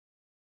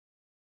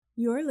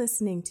You're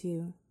listening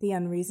to the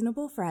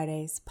Unreasonable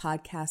Fridays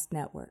Podcast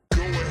Network.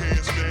 Go ahead,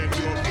 stand up,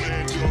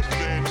 stand up,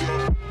 stand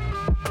up.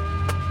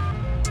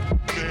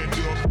 Stand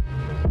up.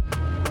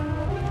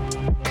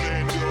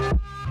 Stand up.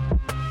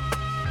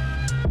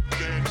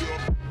 Stand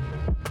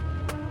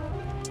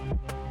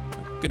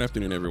up. Good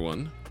afternoon,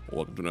 everyone.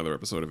 Welcome to another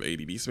episode of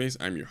AddSpace.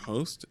 I'm your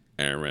host,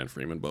 Aaron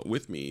Freeman, but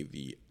with me,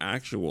 the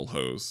actual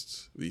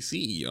host, the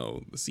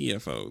CEO, the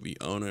CFO, the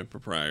owner,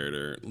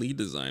 proprietor, lead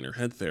designer,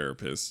 head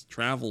therapist,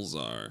 travel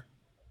czar,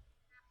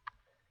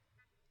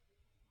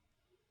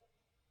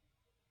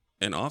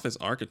 and office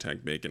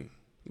architect, Bacon.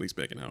 At least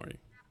Bacon, how are you?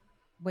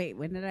 Wait,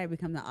 when did I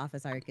become the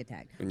office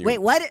architect? And you- Wait,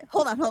 what?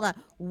 Hold on.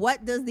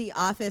 What does the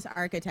office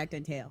architect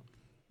entail?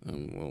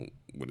 Well,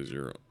 what does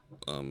your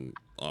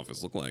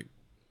office look like?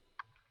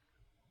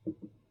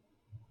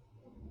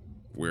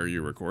 Where are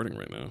you recording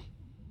right now?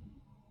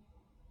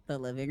 The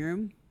living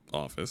room?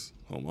 Office,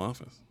 home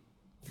office.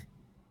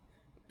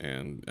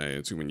 And I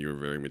assume you were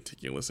very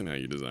meticulous in how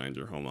you designed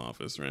your home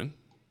office, right?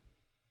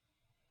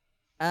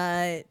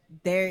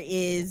 There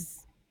is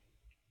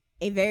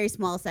a very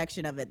small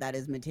section of it that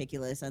is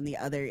meticulous, and the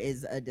other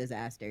is a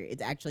disaster.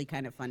 It's actually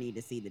kind of funny to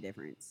see the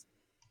difference.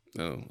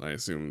 Oh, I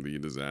assume the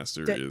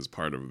disaster is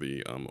part of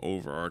the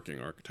overarching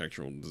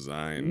architectural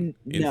design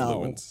No.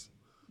 influence.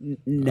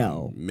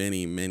 No.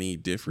 Many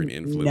different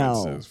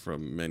influences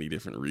from many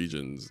different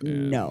regions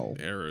and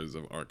eras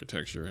of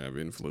architecture have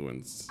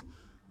influenced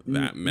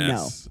that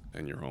mess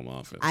in your home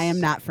office. I am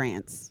not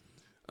France.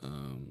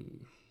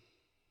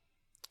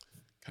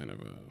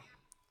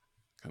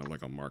 Kind of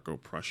like a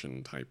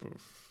Marco-Prussian type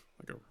of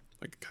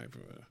like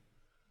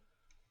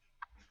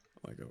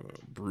a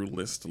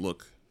brutalist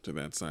look to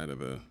that side of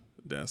the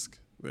desk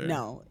there.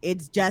 No,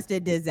 it's just a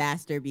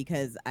disaster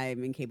because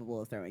I'm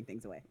incapable of throwing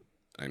things away.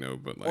 I know,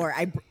 but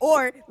like,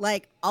 or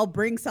I'll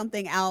bring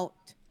something out,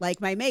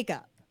 like my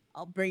makeup.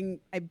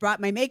 I brought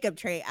my makeup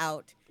tray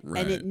out,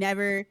 right, and it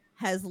never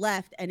has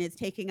left, and it's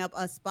taking up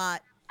a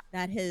spot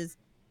that is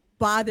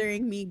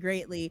bothering me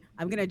greatly.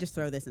 I'm gonna just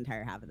throw this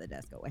entire half of the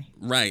desk away.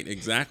 Right,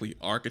 exactly.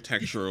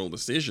 Architectural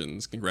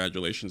decisions.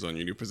 Congratulations on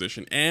your new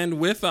position. And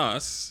with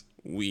us,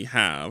 we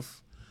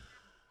have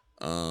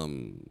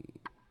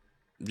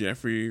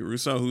Jeffrey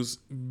Rousseau, who's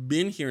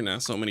been here now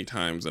so many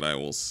times that I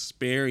will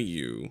spare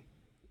you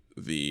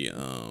the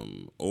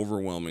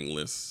overwhelming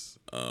list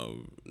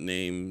of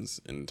names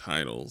and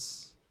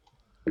titles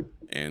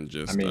and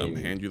just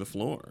hand you the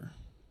floor.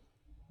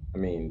 I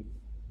mean,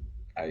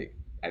 I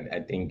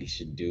think you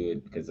should do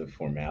it because of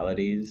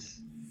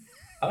formalities.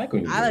 I like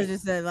when you I was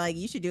just like,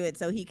 you should do it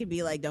so he could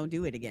be like, don't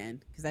do it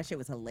again, because that shit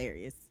was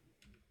hilarious.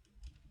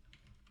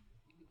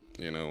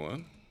 You know what?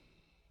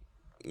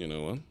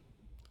 I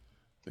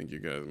think you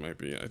guys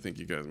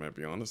might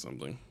be onto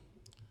something.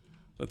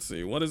 Let's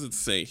see. What does it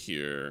say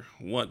here?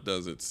 What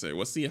does it say?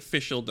 What's the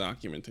official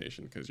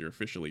documentation? Because you're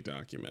officially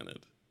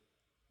documented.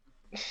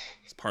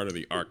 It's part of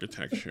the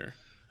architecture.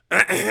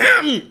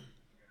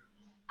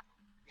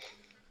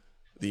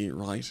 The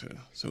writer,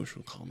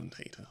 social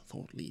commentator,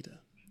 thought leader,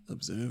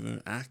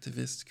 observer,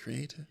 activist,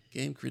 creator,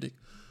 game critic,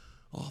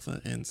 author,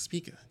 and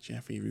speaker,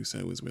 Jeffrey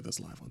Rousseau is with us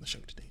live on the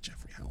show today.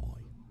 Jeffrey, how are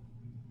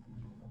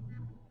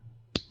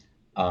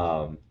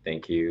you?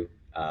 Thank you.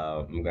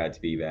 I'm glad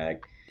to be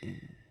back.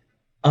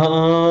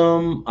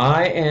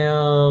 I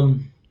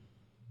am,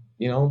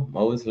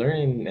 always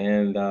learning,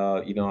 and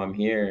I'm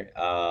here.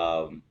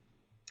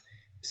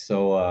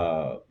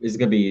 So it's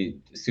gonna be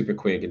super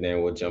quick, and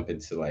then we'll jump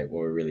into like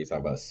what we're really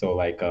talking about. So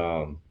like,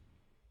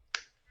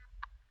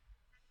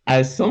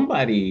 as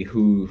somebody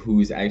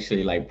who's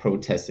actually like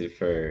protested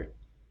for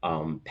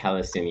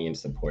Palestinian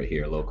support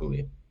here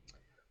locally,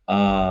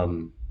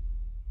 I'm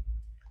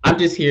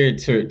just here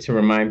to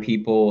remind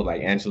people,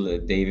 like Angela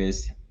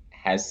Davis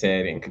has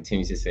said and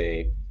continues to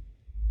say,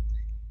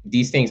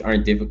 these things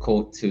aren't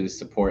difficult to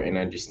support and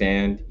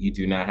understand. You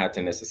do not have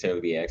to necessarily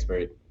be an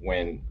expert.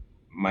 When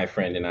my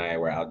friend and I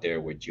were out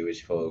there with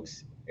Jewish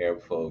folks,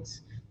 Arab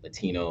folks,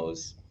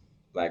 Latinos,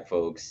 Black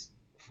folks,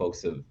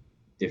 folks of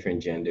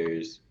different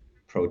genders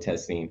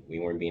protesting, we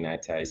weren't being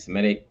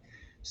anti-Semitic.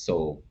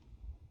 So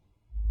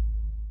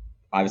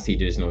obviously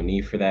there's no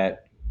need for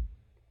that.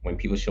 When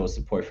people show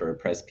support for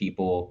oppressed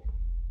people,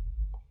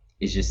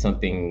 it's just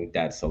something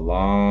that's a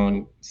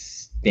long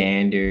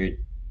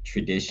standard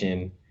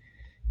tradition.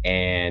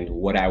 And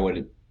what I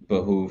would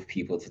behoove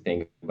people to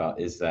think about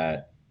is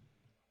that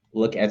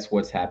look at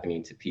what's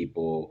happening to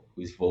people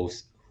whose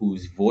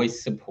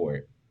voice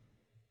support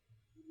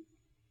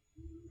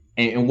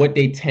and what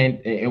they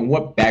tend and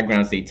what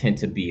backgrounds they tend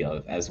to be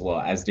of, as well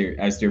as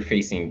they're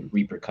facing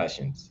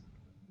repercussions.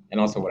 And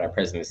also what our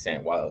president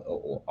said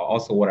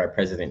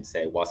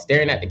while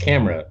staring at the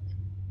camera,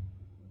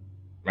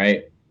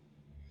 right?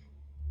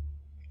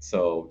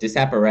 So this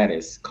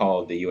apparatus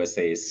called the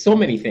USA is so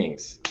many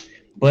things,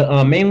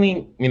 but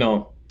mainly,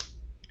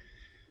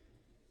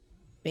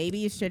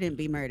 Babies shouldn't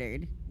be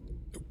murdered.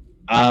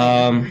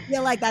 I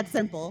feel like that's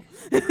simple.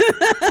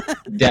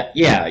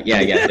 Yeah,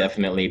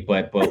 definitely.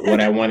 But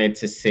what I wanted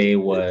to say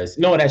was,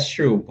 no, that's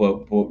true.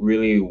 But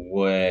really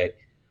what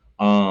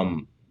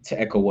To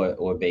echo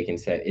what Bacon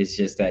said, it's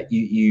just that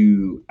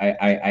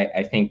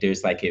I think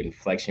there's like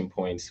inflection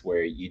points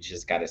where you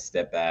just got to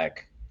step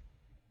back,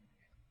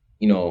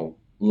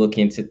 look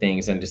into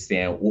things,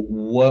 understand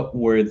what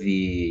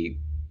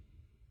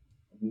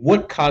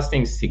caused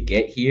things to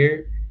get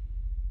here,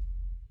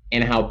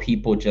 and how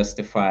people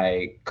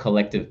justify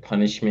collective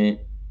punishment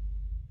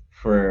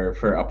for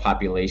a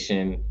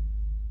population,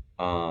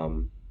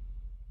 um,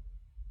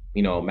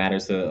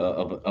 matters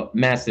of a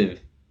massive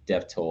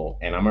death toll.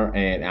 And I'm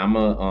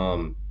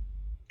gonna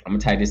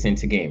tie this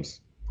into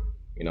games.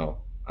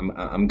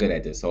 I'm good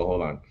at this, so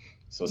hold on.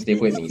 So stick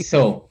with me.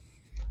 So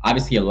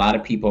obviously, a lot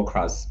of people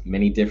across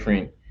many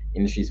different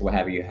industries, what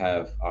have you,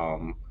 have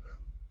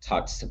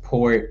taught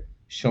support,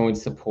 showing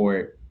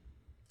support,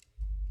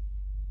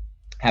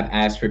 have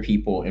asked for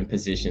people in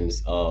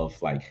positions of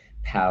like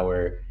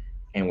power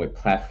and with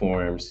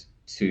platforms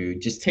to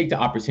just take the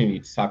opportunity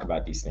to talk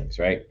about these things,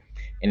 right?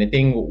 And the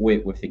thing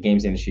with the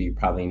games industry, you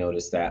probably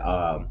noticed that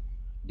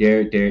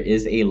there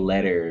is a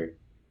letter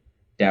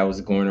that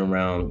was going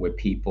around with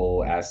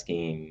people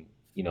asking,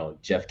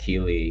 Jeff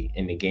Keighley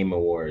in the Game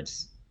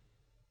Awards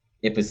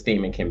if a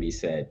statement can be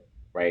said,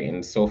 right?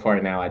 And so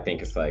far now, I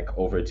think it's like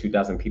over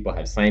 2,000 people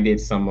have signed it,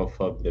 some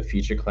of the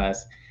future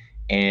class.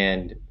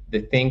 And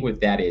the thing with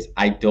that is,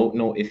 I don't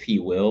know if he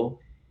will.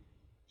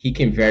 He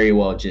can very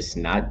well just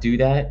not do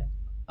that.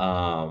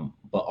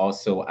 But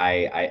also,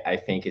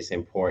 I think it's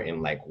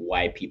important, like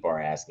why people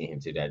are asking him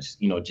to that.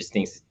 Just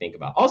things to think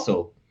about.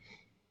 Also,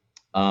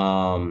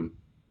 um,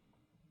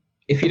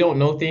 if you don't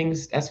know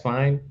things, that's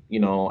fine.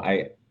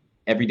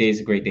 Every day is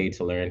a great day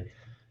to learn,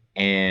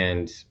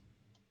 and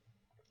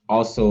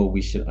also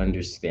we should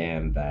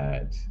understand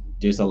that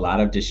there's a lot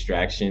of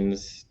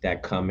distractions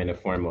that come in the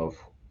form of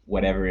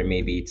whatever it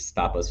may be to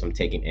stop us from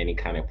taking any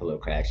kind of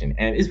political action.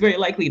 And it's very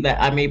likely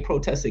that I may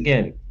protest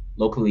again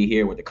locally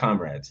here with the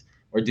comrades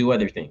or do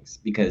other things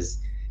because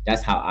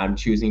that's how I'm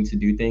choosing to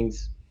do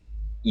things.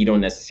 You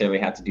don't necessarily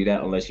have to do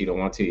that unless you don't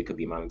want to. It could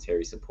be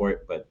monetary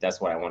support, but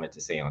that's what I wanted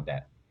to say on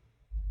that.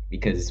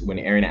 Because when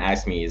Aaron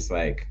asked me, it's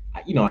like,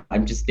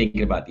 I'm just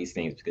thinking about these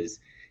things because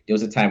there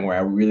was a time where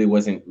I really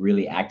wasn't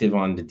really active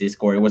on the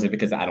Discord. It wasn't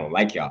because I don't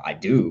like y'all. I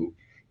do.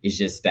 It's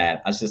just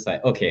that I was just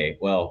like, okay,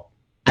 well,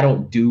 I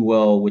don't do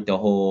well with the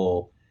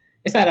whole,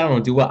 it's not that I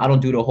don't do well. I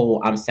don't do the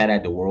whole I'm sad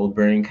at the world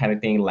burning kind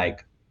of thing.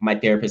 Like my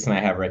therapist and I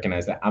have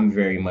recognized that I'm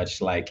very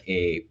much like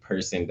a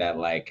person that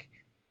like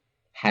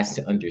has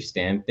to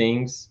understand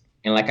things.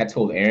 And like I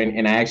told Aaron,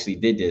 and I actually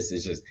did this,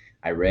 it's just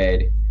I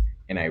read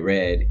and I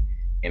read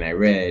and I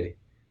read,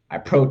 I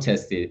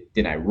protested,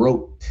 then I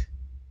wrote,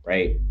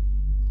 right?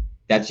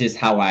 That's just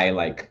how I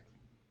like,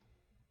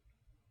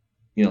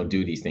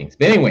 do these things.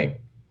 But anyway,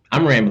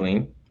 I'm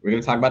rambling. We're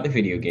gonna talk about the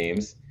video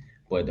games,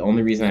 but the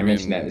only reason I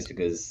mentioned that is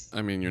because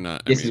you're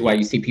not. This is why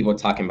you see people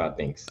talking about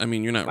things.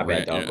 You're not. My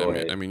bad, dog. Go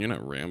ahead. You're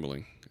not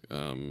rambling.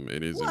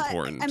 It is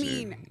important.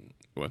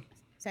 What?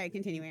 Sorry,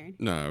 continue, Aaron.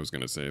 No, I was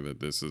gonna say that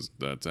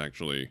that's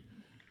actually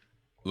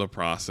the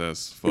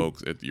process,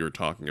 folks. You're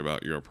talking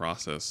about your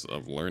process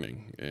of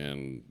learning,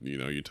 and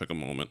you took a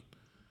moment,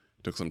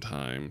 took some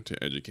time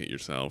to educate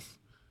yourself,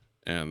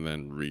 and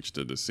then reached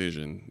a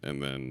decision,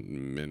 and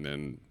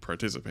then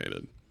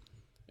participated.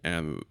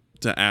 And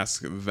to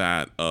ask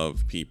that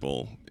of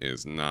people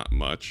is not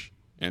much,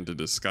 and to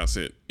discuss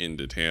it in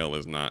detail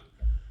is not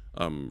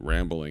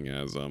rambling,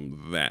 as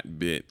that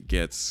bit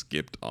gets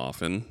skipped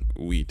often.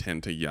 We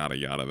tend to yada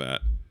yada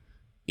that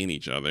in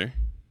each other.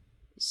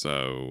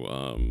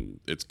 So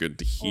it's good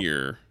to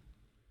hear.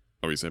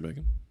 Oh, you say,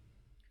 Bacon?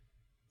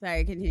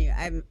 Sorry, continue.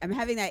 I'm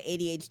having that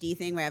ADHD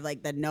thing where I have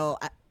like the no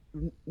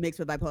mixed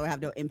with bipolar, I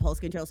have no impulse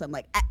control. So I'm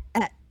like,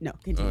 no,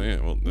 continue. Oh yeah,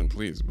 well then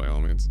please, by all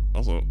means.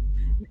 Also,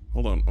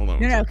 hold on.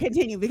 No,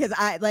 continue because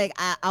I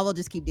will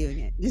just keep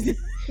doing it.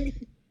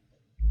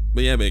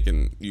 But yeah,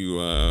 Bacon, you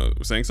were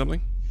saying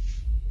something?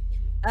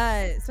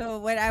 So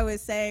what I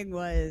was saying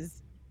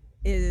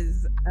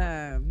is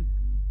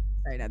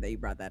sorry, now that you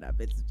brought that up,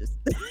 it's just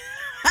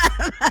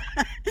I'm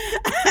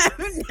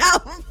now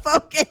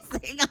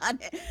focusing on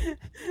it.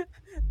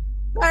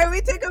 Sorry,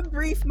 we took a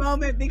brief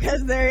moment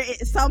because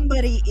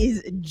somebody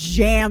is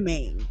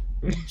jamming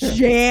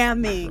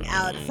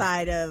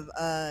outside of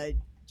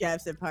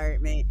Jeff's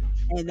apartment,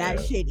 and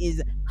that shit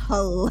is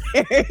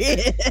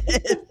hilarious.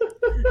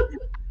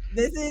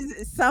 This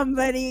is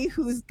somebody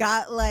who's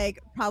got like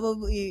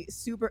probably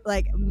super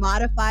like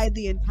modified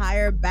the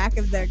entire back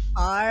of their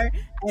car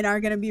and are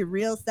gonna be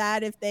real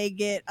sad if they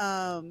get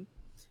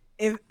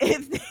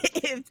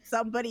if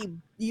somebody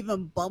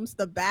even bumps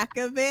the back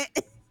of it.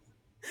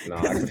 No,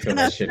 I can feel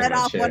that shit in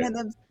my chair. One of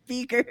them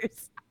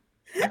speakers.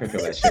 I can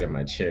feel that shit in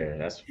my chair.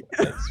 That's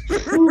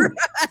right.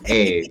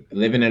 Hey,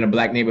 living in a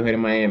black neighborhood in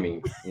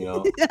Miami,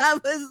 I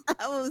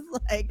was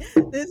like,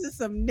 this is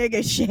some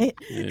nigga shit.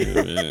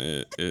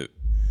 Yeah,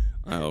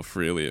 I'll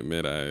freely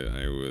admit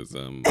I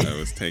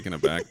was taken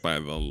aback by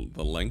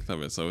the length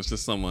of it. So it's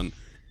just someone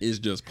is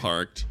just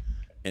parked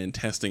and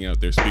testing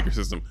out their speaker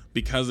system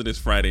because it is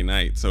Friday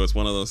night. So it's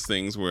one of those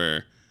things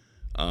where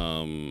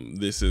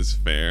this is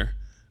fair.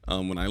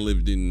 when I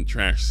lived in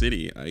Trash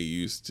City, we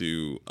used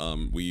to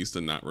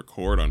not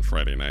record on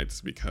Friday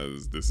nights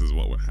because this is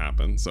what would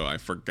happen. So I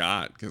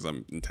forgot, because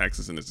I'm in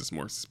Texas and it's just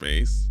more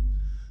space.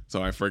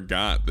 So I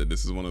forgot that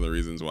this is one of the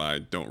reasons why I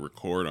don't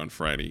record on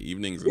Friday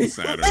evenings and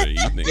Saturday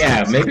evenings.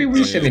 Yeah, maybe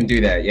we shouldn't do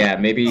that. Yeah,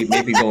 maybe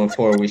going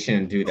forward we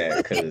shouldn't do that,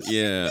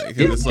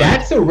 because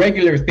that's a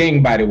regular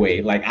thing, by the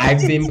way. Like, I've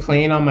been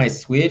playing on my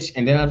Switch,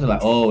 and then I'm just like,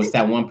 oh, it's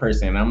that one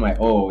person. And I'm like,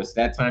 oh, it's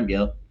that time,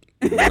 yo.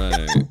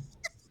 Right.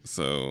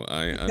 So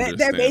I understand.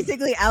 They're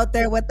basically out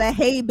there with the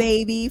 "Hey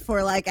baby"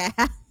 for like a.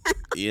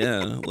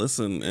 Yeah,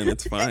 listen, and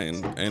it's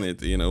fine, and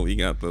we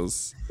got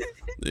those.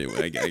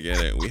 I get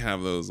it. We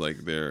have those, like,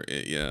 there.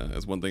 Yeah,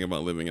 that's one thing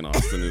about living in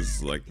Austin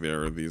is, like,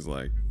 there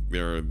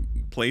are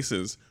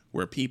places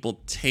where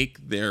people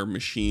take their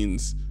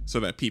machines so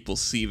that people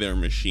see their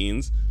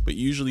machines, but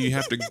usually you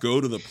have to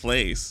go to the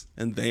place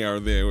and they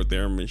are there with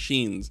their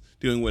machines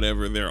doing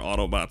whatever their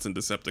Autobots and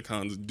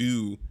Decepticons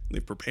do.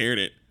 They've prepared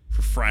it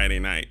for Friday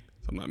night,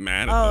 so I'm not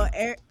mad at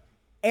them.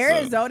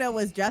 Arizona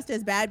was just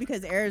as bad,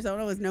 because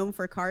Arizona was known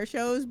for car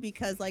shows,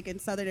 because like in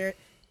southern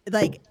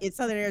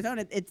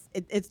Arizona,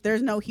 it's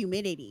there's no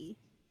humidity.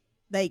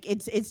 Like,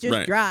 it's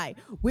just dry,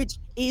 which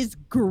is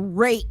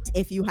great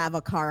if you have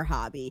a car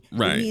hobby.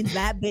 Right. It means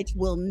that bitch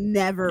will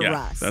never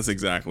rust. That's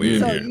exactly it.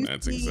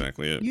 So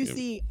Exactly it. You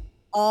see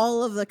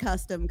all of the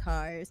custom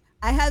cars.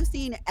 I have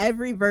seen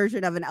every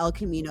version of an El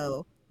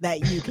Camino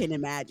that you can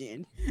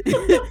imagine.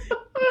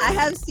 I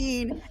have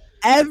seen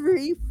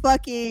every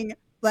fucking,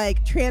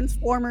 like,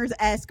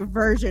 Transformers-esque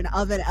version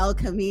of an El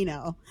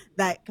Camino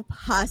that could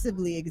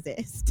possibly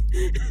exist.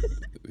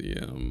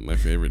 Yeah, my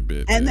favorite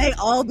bit. And they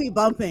all be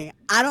bumping.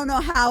 I don't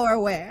know how or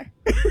where.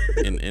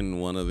 in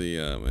one of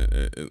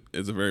the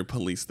it's a very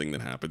police thing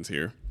that happens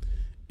here.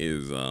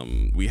 Is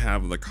we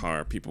have the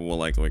car. People will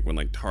like when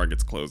like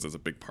Target's closed, there's a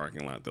big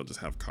parking lot. They'll just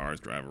have cars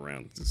drive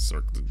around, just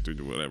circle,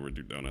 do whatever,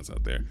 do donuts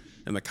out there,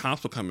 and the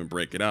cops will come and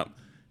break it up.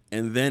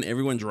 And then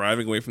everyone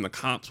driving away from the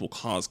cops will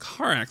cause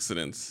car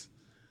accidents.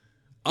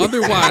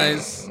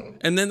 Otherwise,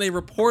 and then they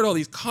report all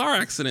these car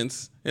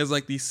accidents as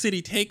like these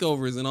city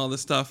takeovers and all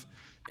this stuff.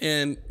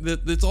 And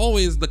it's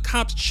always the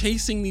cops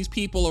chasing these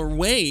people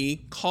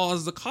away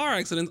caused the car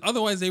accidents.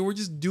 Otherwise, they were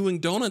just doing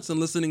donuts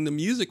and listening to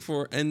music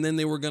and then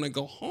they were gonna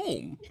go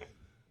home.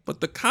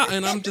 But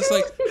and I'm just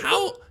like,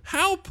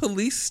 how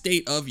police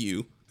state of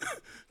you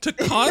to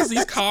cause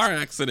these car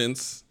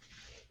accidents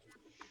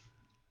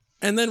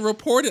and then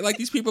report it like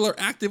these people are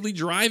actively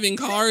driving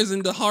cars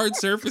into hard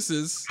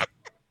surfaces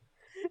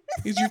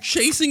because you're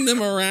chasing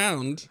them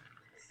around.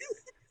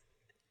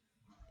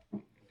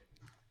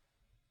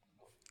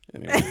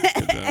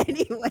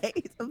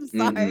 Anyways, I'm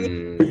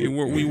sorry.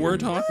 We were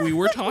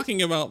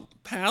talking about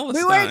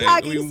Palestine. We were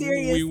talking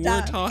serious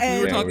stuff.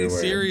 We were talking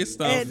serious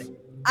stuff. And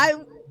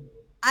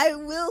I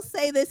will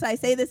say this. I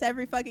say this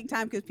every fucking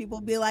time because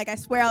people be like, I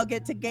swear I'll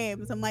get to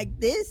games. I'm like,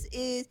 this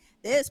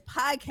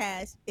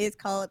podcast is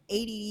called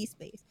ADD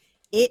Space.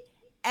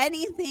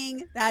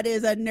 Anything that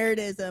is a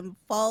nerdism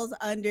falls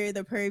under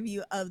the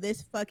purview of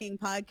this fucking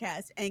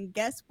podcast. And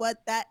guess what?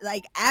 That,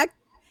 like,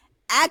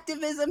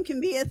 activism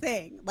can be a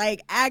thing.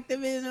 Like,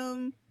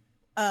 activism,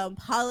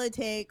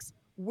 politics,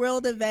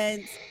 world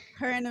events,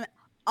 current.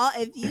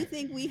 If you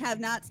think we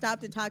have not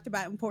stopped and talked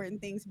about important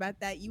things about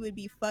that, you would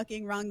be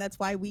fucking wrong. That's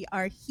why we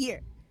are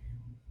here.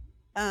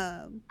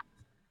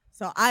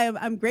 So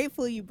I'm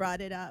grateful you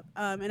brought it up.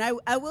 And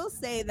I will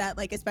say that,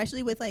 like,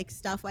 especially with like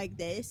stuff like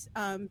this,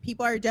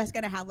 people are just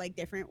gonna have like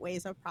different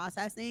ways of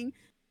processing.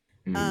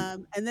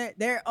 And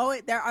there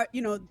are,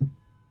 you know,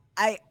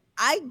 I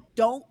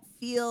don't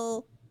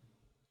feel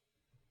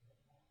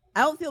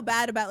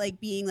bad about like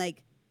being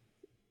like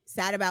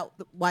sad about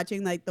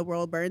watching like the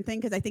world burn thing,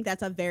 because I think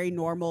that's a very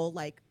normal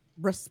like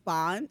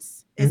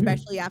response,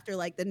 especially after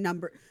like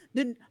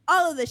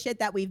all of the shit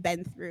that we've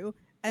been through.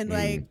 And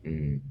like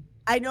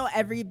I know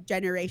every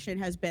generation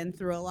has been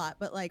through a lot,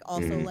 but like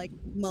also like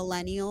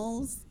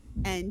millennials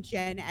and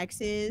Gen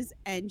X's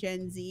and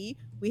Gen Z,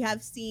 we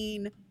have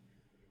seen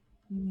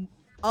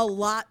a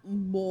lot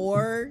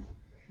more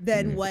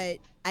than what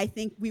I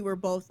think we were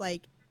both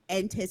like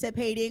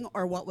anticipating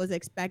or what was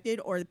expected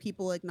or the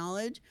people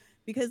acknowledge.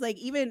 Because like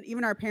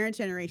even our parents'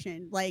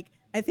 generation, like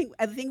I think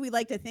we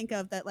like to think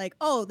of that like,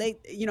 oh, they,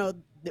 you know,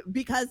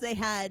 because they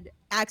had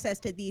access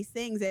to these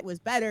things it was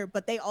better,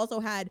 but they also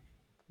had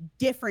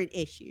different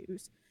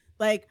issues.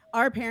 Like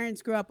our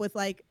parents grew up with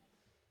like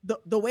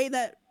the way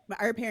that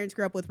our parents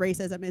grew up with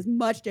racism is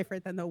much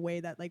different than the way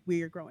that like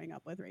we are growing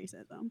up with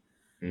racism.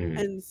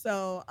 And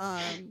so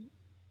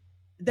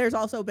there's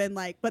also been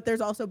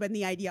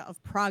the idea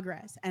of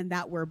progress and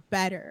that we're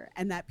better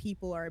and that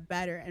people are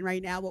better. And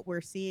right now what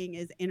we're seeing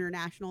is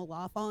international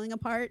law falling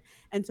apart.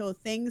 And so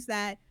things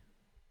that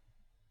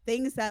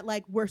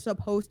like were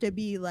supposed to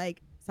be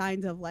like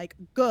signs of like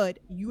good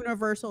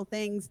universal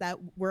things that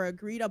were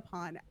agreed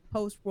upon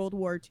post World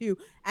War II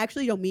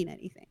actually don't mean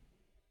anything.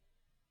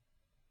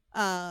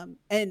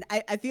 And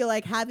I feel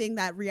like having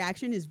that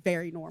reaction is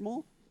very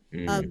normal.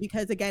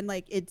 Because again,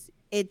 like it's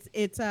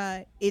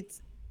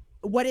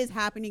what is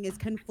happening is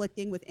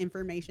conflicting with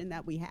information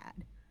that we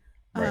had.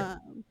 Right.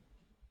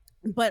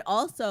 But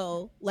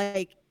also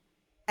like,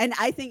 and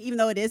I think even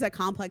though it is a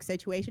complex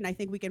situation, I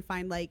think we can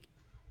find like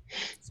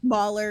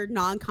smaller,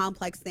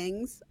 non-complex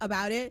things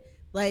about it.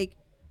 Like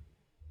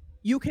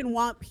you can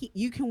want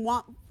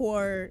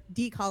for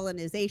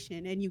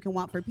decolonization and you can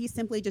want for peace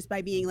simply just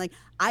by being like,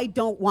 I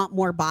don't want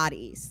more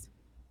bodies.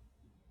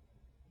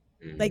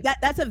 Like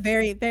that's a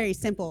very, very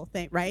simple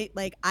thing, right?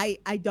 Like I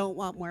don't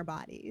want more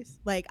bodies.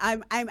 Like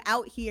I'm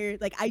out here,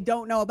 like I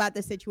don't know about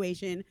the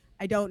situation.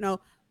 I don't know,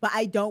 but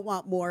I don't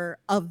want more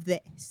of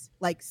this.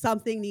 Like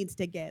something needs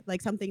to give,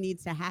 like something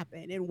needs to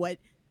happen. And what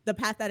the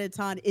path that it's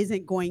on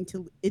isn't going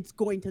to, it's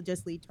going to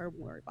just lead to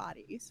more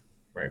bodies.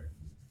 Right.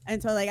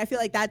 And so like I feel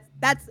like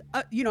that's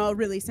you know, a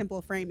really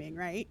simple framing,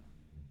 right?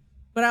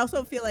 But I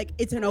also feel like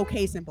it's an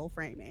okay simple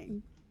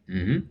framing.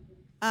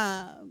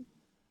 Um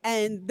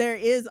and there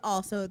is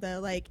also the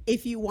like,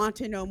 if you want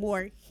to know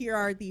more, here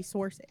are these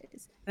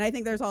sources. And I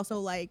think there's also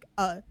like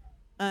a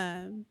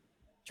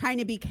trying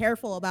to be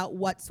careful about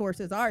what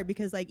sources are,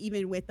 because like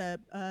even with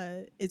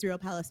the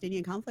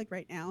Israel-Palestinian conflict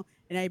right now,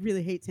 and I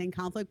really hate saying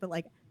conflict, but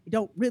like I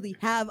don't really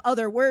have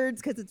other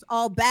words because it's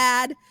all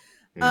bad.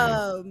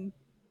 I'm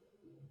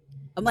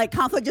like,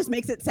 conflict just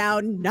makes it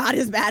sound not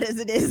as bad as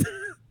it is.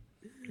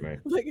 Right.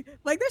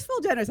 like there's full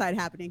genocide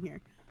happening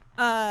here.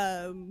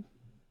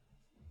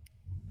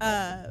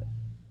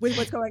 With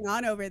what's going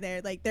on over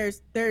there, like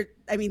there's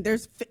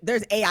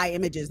AI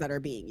images that are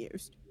being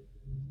used.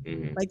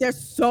 Like there's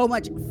so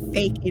much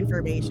fake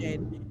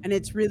information, and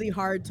it's really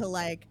hard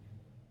to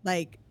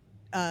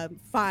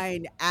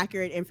find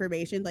accurate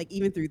information, like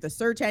even through the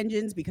search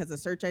engines, because the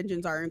search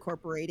engines are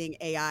incorporating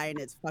AI and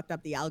it's fucked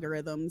up the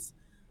algorithms,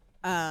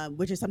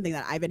 which is something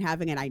that I've been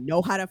having, and I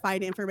know how to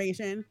find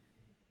information.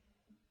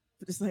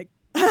 But just like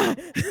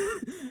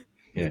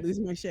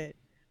losing my shit.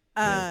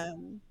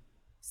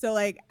 So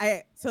like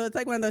so it's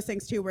like one of those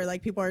things too, where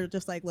like people are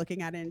just like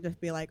looking at it and just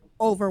be like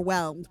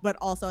overwhelmed, but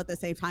also at the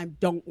same time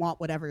don't want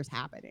whatever's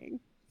happening.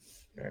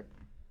 Right.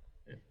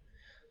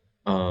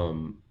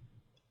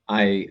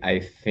 I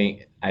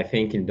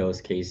think in those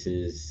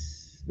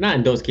cases, not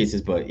in those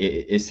cases, but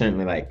it's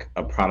certainly like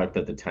a product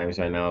of the times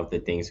right now of the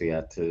things we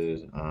have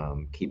to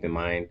keep in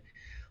mind.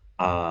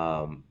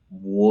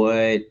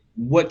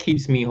 What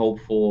keeps me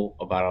hopeful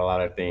about a lot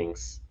of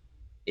things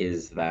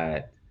is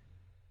that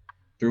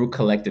through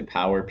collective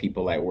power,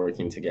 people like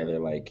working together,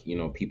 like, you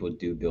know, people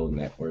do build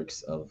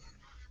networks of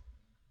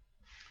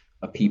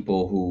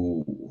people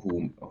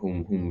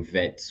whom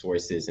vet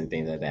sources and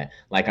things like that.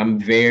 Like I'm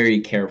very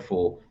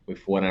careful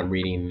with what I'm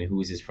reading,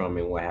 who's this from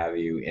and what have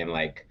you, and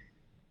like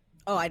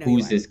Oh, I know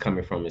who's this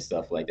coming from and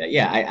stuff like that.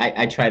 Yeah,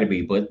 I try to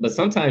be, but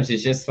sometimes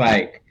it's just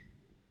like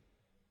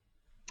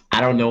I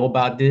don't know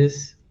about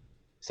this,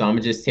 so I'm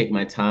gonna just take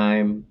my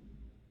time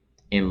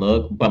and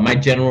look. But my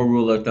general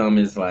rule of thumb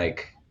is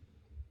like,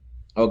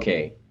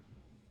 okay,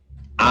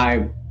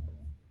 I'm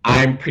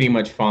pretty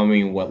much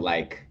following what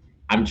like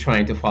I'm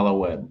trying to follow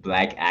what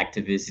Black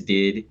activists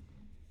did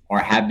or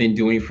have been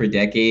doing for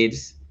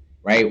decades,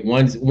 right?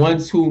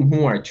 Ones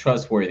who are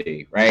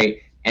trustworthy, right?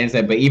 And it's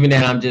like, but even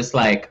then, I'm just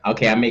like,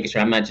 okay, I'm making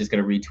sure I'm not just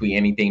gonna retweet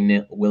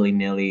anything willy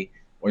nilly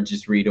or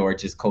just read or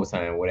just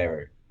cosign or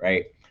whatever,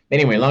 right? But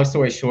anyway, long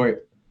story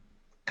short,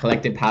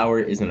 collective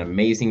power is an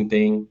amazing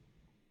thing.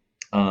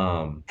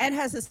 And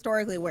has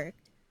historically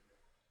worked.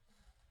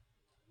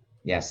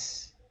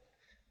 Yes.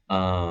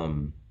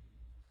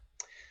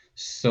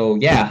 So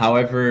yeah,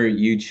 however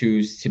you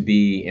choose to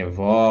be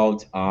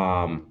involved,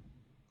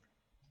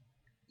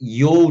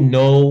 you'll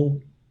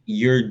know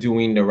you're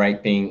doing the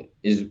right thing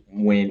is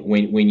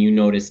when you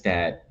notice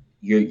that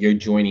you're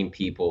joining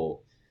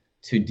people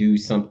to do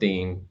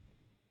something,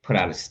 put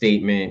out a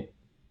statement,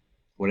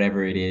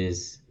 whatever it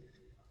is.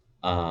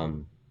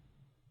 And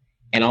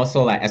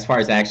also like as far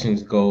as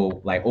actions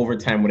go, like over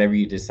time, whatever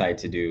you decide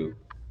to do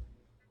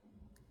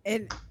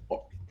And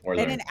or and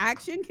learn. an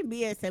action can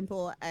be as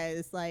simple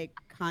as like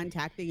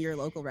contacting your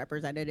local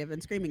representative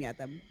and screaming at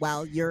them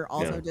while you're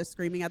also Yeah. just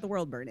screaming at the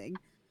world burning.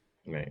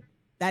 Right.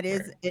 That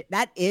is Right.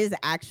 that is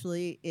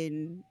actually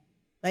in,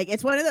 like,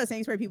 it's one of those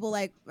things where people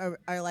like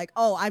are like,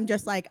 oh, I'm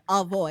just like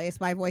a voice,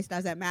 my voice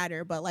doesn't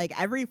matter. But like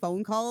every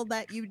phone call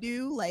that you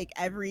do, like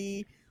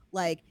every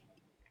like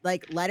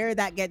letter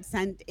that gets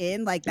sent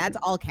in, like that's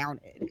all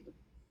counted.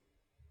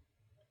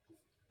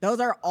 Those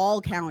are all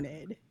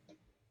counted,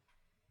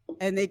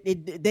 and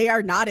they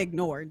are not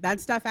ignored. That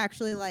stuff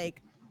actually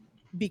like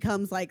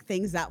becomes like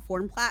things that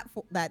form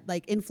platform that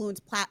like influence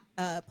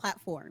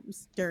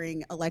platforms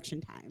during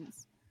election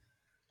times.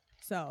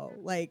 So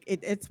like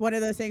it's one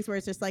of those things where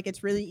it's just like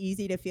it's really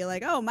easy to feel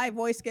like, oh, my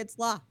voice gets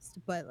lost,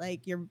 but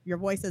like your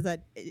voice is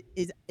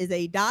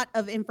a dot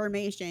of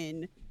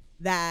information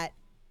that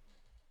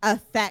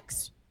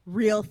affects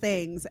real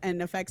things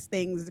and affects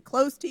things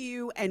close to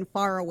you and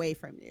far away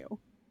from you.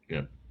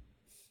 Yeah.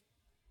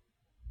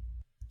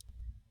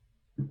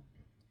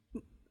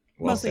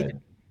 Well Mostly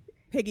said.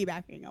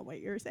 piggybacking on what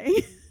you were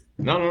saying.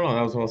 No.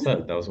 That was well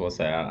said. That was well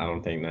said. I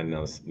don't think nothing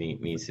else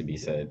needs to be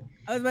said.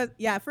 I was about,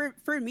 yeah, for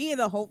me,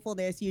 the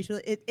hopefulness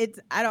usually it's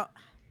I don't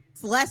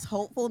it's less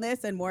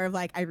hopefulness and more of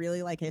like I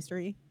really like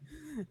history.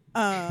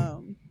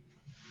 Um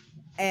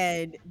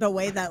and the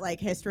way that like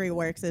history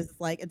works is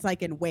like it's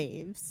like in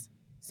waves.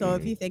 So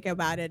if Mhm. you think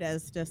about it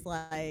as just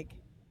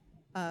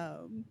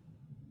um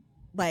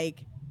like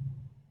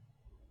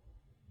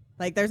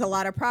there's a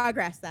lot of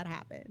progress that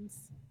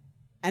happens,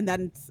 and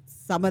then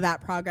some of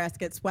that progress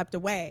gets swept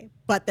away,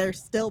 but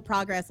there's still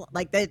progress,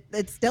 like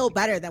it's still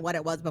better than what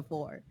it was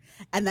before,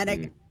 and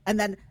then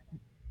Mhm.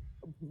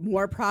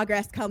 more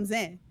progress comes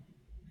in,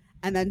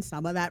 and then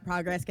some of that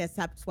progress gets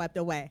swept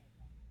away,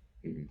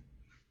 Mhm.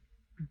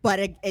 but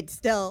it's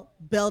still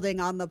building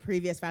on the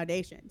previous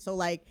foundation. So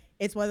like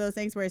it's one of those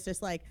things where it's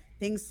just like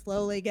things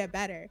slowly get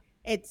better.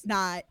 It's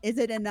not, is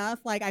it enough?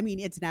 Like, I mean,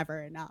 it's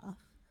never enough.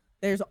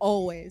 There's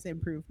always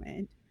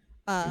improvement.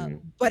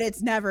 Mhm. But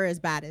it's never as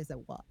bad as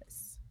it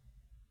was.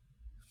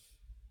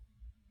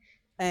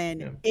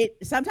 And Yeah. it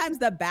sometimes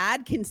the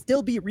bad can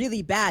still be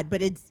really bad,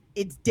 but it's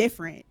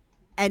different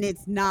and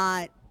it's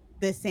not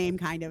the same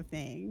kind of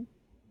thing.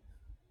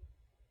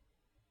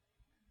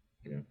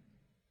 Yeah.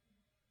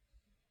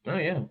 Oh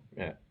yeah.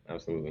 Yeah.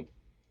 Absolutely.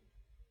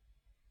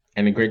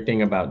 And the great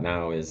thing about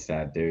now is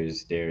that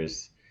there's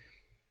there's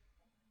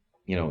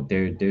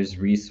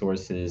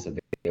resources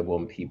available,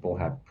 and people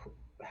have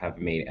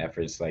made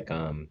efforts like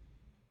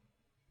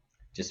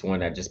just one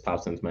that just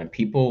pops into mind.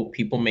 People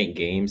Make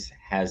Games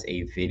has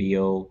a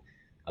video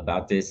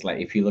about this. Like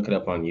if you look it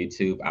up on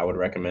YouTube, I would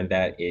recommend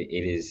that. It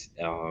is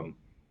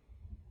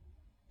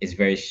it's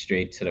very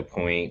straight to the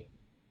point.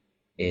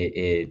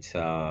 You'll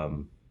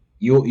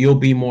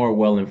be more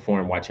well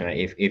informed watching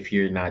it if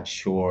you're not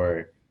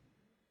sure,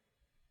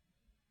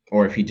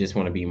 or if you just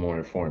want to be more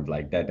informed.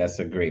 Like that's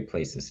a great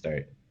place to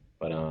start.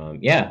 But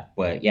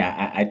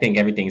I think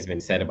everything's been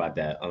said about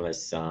that,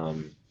 unless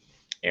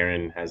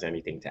Aaron has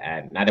anything to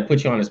add. Not to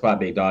put you on the spot,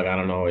 big dog. I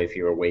don't know if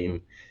you were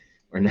waiting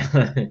or not.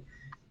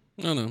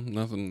 No, no,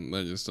 nothing.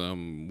 I just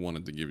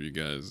wanted to give you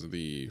guys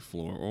the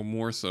floor, or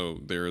more so,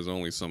 there is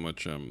only so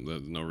much.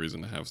 There's no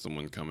reason to have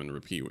someone come and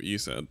repeat what you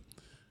said,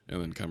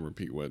 and then come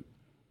repeat what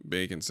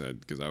Bacon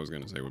said, because I was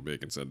going to say what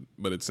Bacon said,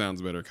 but it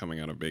sounds better coming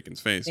out of Bacon's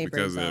face Paper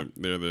because yourself.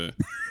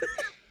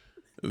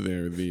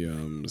 they're the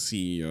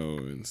CEO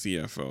and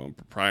CFO and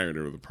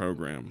proprietor of the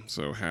program.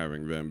 So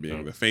having them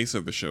being the face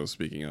of the show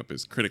speaking up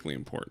is critically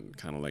important,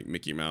 kind of like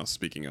Mickey Mouse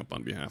speaking up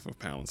on behalf of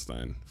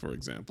Palestine, for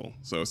example.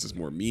 So it's just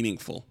more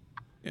meaningful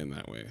in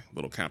that way.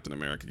 Little Captain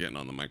America getting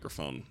on the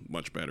microphone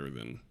much better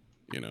than,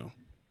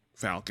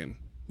 Falcon,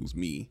 who's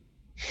me.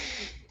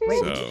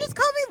 Wait, did you just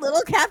call me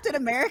Little Captain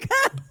America?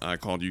 I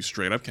called you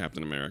straight up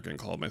Captain America and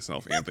called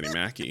myself Anthony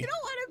Mackie. You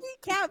don't want to be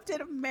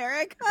Captain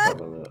America.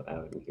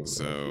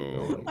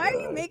 So Why are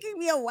you making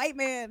me a white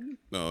man?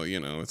 no,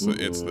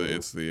 the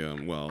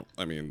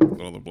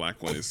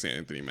black one is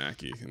Anthony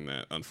Mackie, and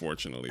that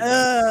unfortunately.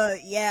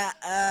 Yeah.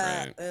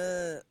 Right.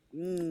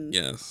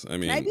 Yes, I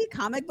mean. Can I be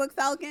comic book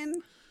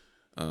Falcon?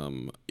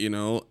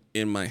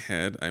 In my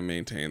head, I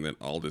maintain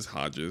that Aldous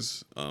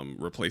Hodges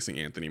replacing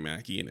Anthony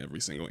Mackie in every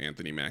single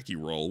Anthony Mackie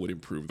role would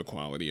improve the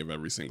quality of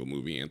every single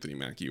movie Anthony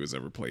Mackie was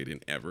ever played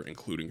in, ever,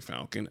 including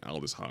Falcon.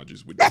 Aldous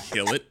Hodges would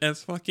kill it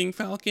as fucking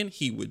Falcon.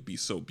 He would be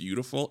so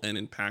beautiful and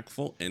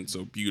impactful and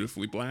so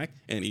beautifully black,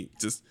 and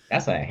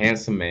that's a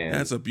handsome man.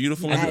 That's a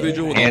beautiful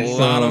individual with a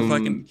lot of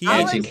fucking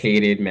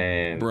educated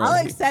man. Bro,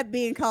 I'll accept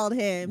being called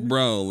him.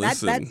 Bro,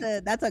 listen.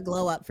 That's a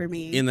glow up for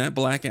me. In that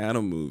Black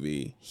Adam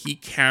movie, he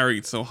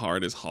carried so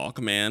hard as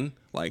Hawkman.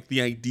 Like,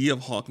 the idea of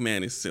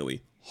Hawkman is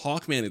silly.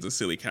 Hawkman is a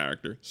silly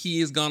character. He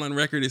has gone on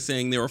record as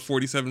saying there are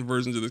 47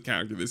 versions of this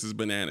character. This is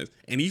bananas.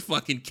 And he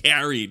fucking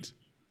carried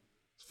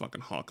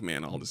fucking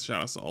Hawkman.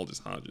 Shout out to Aldous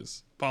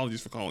Hodges.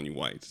 Apologies for calling you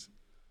white.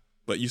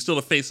 But you're still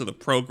the face of the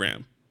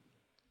program.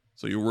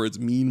 So your words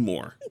mean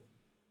more.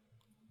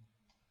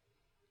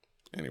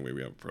 Anyway,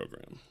 we have a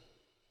program.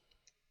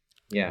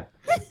 Yeah.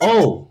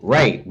 Oh,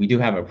 right. We do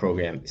have a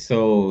program.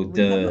 So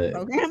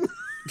program?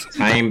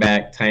 tying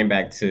back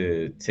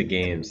to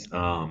games.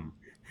 The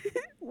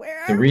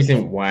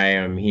reason why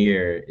I'm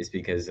here is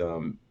because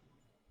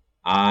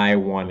I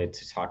wanted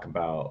to talk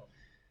about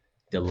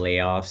the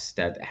layoffs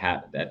that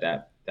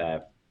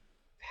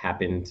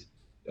happened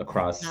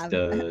across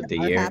the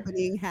year.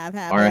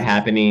 Are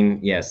happening.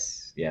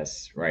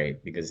 Yes,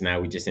 right. Because now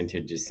we just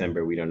entered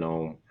December. We don't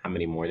know how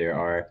many more there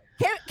are.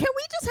 Can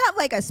we just have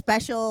like a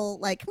special,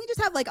 can we just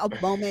have like a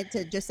moment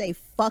to just say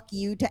fuck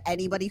you to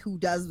anybody who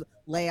does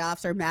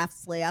layoffs or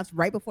mass layoffs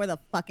right before the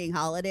fucking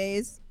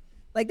holidays?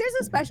 Like, there's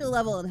a special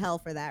level of hell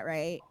for that,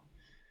 right?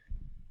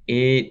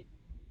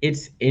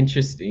 It's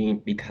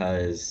interesting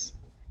because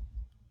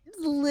it's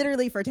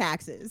literally for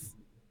taxes.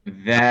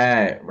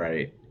 That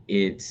right.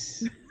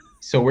 It's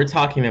so we're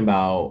talking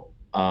about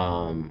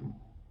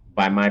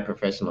by my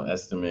professional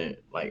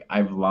estimate, like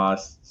I've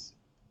lost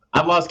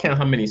count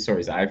how many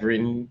stories I've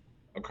written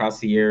across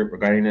the year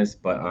regarding this,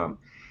 but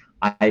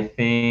I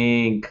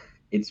think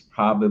it's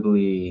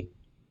probably,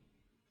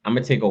 I'm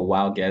gonna take a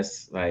wild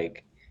guess,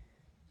 like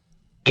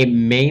it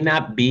may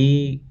not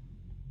be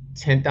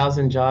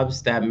 10,000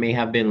 jobs that may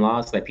have been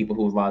lost, like people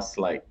who lost,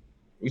 like,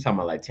 we're talking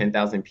about like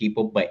 10,000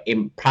 people, but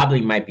it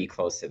probably might be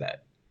close to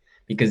that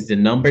because the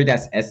number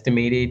that's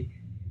estimated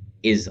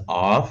is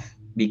off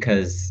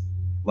because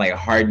like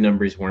hard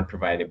numbers weren't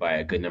provided by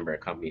a good number of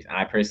companies. And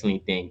I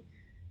personally think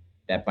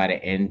that by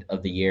the end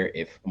of the year,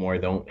 if more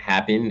don't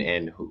happen,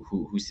 and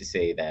who's to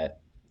say that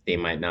they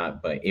might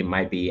not, but it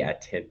might be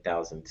at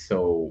 10,000.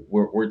 So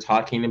we're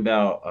talking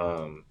about,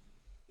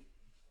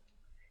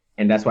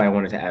 and that's why I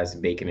wanted to ask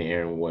Bacon and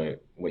Aaron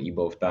what you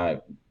both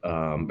thought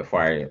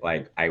before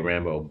I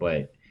ramble.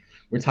 But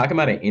we're talking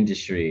about an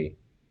industry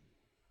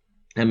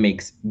that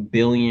makes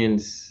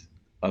billions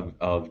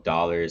of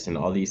dollars, and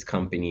all these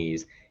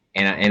companies,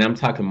 and I'm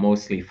talking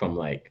mostly from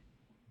like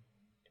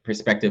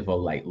perspective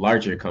of like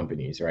larger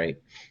companies, right?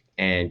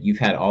 And you've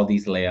had all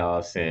these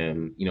layoffs,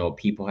 and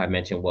people have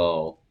mentioned,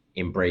 well,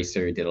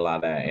 Embracer did a lot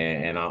of that,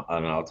 and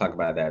I'll talk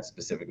about that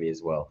specifically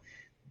as well.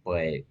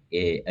 But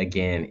it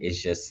again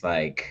is just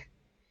like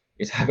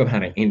you're talking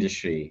about an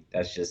industry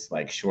that's just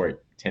like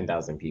short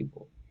 10,000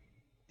 people,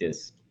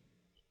 this,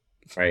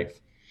 right?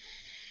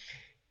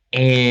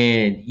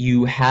 And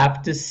you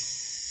have to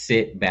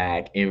sit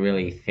back and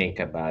really think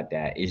about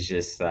that. It's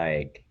just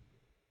like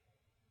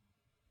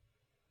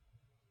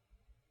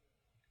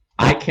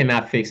I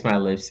cannot fix my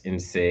lips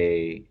and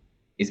say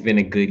it's been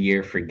a good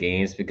year for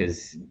games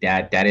because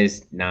that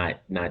is not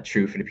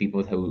true for the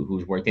people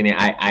who's worked in it.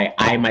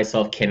 I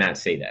myself cannot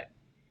say that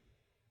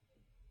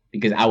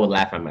because I would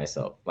laugh at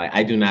myself. Like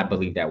I do not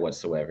believe that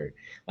whatsoever.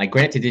 Like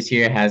granted, this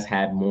year has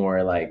had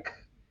more like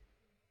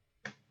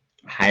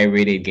high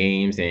rated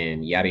games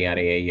and yada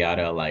yada yada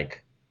yada.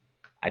 Like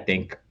I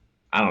think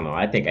I don't know.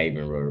 I think I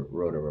even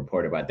wrote a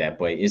report about that.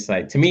 But it's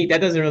like to me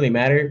that doesn't really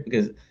matter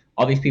because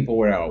all these people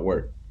were at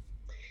work.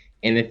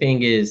 And the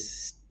thing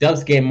is,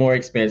 stuff's getting more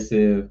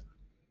expensive.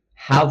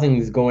 Housing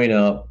is going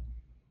up.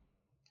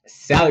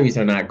 Salaries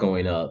are not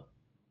going up.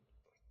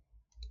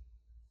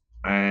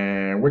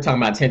 And we're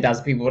talking about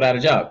 10,000 people without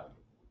a job.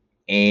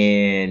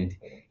 And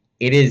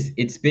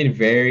it's been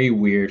very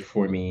weird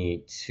for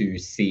me to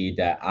see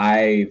that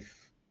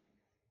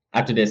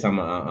after this, I'm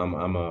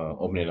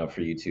opening up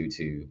for you two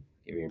to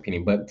give your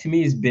opinion. But to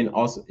me, it's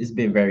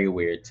been very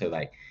weird to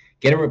like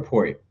get a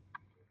report,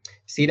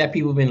 see that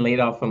people have been laid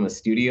off from a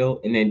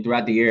studio, and then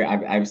throughout the year,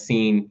 I've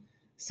seen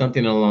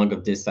something along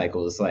of this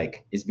cycle. It's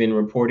like it's been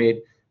reported,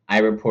 I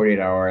reported,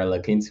 or I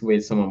look into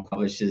it, someone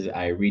publishes,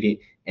 I read it,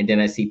 and then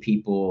I see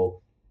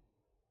people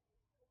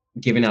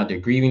giving out their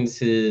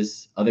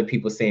grievances, other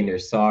people saying they're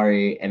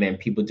sorry, and then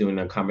people doing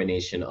a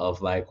combination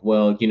of like,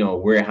 well,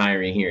 we're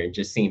hiring here, and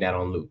just seeing that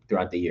on loop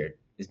throughout the year.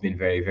 It's been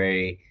very,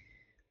 very,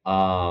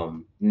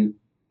 um,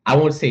 I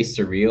won't say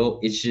surreal.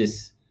 It's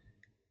just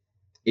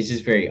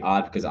very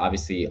odd because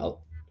obviously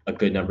a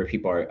good number of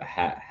people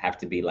have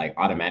to be like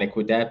automatic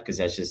with that because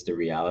that's just the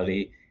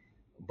reality.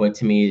 But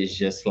to me, it's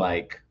just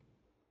like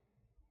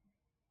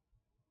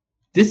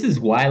this is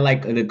why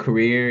like the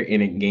career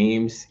in a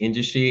games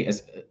industry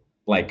as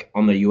like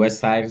on the US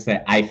side is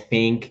that I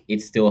think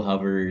it still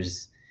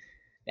hovers.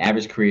 The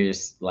average career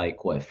is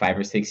like what 5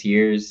 or 6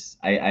 years.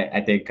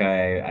 I think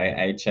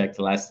I checked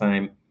last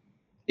time.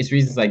 It's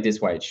reasons like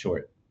this why it's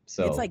short. It's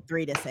So like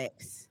 3 to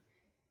 6.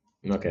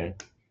 okay.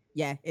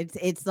 Yeah,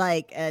 it's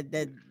like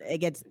it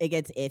gets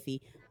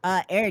iffy.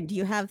 Aaron, do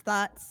you have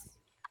thoughts?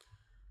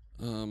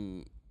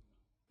 Um,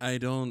 I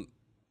don't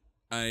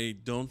I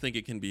don't think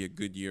it can be a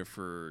good year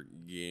for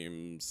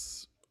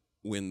games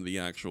when the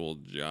actual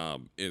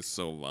job is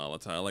so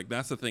volatile. Like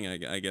that's the thing.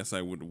 I guess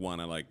I would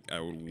want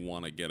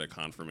to get a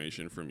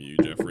confirmation from you,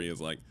 Jeffrey. Is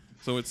like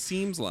so. It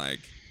seems like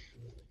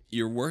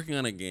you're working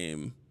on a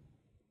game.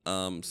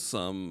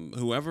 Some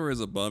whoever is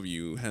above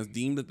you has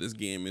deemed that this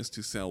game is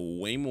to sell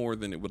way more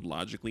than it would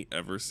logically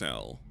ever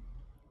sell.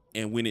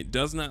 And when it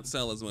does not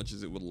sell as much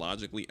as it would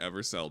logically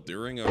ever sell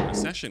during a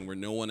recession where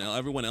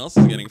everyone else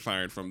is getting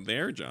fired from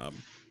their job,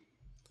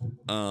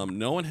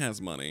 no one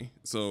has money.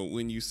 So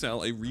when you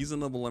sell a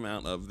reasonable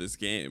amount of this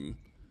game,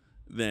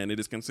 then it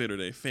is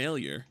considered a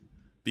failure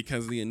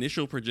because the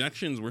initial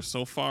projections were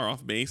so far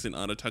off base and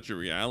out of touch of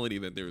reality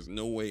that there was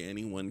no way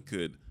anyone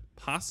could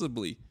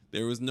possibly.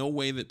 There was no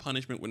way that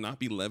punishment would not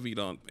be levied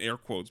on, air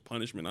quotes,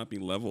 punishment not be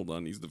leveled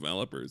on these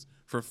developers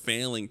for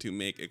failing to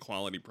make a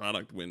quality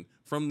product when,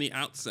 from the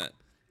outset,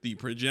 the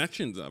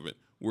projections of it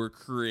were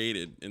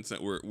created and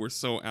were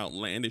so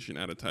outlandish and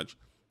out of touch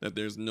that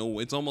there's no,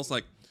 it's almost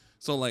like,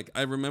 so like,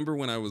 I remember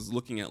when I was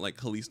looking at like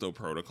Callisto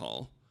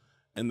Protocol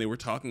and they were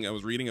talking, I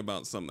was reading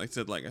about some, I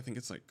said like, I think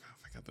it's like,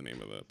 I forgot the name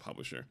of the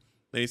publisher.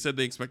 They said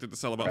they expected to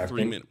sell about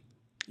 3 million.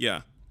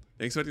 Yeah.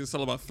 They expected to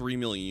sell about 3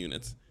 million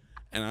units.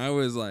 And I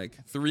was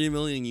like, 3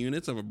 million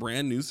units of a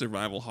brand new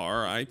survival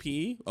horror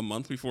IP a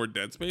month before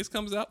Dead Space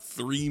comes out?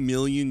 3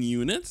 million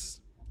units?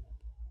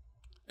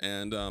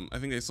 And I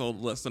think they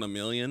sold less than 1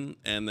 million,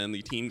 and then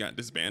the team got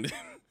disbanded.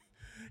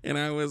 And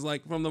I was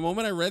like, from the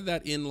moment I read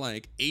that in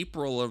like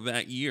April of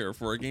that year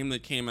for a game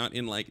that came out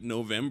in like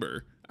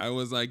November, I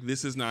was like,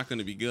 this is not going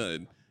to be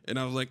good. And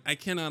I was like, I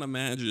cannot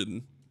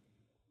imagine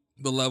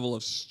the level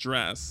of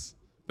stress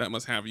that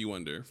must have you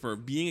under for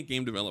being a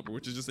game developer,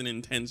 which is just an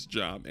intense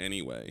job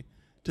anyway,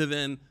 to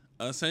then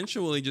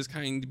essentially just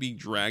kind of be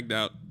dragged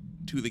out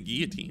to the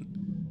guillotine,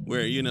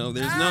 where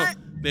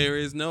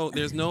there's no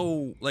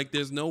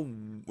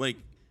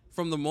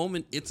from the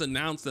moment it's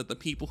announced that the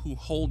people who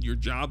hold your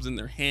jobs in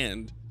their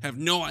hand have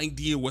no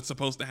idea what's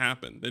supposed to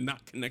happen. They're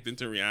not connected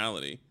to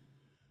reality.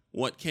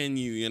 What can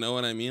you know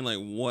what I mean? Like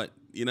what,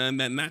 and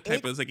then that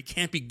type of, it's like, it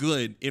can't be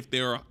good if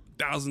there are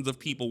thousands of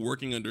people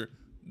working under,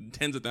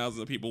 tens of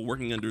thousands of people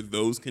working under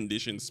those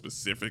conditions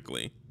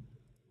specifically.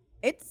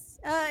 It's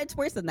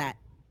worse than that,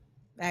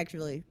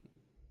 actually.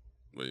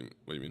 What do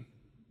you mean?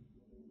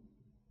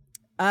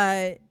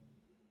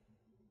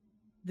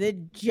 The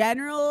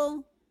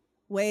general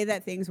way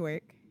that things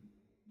work,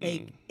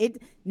 like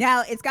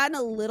it's gotten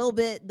a little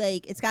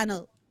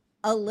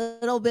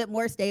bit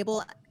more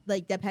stable,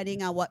 like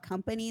depending on what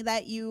company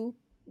that you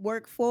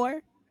work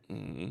for.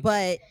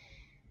 But,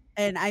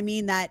 and I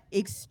mean that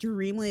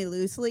extremely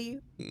loosely,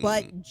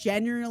 but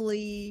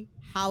generally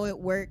how it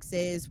works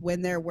is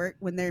when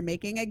they're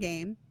making a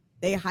game,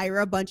 they hire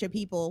a bunch of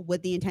people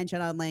with the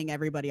intention on laying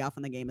everybody off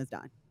when the game is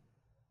done.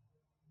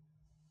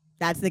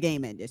 That's the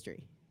game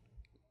industry.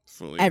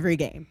 Fully. Every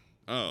game.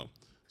 Oh,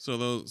 so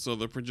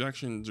the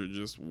projections are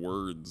just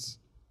words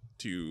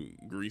to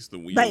grease the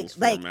wheels for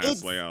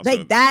mass layoffs.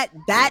 Like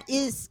that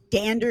is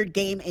standard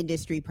game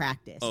industry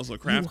practice. Also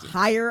crafted. You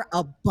hire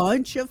a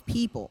bunch of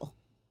people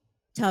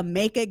to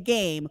make a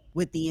game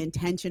with the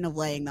intention of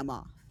laying them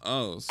off.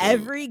 Oh, so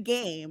every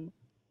game,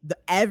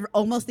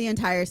 almost the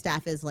entire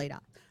staff is laid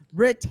off.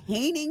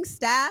 Retaining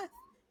staff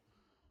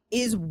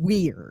is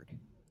weird.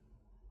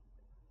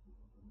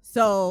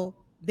 So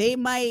there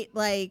might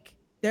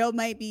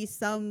be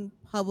some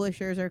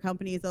publishers or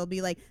companies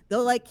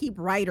they'll keep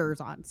writers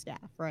on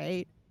staff,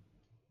 right?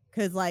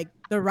 Because like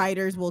the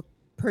writers will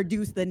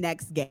produce the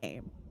next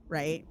game,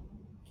 right?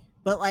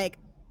 But like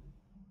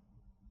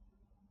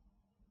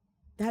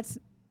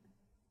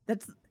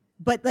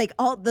but like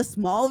all the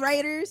small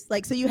writers,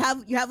 like, so you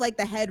have like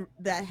the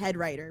head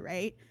writer,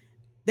 right?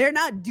 They're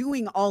not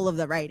doing all of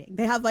the writing.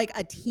 They have like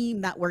a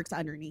team that works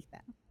underneath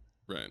them.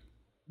 Right.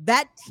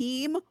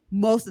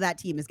 Most of that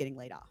team is getting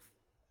laid off.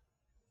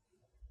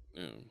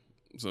 Yeah.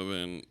 So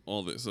then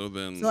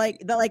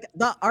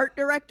the art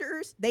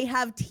directors, they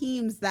have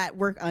teams that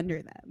work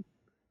under them.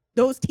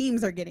 Those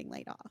teams are getting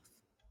laid off.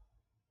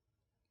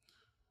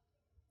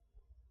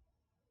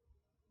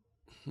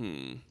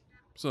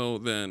 So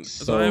then,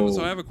 So I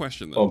have a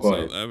question then. Oh, go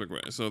ahead. I have a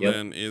question. So Yep.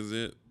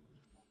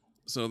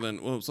 then,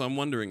 so I'm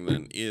wondering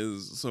then,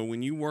 so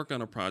when you work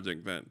on a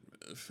project that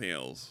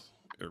fails,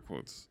 air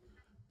quotes,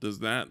 does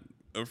that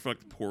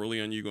affect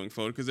poorly on you going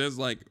forward? Because there's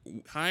like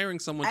hiring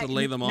someone to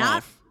lay them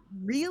off.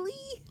 Really?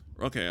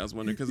 Okay, I was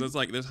wondering, because it's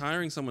like there's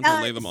hiring someone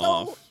to lay them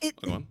off.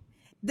 Go on.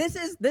 This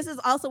is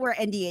also where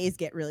NDAs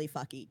get really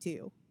fucky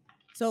too.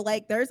 So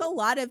like there's a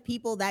lot of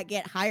people that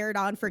get hired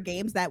on for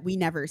games that we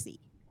never see.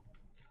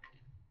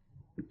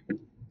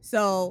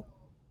 So,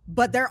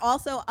 but they're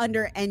also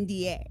under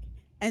NDA.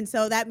 And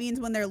so that means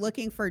when they're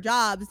looking for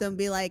jobs, they'll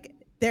be like,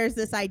 there's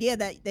this idea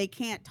that they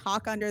can't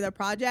talk about the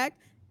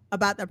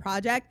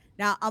project.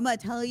 Now I'm gonna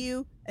tell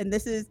you, and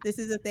this is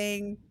a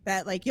thing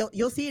that like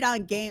you'll see it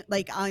on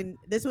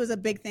this was a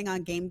big thing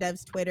on game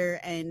devs Twitter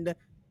and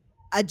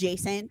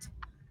adjacent.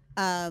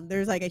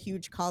 There's like a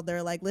huge call.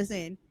 They're like,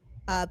 listen,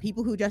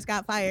 people who just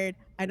got fired,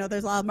 I know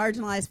there's a lot of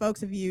marginalized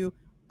folks of you.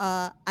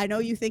 I know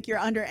you think you're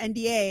under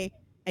NDA,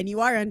 and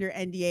you are under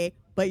NDA,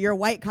 but your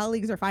white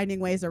colleagues are finding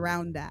ways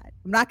around that.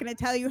 I'm not going to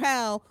tell you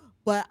how,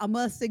 but I'm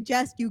going to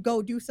suggest you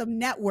go do some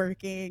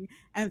networking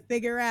and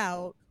figure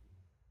out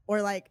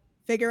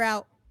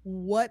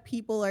what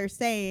people are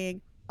saying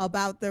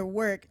about their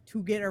work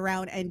to get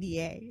around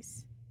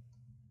NDAs.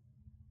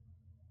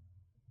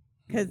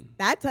 Because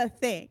that's a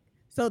thing.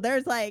 So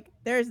there's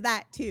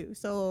that too.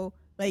 So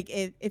like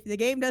if the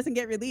game doesn't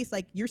get released,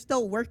 like you're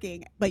still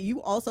working, but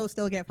you also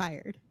still get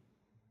fired.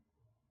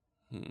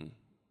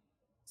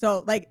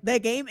 So like the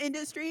game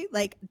industry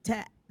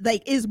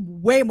is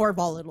way more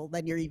volatile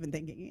than you're even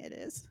thinking it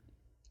is.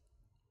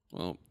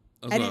 Well,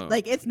 and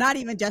it's not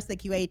even just the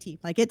QA team.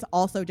 Like it's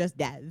also just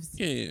devs.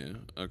 Yeah.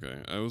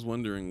 Okay. I was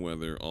wondering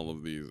whether all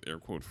of these air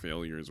quote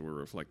failures were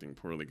reflecting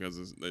poorly,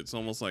 because it's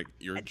almost like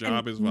your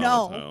job is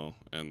volatile.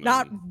 And then,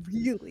 not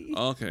really.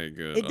 Okay.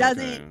 Good. It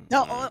doesn't. Okay.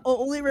 It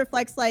only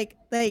reflects it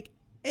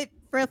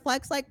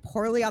reflects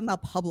poorly on the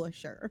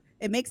publisher.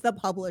 It makes the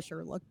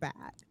publisher look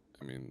bad.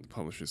 I mean, the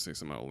publishers say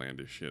some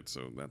outlandish shit,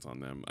 so that's on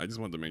them. I just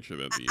wanted to make sure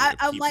that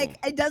I'm like,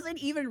 it doesn't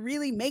even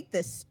really make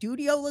the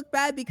studio look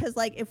bad, because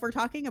like if we're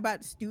talking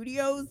about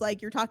studios,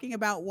 like you're talking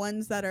about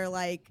ones that are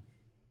like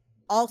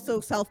also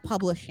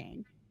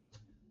self-publishing,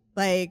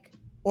 like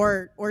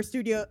or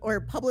studio or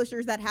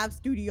publishers that have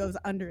studios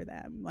under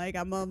them. Like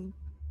I'm gonna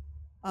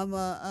use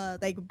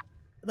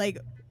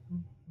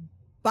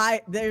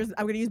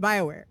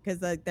BioWare because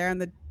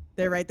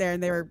they're right there,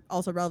 and they were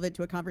also relevant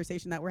to a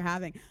conversation that we're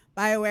having.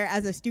 BioWare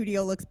as a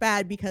studio looks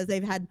bad because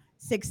they've had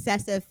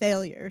successive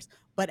failures,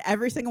 but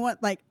every single one,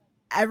 like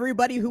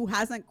everybody who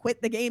hasn't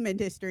quit the game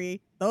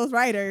industry, those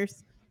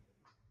writers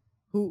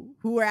who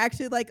are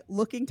actually like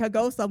looking to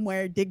go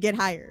somewhere did get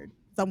hired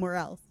somewhere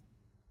else.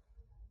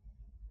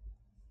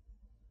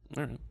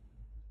 All right.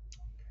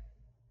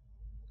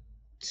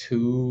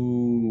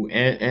 To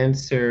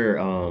answer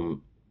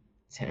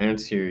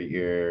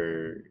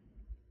your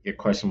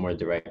question more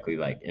directly,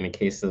 like in the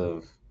case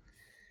of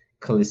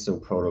Callisto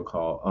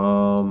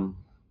Protocol,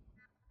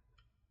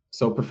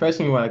 so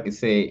professionally, what I could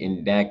say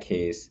in that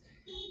case,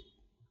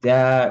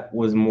 that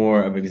was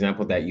more of an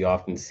example that you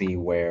often see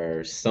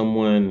where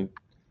someone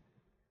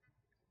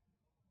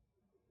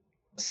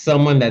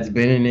that's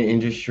been in the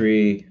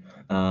industry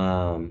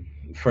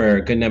for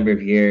a good number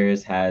of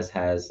years has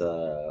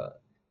a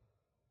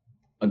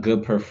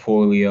good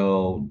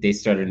portfolio. They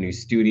start a new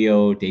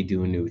studio, they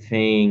do a new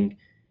thing.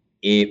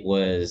 It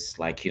was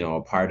like,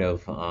 a part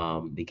of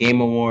the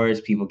Game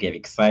Awards. People get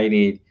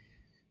excited,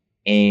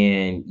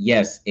 and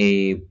yes,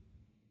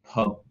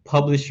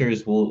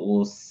 publishers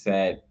will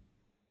set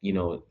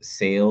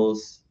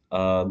sales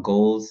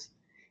goals,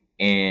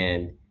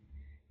 and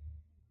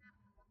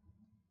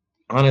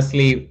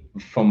honestly,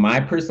 from my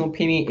personal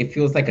opinion, it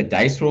feels like a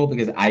dice roll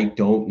because I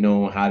don't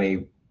know how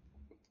they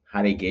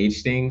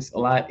gauge things a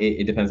lot.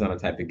 It depends on the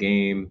type of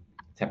game,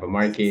 type of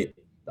market,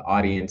 the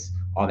audience,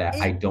 all that.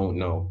 It I don't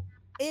know.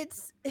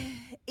 it's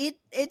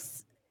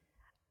it's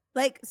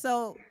like,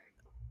 so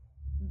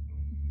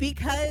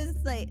because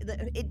like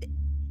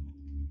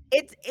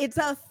it's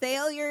a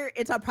failure.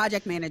 It's a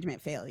project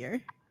management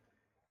failure.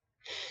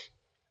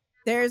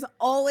 There's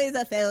always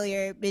a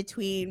failure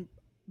between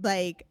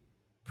like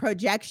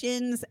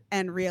projections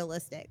and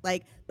realistic.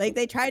 Like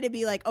they try to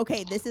be like,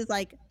 okay, this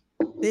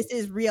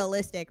is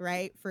realistic,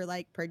 right? For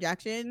like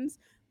projections.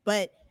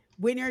 But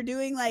when you're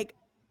doing like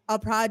a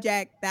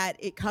project that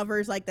it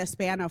covers like the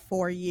span of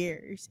 4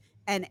 years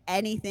and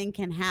anything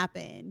can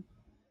happen,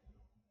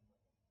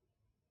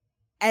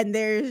 and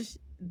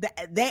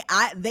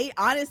they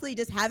honestly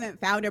just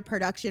haven't found a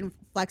production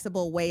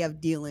flexible way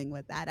of dealing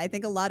with that. I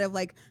think a lot of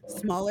like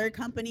smaller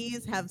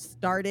companies have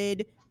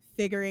started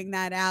figuring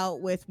that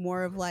out with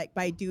more of like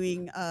by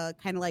doing kind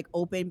of like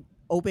open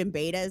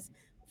betas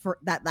for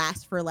that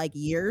last for like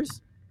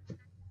years,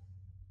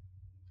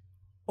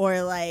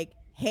 or like,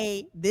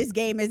 hey, this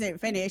game isn't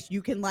finished,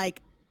 you can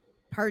like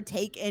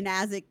partake in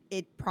as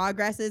it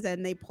progresses,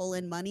 and they pull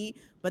in money,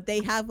 but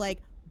they have like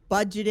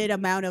budgeted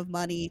amount of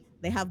money,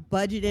 they have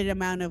budgeted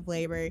amount of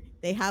labor,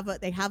 they have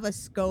a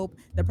scope.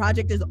 The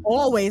project is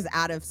always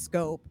out of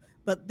scope,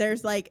 but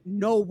there's like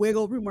no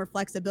wiggle room or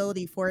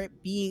flexibility for it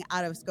being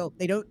out of scope.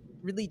 They don't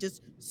really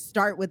just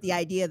start with the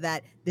idea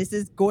that this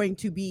is going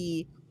to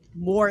be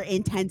more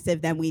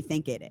intensive than we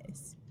think it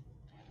is,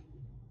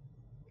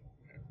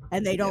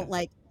 and they don't Yeah.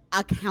 like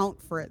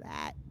account for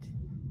that.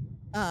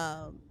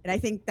 And I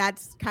think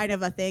that's kind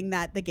of a thing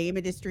that the game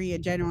industry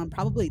in general, and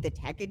probably the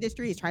tech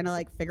industry, is trying to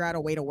like figure out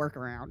a way to work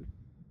around.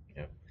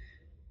 Yeah.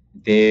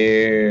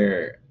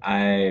 There,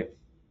 I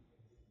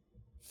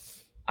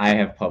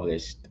have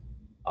published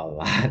a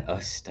lot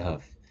of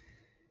stuff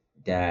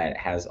that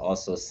has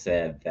also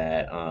said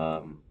that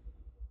a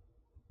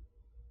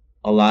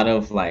lot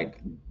of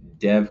like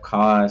dev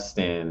cost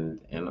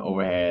and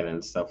overhead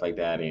and stuff like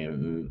that,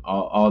 and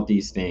all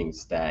these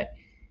things that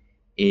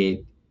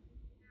it,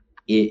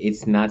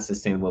 it's not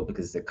sustainable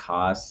because the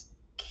costs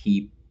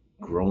keep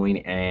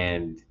growing,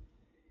 and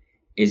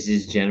it's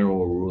just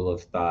general rule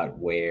of thought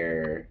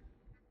where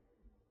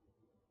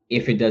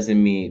if it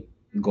doesn't meet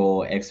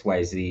goal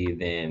XYZ,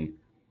 then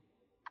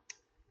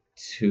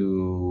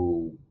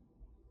to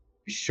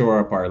shore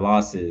up our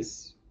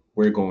losses,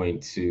 we're going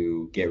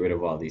to get rid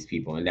of all these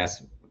people, and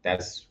that's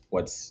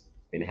what's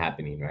been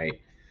happening, right?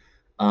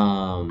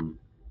 In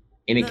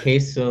a The,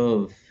 case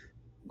of,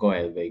 go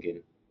ahead,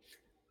 Megan.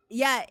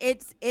 yeah,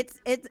 it's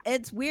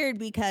weird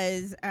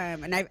because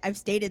and I've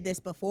stated this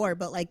before,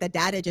 but like the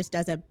data just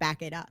doesn't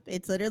back it up.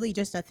 It's literally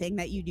just a thing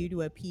that you do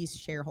to appease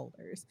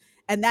shareholders,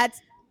 and that's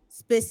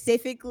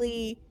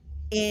specifically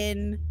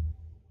in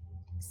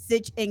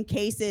in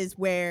cases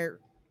where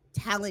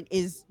talent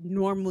is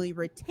normally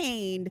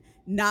retained,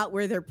 not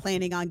where they're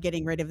planning on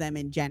getting rid of them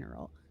in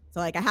general. So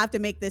like I have to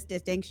make this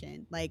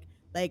distinction. Like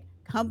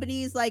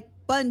companies like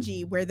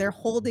Bungie, where they're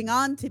holding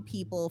on to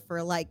people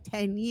for like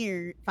 10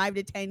 years, 5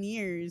 to 10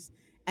 years,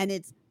 and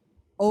it's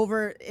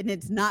over, and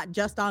it's not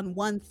just on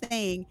one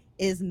thing,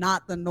 is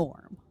not the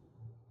norm.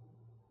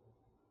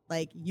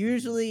 Like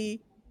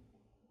usually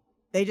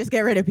they just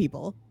get rid of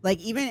people. Like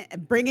even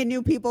bring in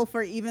new people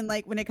for, even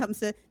like when it comes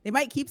to, they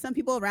might keep some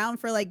people around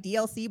for like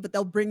DLC, but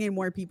they'll bring in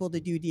more people to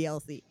do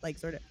DLC, like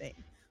sort of thing.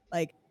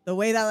 Like the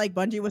way that like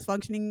Bungie was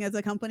functioning as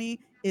a company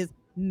is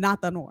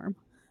not the norm.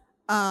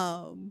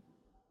 Um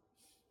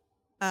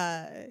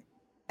uh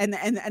and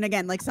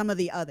again, like some of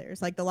the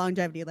others, like the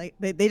longevity, like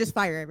they just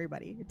fire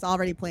everybody. It's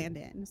already planned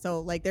in.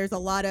 So like there's a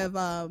lot of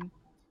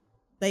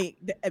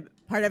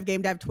part of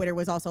game dev Twitter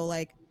was also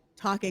like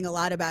talking a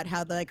lot about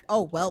how like,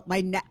 oh well,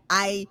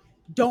 I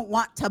don't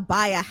want to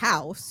buy a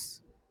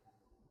house,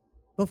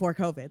 before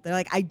COVID. They're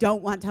like, I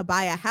don't want to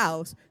buy a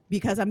house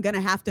because I'm going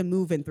to have to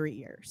move in 3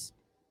 years.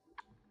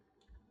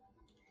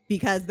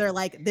 Because they're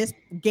like, this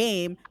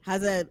game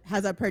has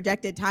a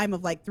projected time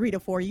of like 3 to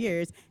 4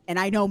 years, and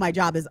I know my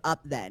job is up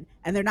then.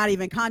 And they're not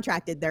even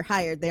contracted, they're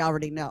hired, they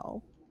already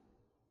know.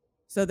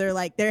 So they're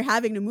like, they're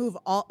having to move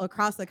all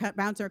across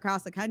bounce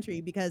across the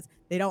country because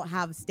they don't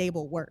have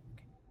stable work.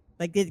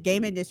 Like, the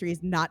game industry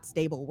is not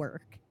stable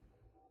work.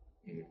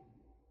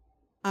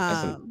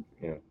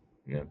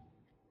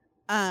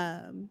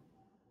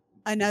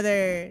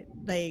 Another,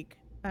 like,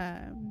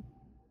 I'm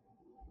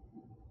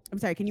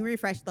sorry, can you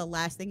refresh the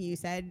last thing you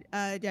said,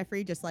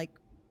 Jeffrey? Just like,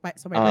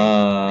 so my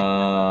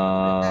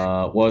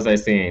what was I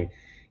saying?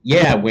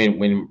 Yeah,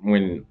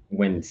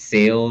 when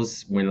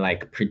sales, when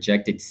like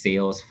projected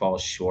sales fall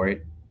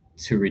short,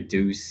 to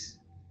reduce,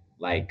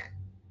 like,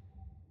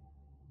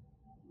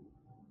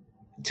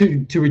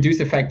 to reduce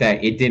the fact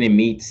that it didn't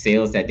meet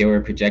sales that they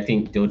were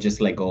projecting, they'll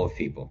just let go of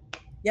people.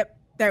 Yep,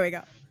 there we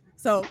go.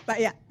 So, but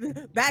yeah,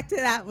 back to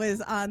that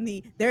was on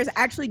there's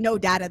actually no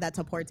data that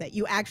supports it.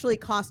 You actually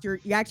cost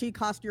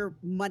your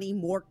money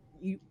more.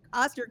 You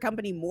cost your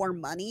company more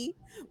money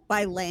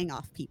by laying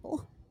off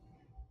people,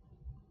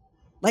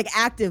 like,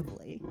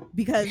 actively,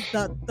 because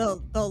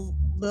the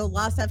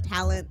loss of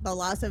talent, the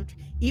loss of,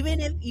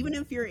 even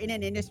if you're in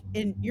an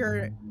industry,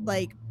 you're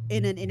like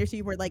in an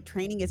industry where like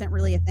training isn't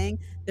really a thing,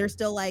 they're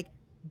still like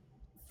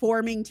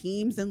forming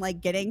teams and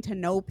like getting to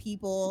know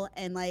people,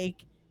 and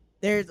like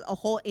there's a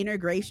whole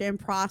integration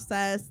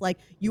process. Like,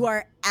 you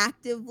are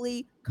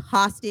actively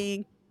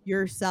costing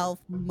yourself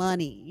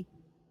money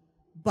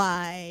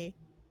by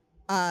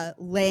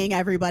laying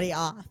everybody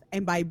off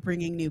and by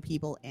bringing new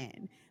people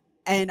in.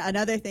 And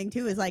another thing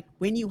too is, like,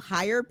 when you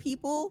hire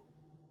people,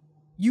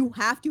 you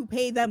have to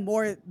pay them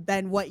more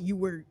than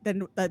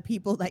than the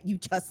people that you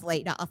just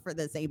laid off for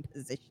the same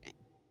position.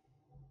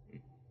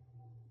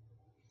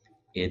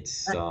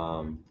 It's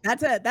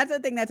that's a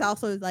thing that's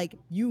also like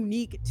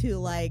unique to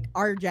like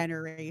our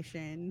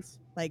generations,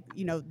 like,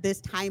 you know, this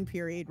time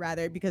period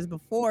rather, because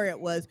before it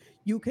was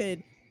you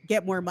could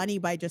get more money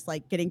by just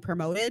like getting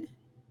promoted,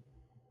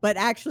 but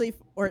actually,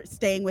 or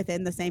staying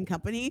within the same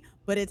company,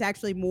 but it's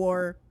actually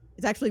better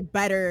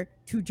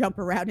to jump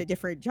around to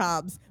different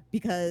jobs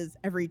because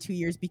every 2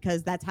 years,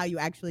 because that's how you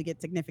actually get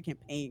significant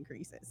pay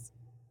increases.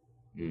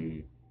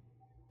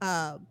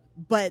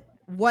 But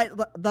what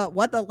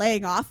the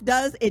laying off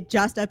does, it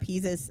just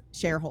appeases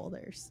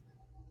shareholders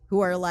who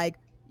are like,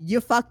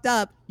 you fucked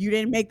up, you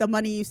didn't make the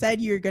money you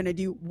said you're gonna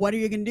do. What are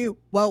you gonna do?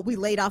 Well, we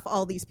laid off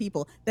all these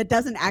people. That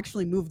doesn't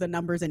actually move the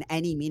numbers in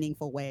any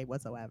meaningful way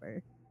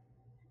whatsoever.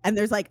 And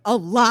there's like a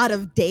lot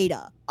of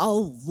data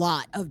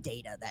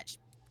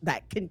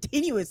that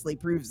continuously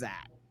proves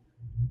that.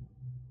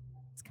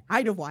 It's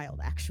kind of wild,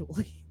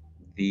 actually.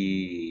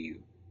 The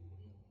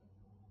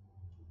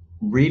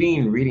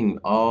reading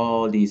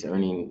all these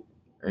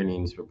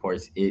earnings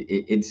reports,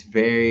 it's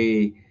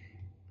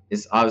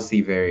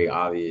obviously very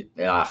obvious.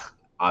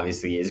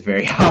 Obviously, it's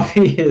very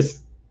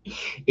obvious.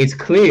 It's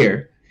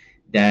clear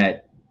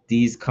that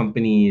these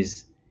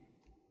companies,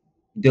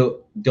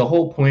 the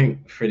whole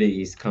point for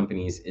these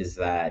companies is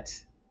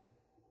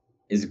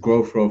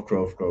growth,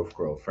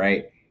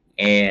 right?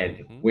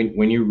 And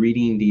when you're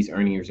reading these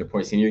earnings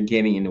reports and you're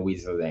getting in the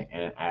weeds of that,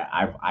 and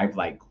I've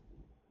like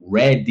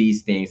read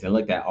these things and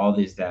looked at all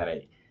this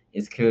data,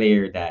 it's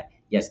clear that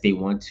yes, they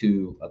want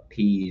to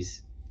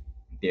appease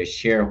their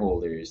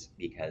shareholders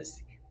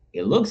because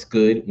it looks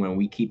good when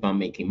we keep on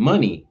making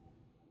money,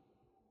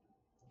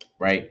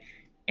 right?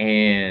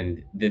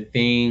 And the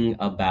thing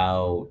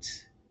about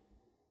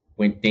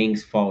when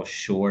things fall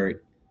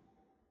short,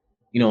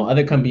 you know,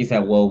 other companies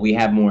that, well, we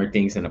have more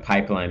things in the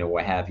pipeline or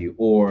what have you,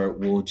 or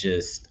we'll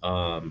just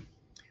who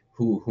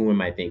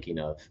am I thinking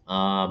of?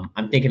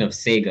 I'm thinking of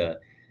Sega,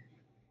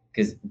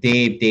 because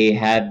they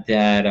had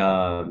that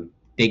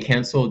they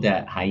canceled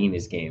that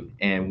Hyenas game,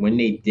 and when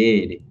they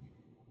did,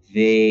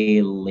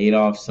 they laid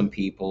off some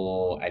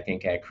people, I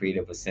think, at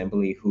Creative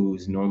Assembly,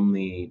 who's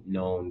normally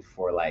known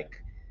for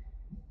like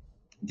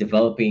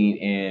developing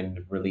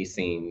and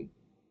releasing,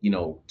 you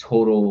know,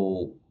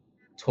 Total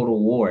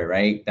War,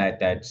 right?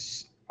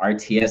 That's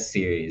RTS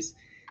series.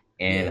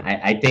 And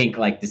I think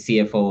like the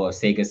CFO of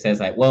Sega says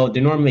like, well,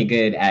 they're normally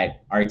good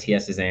at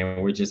RTSs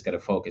and we're just gonna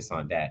focus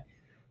on that.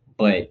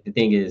 But the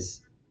thing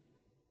is,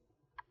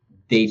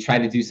 they tried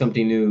to do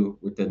something new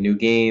with the new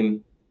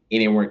game. It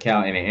didn't work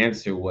out, and the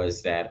answer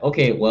was that,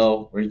 okay,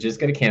 well, we're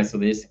just gonna cancel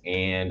this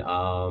and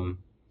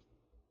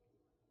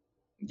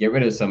get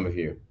rid of some of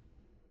you,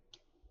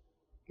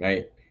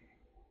 right?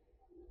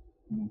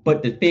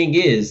 But the thing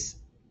is,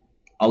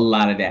 a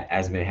lot of that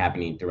has been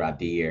happening throughout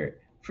the year.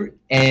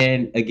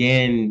 And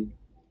again,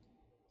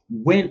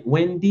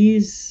 when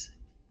these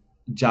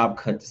job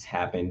cuts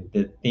happen,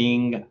 the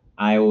thing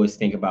I always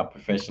think about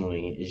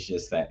professionally is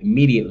just that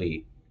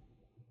immediately,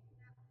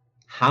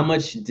 how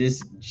much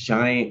this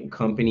giant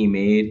company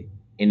made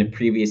in the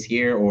previous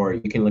year, or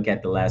you can look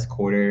at the last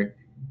quarter.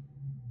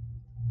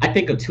 I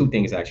think of two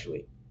things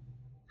actually.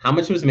 How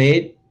much was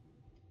made?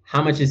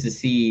 How much is the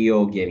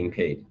CEO getting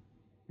paid?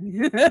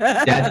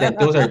 That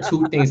those are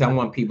two things I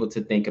want people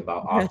to think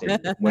about often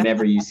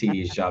whenever you see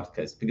these jobs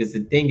cuts. Because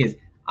the thing is,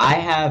 I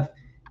have,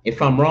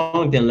 if I'm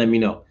wrong, then let me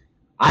know.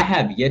 I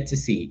have yet to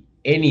see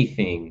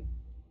anything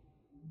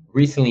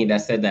recently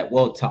that said that,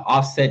 well, to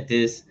offset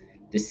this,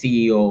 the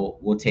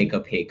CEO will take a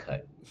pay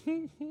cut.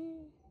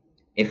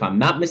 If I'm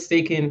not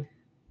mistaken,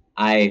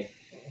 I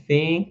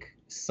think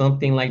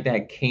something like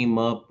that came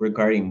up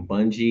regarding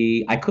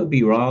Bungie. I could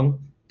be wrong.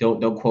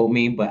 Don't quote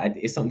me, but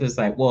it's something that's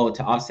like, well,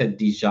 to offset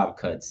these job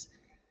cuts,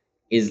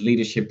 is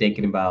leadership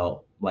thinking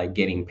about like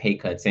getting pay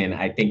cuts? And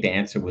I think the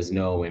answer was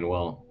no. And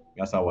well,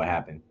 that's all what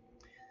happened.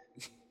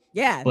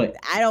 Yeah, But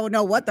I don't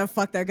know what the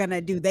fuck they're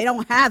gonna do. They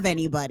don't have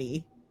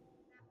anybody.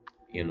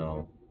 you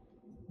know,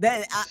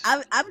 That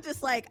I'm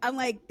just like, I'm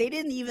like, they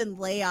didn't even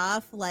lay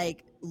off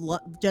like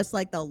just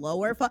like the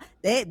lower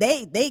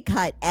they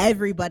cut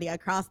everybody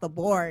across the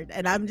board,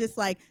 and I'm just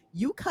like,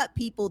 you cut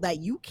people that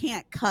you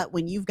can't cut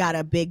when you've got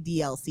a big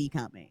DLC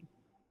coming.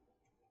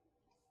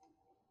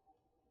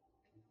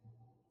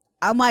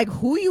 I'm like,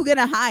 who you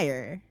gonna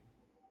hire?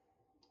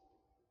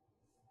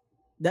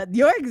 That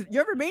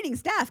your remaining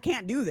staff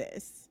can't do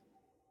this.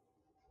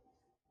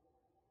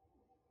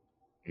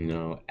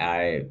 no,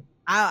 I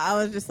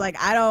was just like,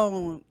 I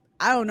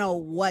don't know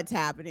what's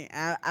happening.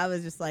 I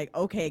was just like,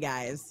 okay,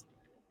 guys.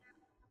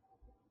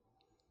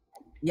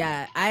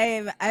 Yeah,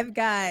 I've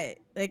got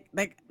I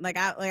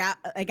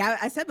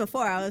said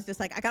before, I was just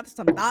like, I got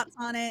some thoughts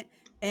on it,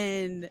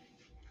 and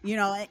you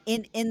know,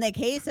 in the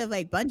case of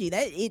like Bungie,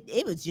 that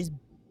it was just,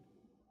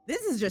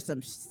 this is just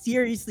some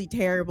seriously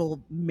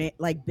terrible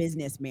like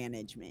business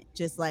management,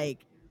 just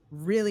like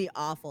really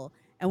awful.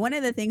 And one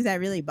of the things that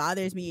really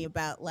bothers me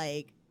about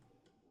like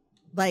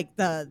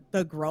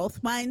the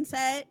growth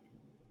mindset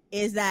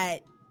is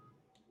that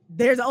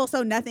there's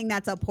also nothing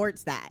that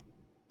supports that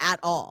at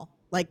all.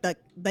 Like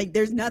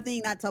there's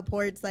nothing that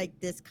supports like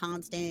this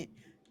constant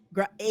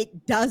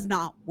it does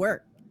not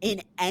work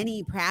in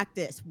any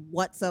practice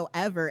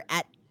whatsoever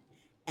at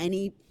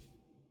any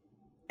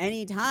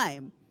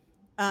time.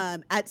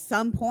 At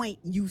some point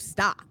you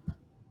stop,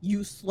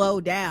 you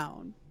slow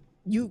down.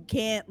 You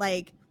can't,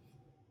 like,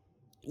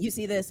 you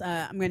see this,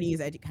 I'm going to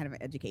use kind of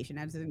education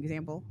as an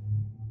example.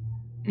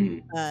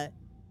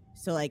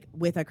 So like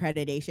with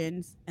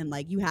accreditations, and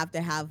like you have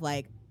to have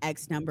like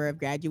X number of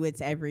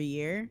graduates every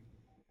year,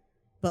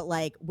 but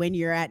like when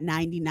you're at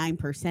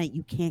 99%,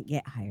 you can't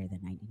get higher than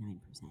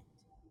 99%.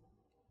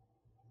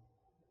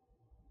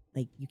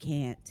 Like you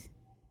can't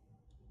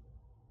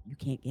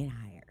get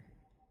higher.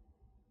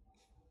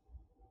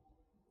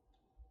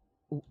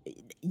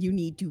 You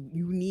need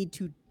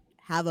to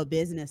have a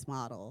business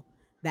model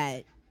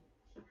that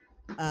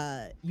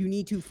you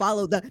need to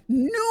follow the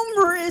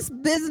numerous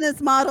business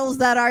models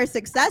that are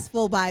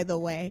successful, by the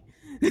way,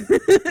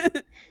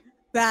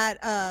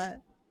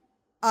 that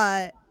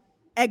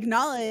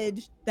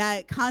acknowledge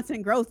that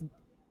constant growth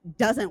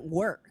doesn't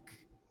work.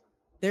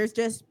 There's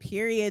just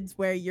periods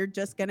where you're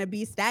just gonna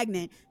be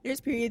stagnant.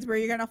 There's periods where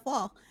you're gonna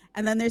fall,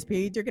 and then there's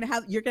periods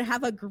you're gonna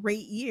have a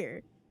great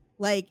year.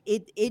 Like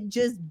it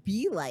just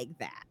be like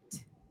that.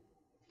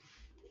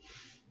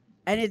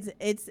 And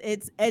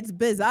it's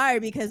bizarre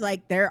because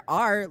like there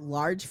are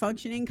large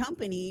functioning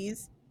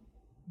companies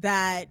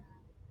that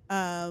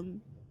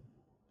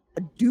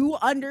do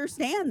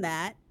understand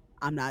that.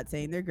 I'm not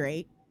saying they're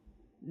great.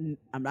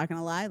 I'm not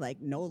gonna lie,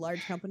 like no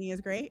large company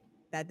is great.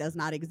 That does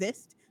not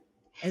exist.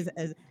 As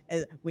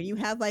when you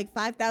have like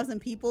 5,000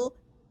 people,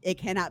 it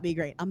cannot be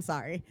great. I'm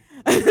sorry.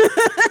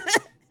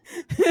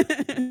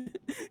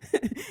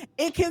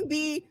 It can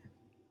be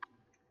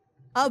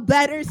a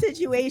better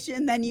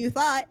situation than you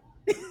thought.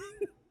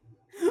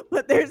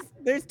 But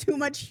there's too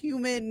much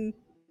human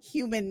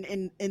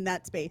in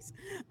that space.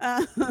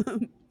 But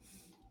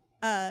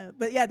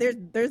yeah,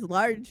 there's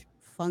large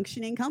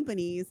functioning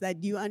companies that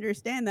do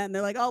understand that, and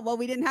they're like, oh well,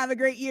 we didn't have a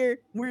great year,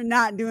 we're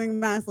not doing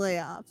mass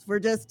layoffs, we're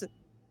just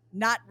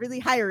not really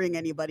hiring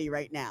anybody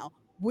right now,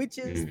 which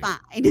is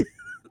fine.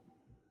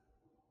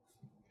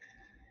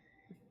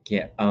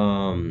 Yeah.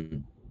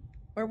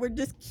 Or we're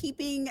just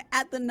keeping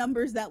at the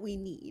numbers that we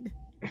need.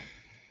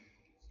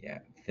 Yeah.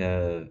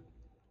 The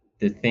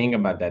thing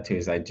about that too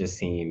is I just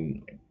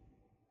seen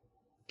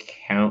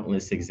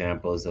countless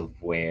examples of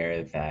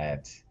where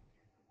that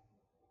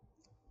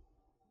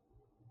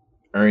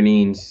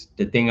earnings,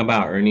 the thing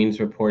about earnings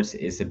reports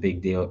is a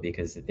big deal,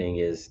 because the thing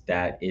is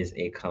that is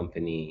a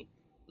company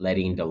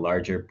letting the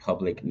larger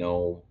public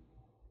know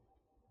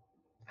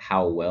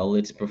how well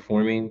it's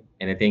performing.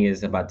 And the thing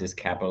is about this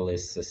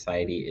capitalist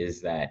society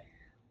is that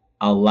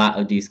a lot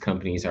of these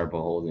companies are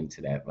beholden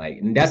to that. Like,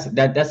 and that's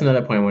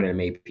another point I wanted to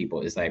make people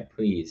is like,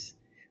 please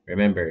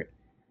remember,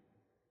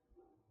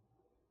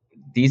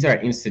 these are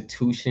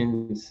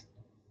institutions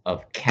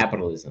of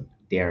capitalism.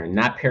 They are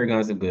not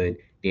paragons of good.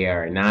 They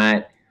are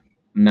not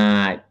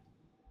I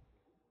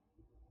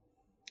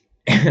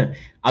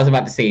was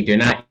about to say they're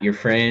not your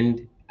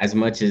friend as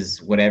much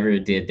as whatever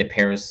the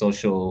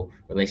parasocial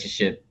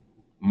relationship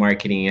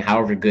marketing,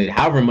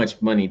 however much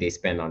money they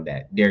spend on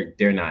that.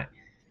 They're not.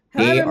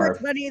 They However much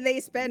are money they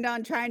spend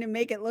on trying to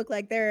make it look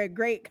like they're a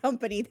great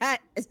company, that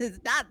is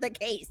not the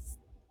case.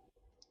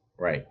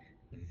 right.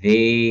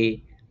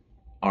 They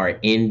are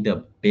in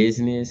the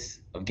business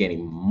of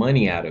getting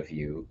money out of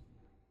you,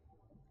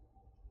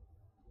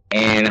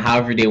 and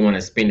however they want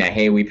to spin that,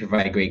 hey, we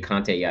provide great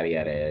content, yada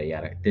yada yada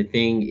yada. The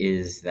thing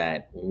is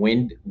that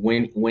when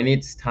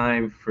it's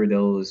time for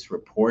those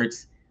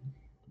reports,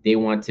 they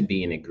want to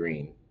be in the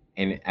green.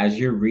 And as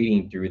you're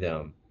reading through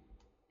them,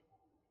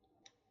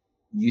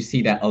 you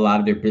see that a lot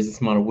of their business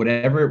model,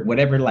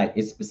 whatever like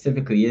it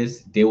specifically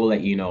is, they will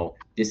let you know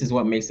this is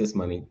what makes us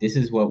money, this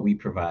is what we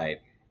provide,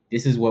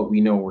 this is what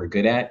we know we're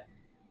good at.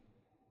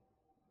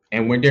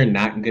 And when they're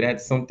not good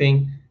at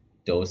something,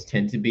 those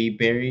tend to be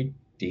buried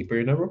deeper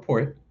in a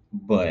report,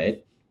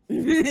 but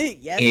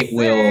Yes, it sir.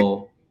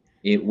 will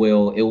it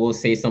will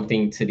say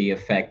something to the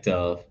effect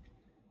of,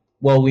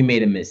 well, we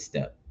made a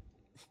misstep,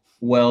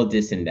 well,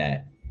 this and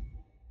that,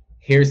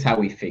 here's how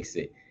we fix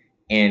it.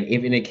 And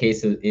if in a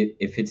case of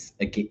if it's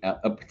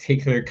a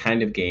particular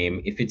kind of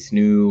game, if it's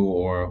new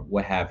or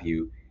what have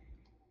you,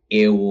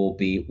 it will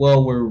be,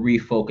 well, we're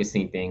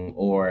refocusing thing,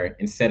 or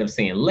instead of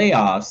saying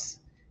layoffs,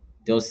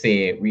 they'll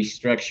say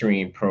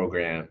restructuring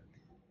program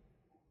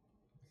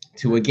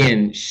to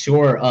again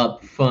shore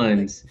up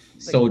funds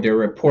so their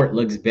report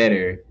looks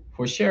better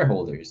for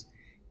shareholders.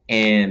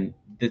 And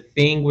the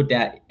thing with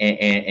that,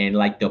 and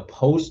like the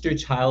poster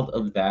child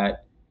of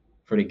that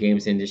for the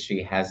games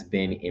industry has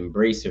been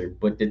Embracer.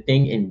 But the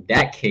thing in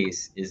that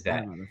case is I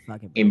that don't know the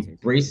fucking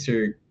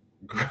Embracer,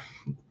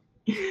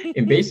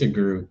 Embracer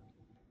Group,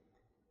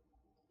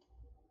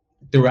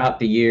 throughout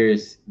the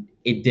years,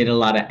 it did a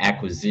lot of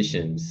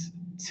acquisitions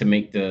to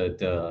make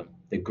the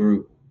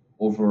group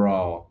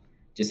overall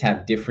just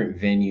have different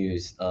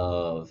venues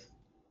of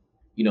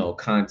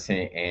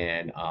content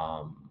and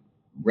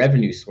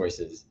revenue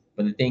sources.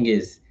 But the thing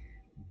is,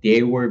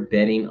 they were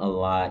betting a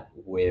lot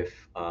with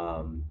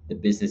the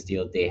business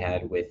deal they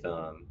had with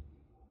the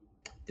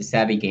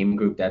Savvy Game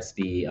Group. That's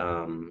the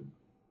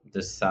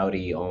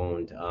Saudi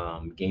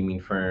owned gaming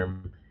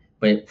firm.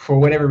 But for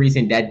whatever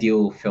reason, that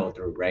deal fell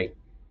through, right?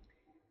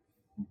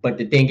 But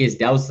the thing is,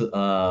 that was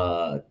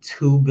a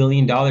 $2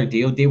 billion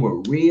deal they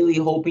were really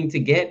hoping to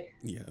get,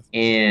 Yes.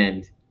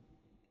 and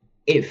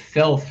it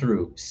fell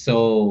through.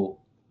 So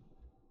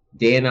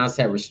they announced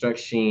that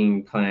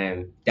restructuring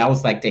plan. That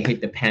was like to hit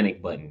the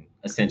panic button,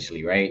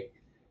 essentially, right?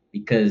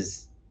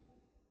 Because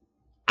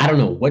I don't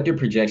know what their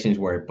projections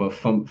were, but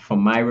from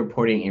my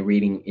reporting and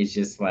reading, it's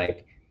just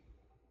like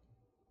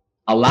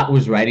a lot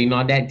was riding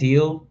on that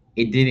deal.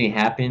 It didn't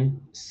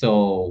happen.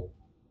 So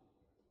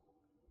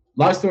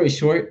long story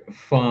short,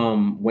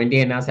 from when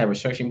they announced that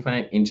restructuring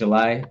plan in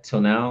July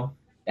till now,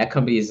 that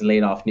company has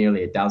laid off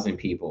nearly 1,000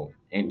 people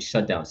and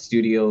shut down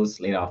studios,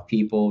 laid off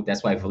people.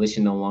 That's why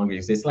Volition no longer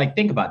exists. Like,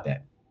 think about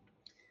that.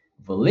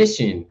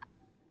 Volition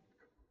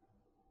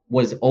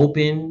was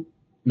open.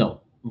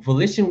 No,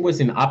 Volition was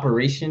in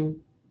operation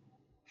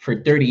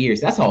for 30 years.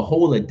 That's a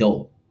whole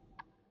adult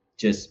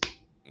just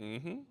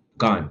Mm-hmm.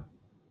 gone.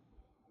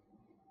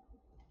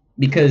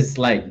 Because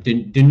like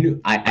the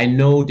new, I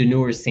know the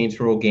newer Saints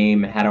Row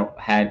game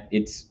had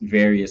its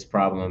various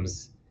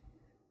problems,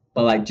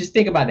 but like just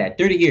think about that,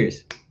 30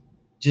 years,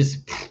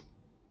 just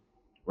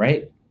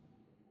right.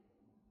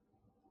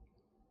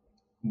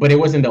 But it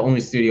wasn't the only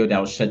studio that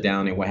was shut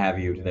down and what have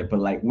you. But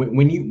like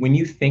when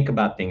you think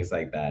about things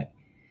like that,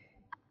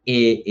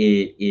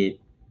 it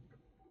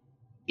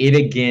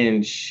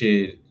again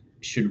should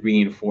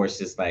reinforce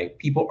this, like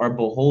people are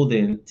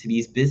beholden to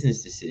these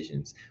business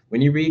decisions.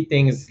 When you read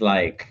things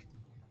like,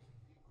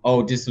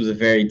 oh, this was a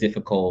very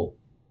difficult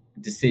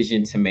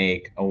decision to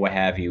make or what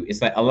have you,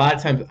 it's like a lot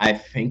of times I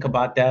think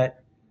about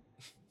that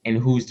and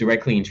who's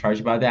directly in charge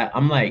about that.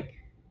 I'm like,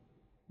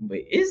 but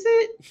is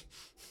it?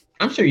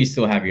 I'm sure you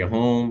still have your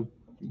home.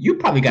 You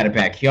probably got a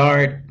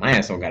backyard. My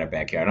ass don't got a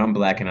backyard. I'm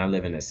black and I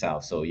live in the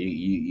South, so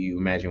you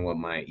imagine what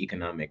my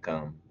economic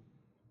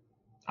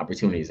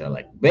opportunities are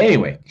like. But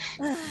anyway,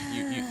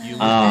 You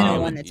I don't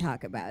live want in, to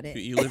talk about it.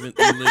 you live in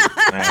you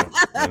live.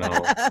 you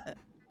know, I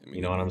mean,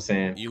 you know what I'm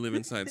saying. You live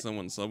inside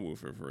someone's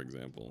subwoofer, for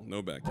example.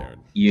 No backyard.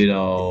 You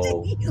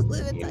know, You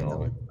live you inside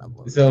know.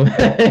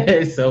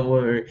 someone's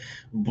So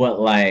but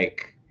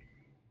like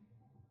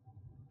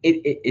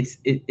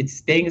it's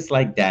things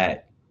like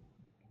that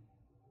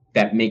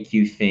that make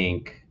you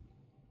think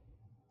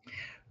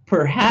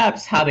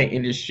perhaps how the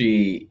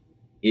industry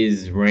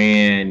is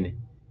ran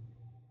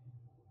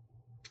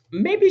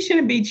maybe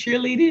shouldn't be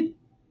cheerleaded,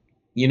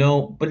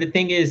 but the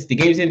thing is, the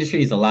games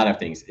industry is a lot of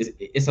things.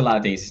 It's a lot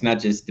of things. It's not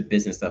just the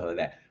business stuff like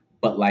that,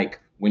 but like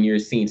when you're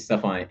seeing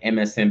stuff on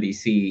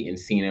MSNBC and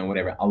CNN,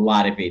 whatever, a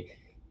lot of it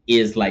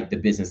is like the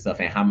business stuff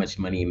and how much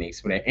money it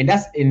makes, whatever. And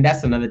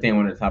that's another thing I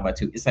wanted to talk about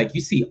too. It's like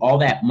you see all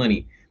that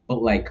money,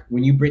 but like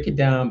when you break it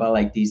down by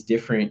like these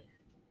different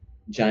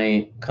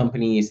giant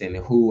companies and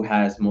who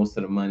has most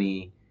of the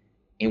money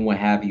and what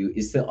have you,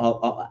 it's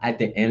still at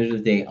the end of the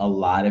day, a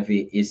lot of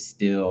it is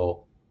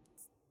still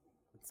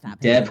Stop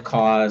dev it.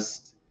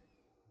 cost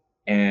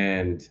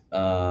and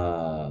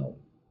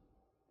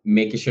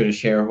making sure the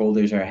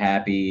shareholders are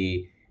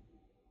happy.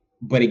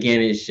 But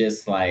again, it's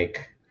just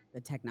like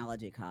The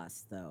technology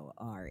costs though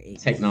are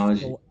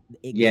technology.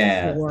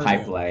 Yeah,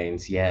 exorbitant.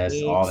 pipelines,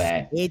 yes, all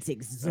that. It's Right.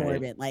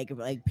 exorbitant. Like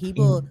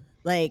people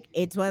like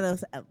it's one of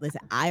those.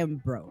 Listen, I am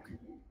broke.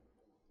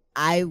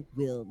 I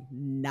will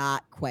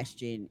not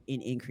question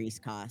an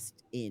increased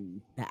cost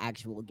in the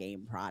actual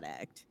game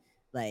product.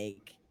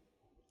 Like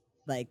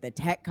the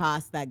tech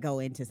costs that go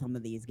into some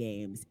of these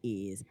games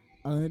is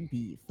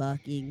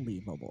fucking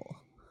believable.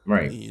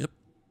 Right. Yep.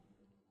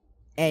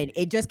 And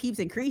it just keeps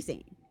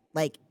increasing.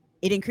 Like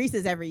it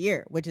increases every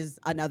year, which is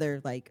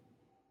another like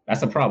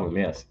That's a problem.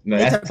 Yes. No,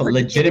 it's that's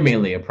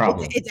legitimately a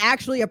problem. It's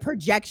actually a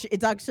projection.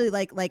 It's actually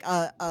like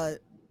a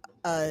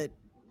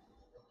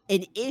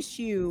an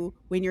issue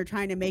when you're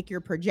trying to make your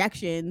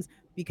projections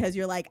because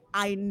you're like,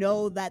 I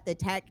know that the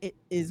tech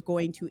is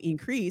going to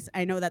increase.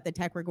 I know that the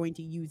tech we're going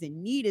to use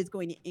and need is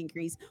going to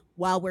increase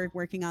while we're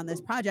working on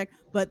this project,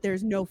 but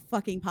there's no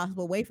fucking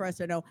possible way for us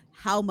to know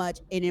how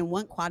much and in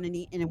what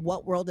quantity and in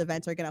what world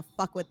events are going to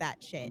fuck with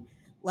that shit.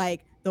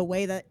 Like the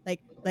way that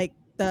like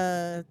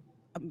the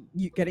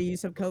you gotta use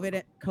some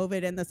COVID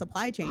and the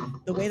supply chain.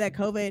 The way that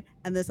COVID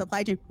and the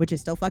supply chain, which is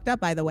still fucked up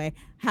by the way,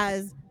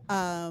 has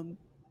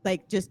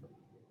like just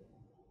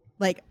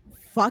like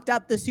fucked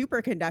up the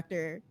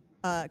superconductor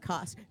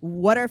cost.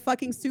 What are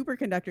fucking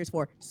superconductors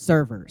for?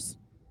 Servers.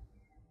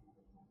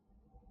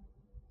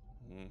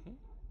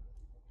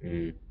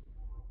 Mm.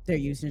 They're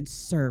used in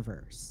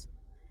servers.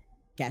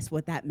 Guess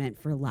what that meant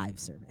for live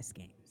service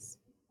games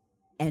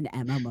and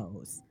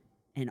MMOs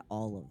and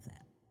all of them?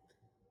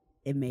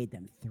 It made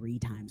them 3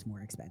 times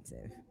more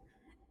expensive.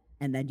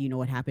 And then do you know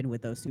what happened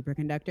with those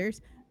superconductors?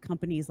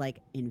 Companies like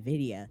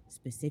Nvidia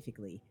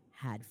specifically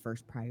had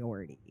first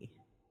priority.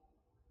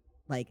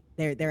 Like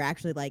they're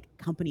actually like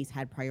companies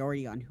had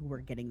priority on who were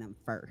getting them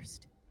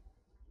first.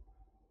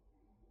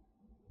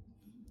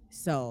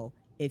 So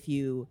if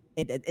you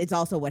it's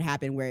also what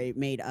happened where it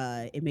made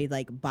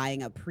like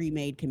buying a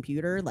pre-made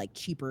computer like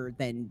cheaper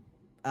than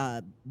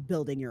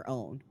building your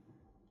own,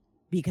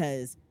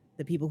 because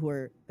the people who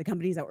were the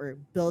companies that were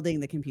building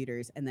the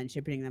computers and then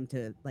shipping them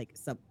to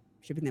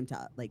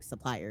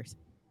suppliers,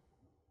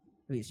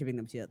 I mean, shipping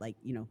them to like,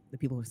 you know, the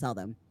people who sell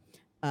them,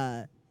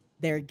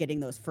 they're getting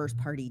those first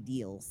party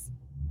deals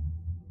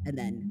and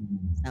then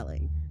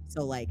selling.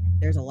 So like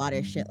there's a lot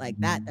of shit like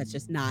that that's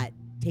just not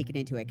taken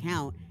into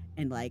account.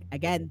 And like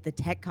again, the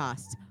tech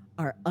costs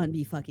are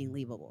fucking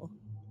believable.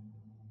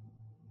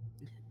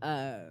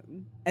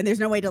 And there's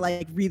no way to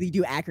like really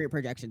do accurate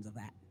projections of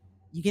that.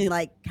 You can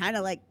like kind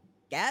of like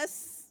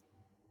guess.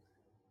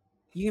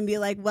 You can be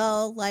like,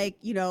 well, like,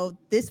 you know,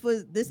 this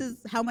is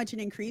how much it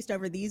increased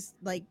over these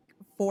like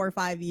 4 or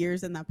 5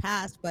 years in the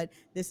past, but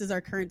this is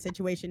our current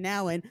situation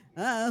now, and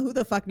who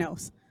the fuck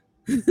knows?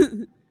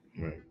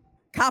 Right.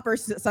 Copper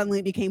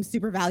suddenly became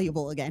super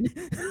valuable again.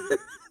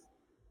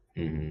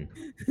 Mm-hmm.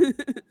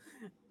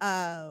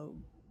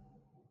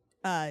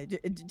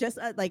 Just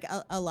like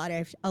a lot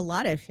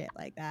of shit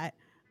like that.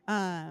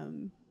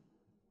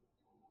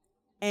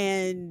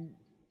 And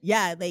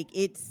yeah, like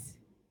it's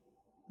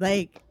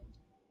like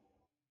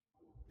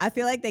I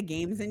feel like the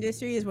games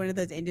industry is one of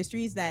those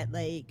industries that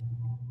like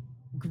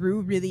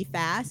grew really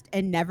fast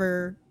and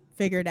never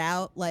figured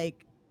out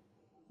like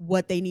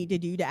what they need to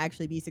do to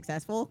actually be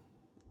successful.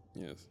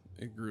 Yes,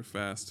 it grew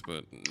fast,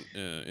 but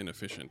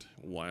inefficient.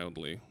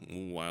 Wildly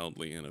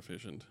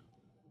inefficient.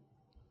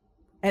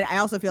 And I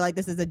also feel like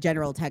this is a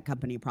general tech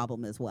company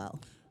problem as well.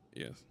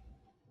 Yes.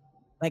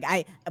 Like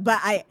I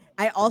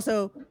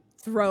also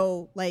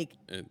throw like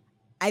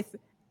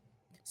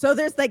so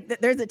there's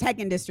a tech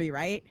industry,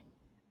 right?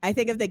 I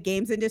think of the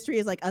games industry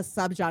as like a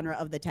subgenre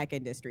of the tech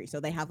industry. So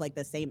they have like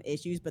the same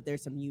issues, but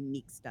there's some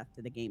unique stuff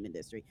to the game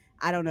industry.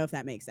 I don't know if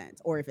that makes sense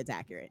or if it's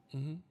accurate.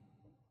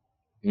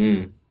 Mm-hmm.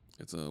 Mm.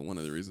 It's one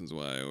of the reasons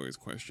why I always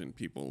question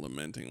people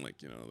lamenting,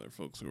 like, you know, there are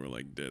folks who are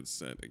like dead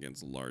set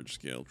against large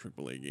scale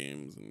AAA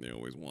games, and they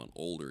always want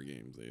older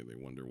games. They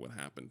wonder what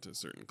happened to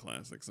certain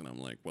classics, and I'm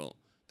like, well,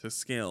 to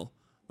scale,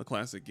 the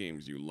classic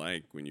games you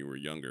like when you were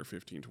younger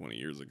 15, 20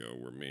 years ago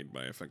were made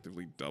by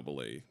effectively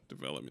AA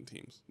development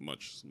teams,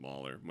 much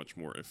smaller, much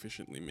more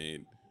efficiently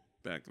made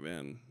back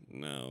then.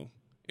 Now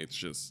it's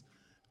just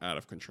out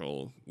of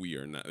control.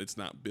 It's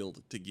not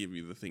built to give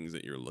you the things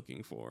that you're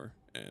looking for,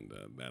 and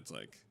that's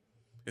like,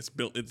 it's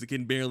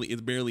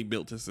barely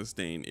built to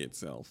sustain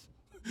itself.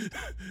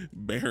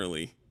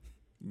 barely.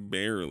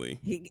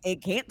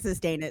 It can't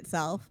sustain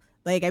itself.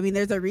 Like, I mean,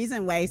 there's a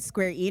reason why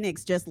Square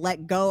Enix just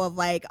let go of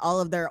like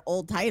all of their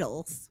old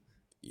titles.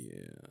 Yeah.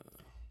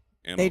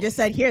 And they just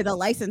said, here, the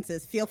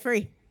licenses, feel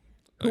free.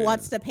 Who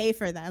wants to pay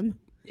for them?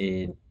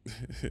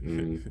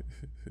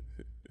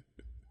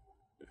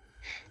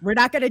 We're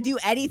not going to do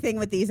anything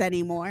with these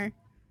anymore.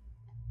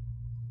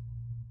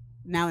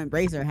 Now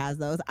Embracer has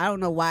those. I don't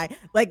know why.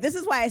 Like, this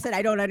is why I said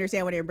I don't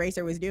understand what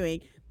Embracer was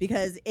doing,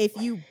 because if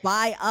you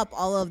buy up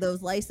all of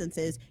those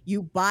licenses,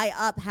 you buy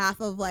up half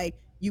of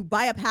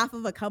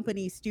a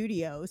company's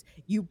studios,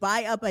 you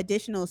buy up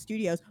additional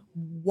studios.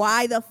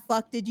 Why the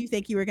fuck did you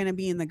think you were going to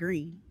be in the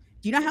green?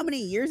 Do you know how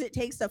many years it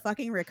takes to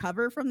fucking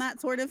recover from that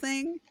sort of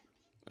thing?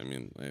 I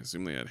mean, I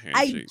assume they had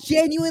I handshake.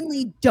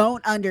 genuinely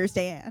don't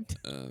understand.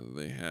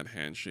 They had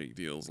handshake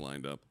deals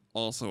lined up.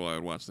 Also, I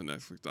would watch the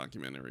Netflix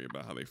documentary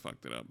about how they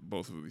fucked it up.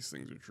 Both of these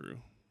things are true.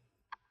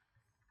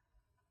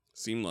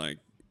 Seemed like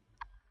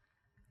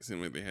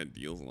they had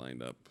deals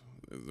lined up.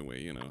 Is the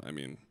way, you know. I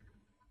mean,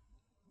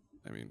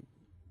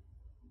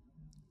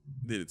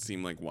 did it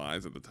seem like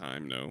wise at the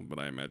time? No, but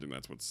I imagine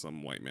that's what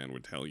some white man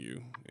would tell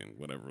you in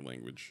whatever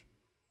language.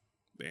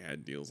 They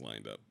had deals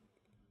lined up,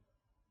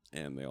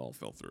 and they all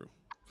fell through.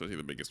 Especially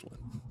the biggest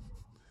one.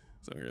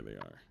 So here they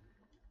are.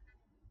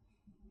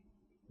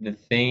 The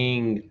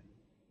thing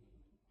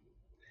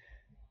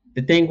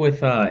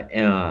with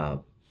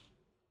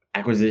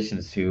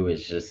acquisitions too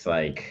is just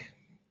like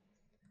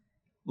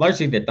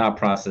largely the thought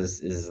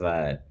process is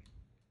that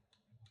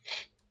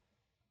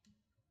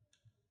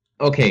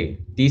okay,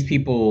 these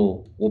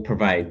people will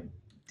provide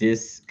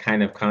this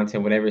kind of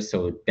content, whatever.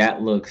 So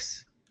that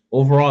looks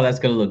overall that's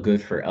gonna look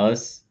good for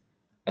us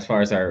as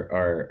far as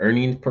our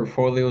earnings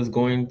portfolio is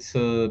going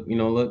to,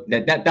 look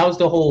that was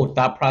the whole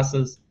thought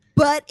process.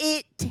 But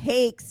it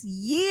takes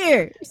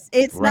years.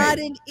 It's Right. not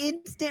an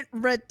instant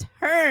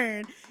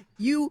return.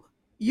 You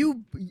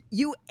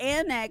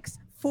annex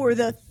for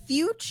the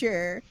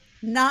future,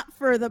 not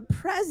for the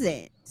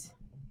present.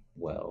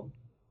 Well,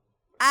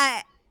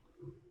 I'm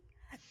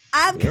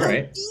you're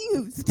right.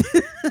 confused.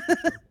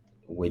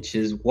 Which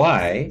is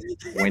why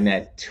when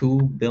that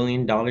 $2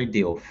 billion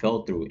deal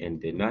fell through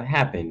and did not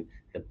happen,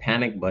 the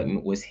panic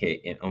button was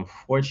hit. And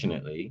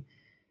unfortunately,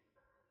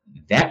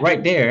 that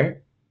right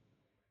there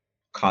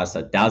cost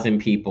 1,000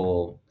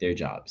 people their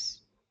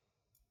jobs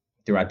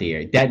throughout the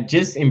year. That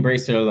just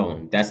Embracer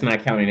alone. That's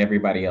not counting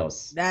everybody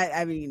else. That's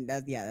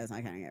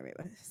not counting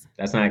everybody.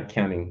 That's not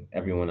counting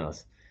everyone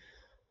else.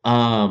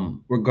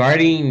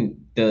 Regarding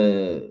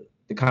the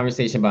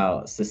conversation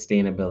about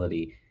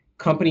sustainability,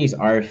 companies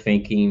are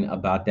thinking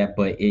about that,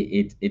 but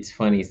it's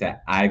funny is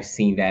that I've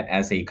seen that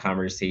as a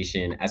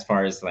conversation as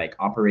far as like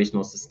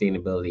operational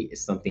sustainability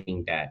is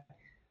something that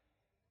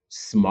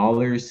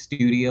smaller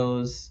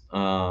studios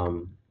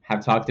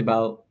have talked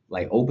about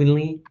like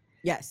openly.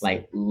 Yes.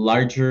 Like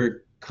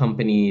larger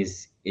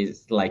companies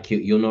is like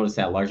you'll notice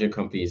that larger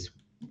companies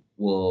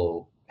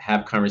will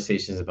have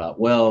conversations about,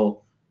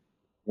 well,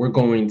 we're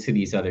going to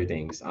these other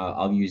things.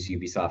 I'll use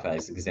Ubisoft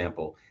as an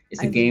example.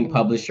 It's a game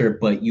publisher,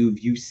 but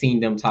you've seen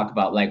them talk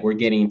about like we're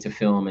getting into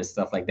film and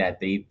stuff like that.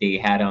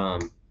 They had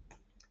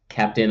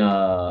Captain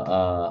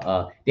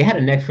they had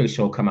a Netflix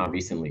show come out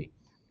recently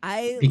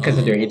because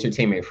of their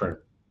entertainment firm.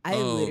 I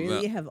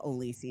literally have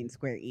only seen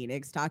Square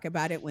Enix talk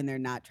about it when they're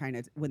not trying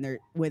to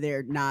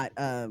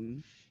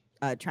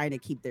trying to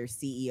keep their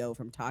CEO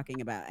from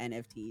talking about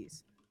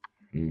NFTs.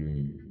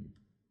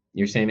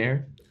 You're saying,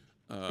 Aaron?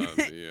 I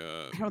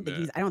don't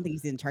think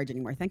he's in charge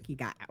anymore. I think he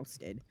got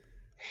ousted.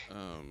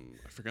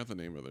 I forgot the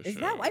name of the show. Is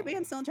that white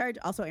man still in charge?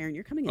 Also, Aaron,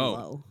 you're coming in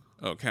low.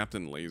 Oh,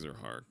 Captain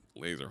Laserhawk.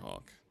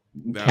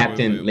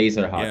 Captain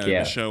Laserhawk,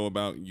 yeah. The show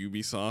about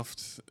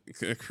Ubisoft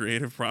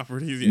creative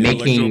properties,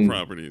 intellectual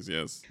properties,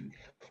 yes.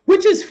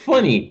 Which is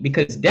funny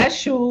because that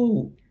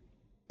show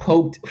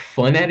poked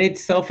fun at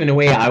itself in a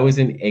way I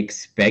wasn't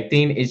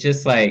expecting. It's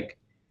just like,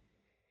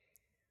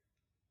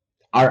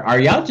 are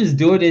y'all just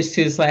doing this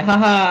to just like,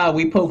 haha,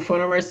 we poke fun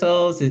of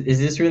ourselves? Is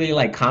this really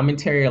like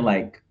commentary or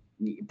like,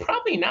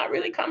 probably not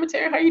really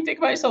commentary? How you think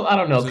about yourself? I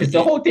don't know. Because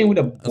the whole thing with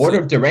the board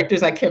of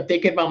directors, I kept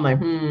thinking about, I'm like,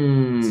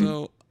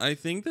 So I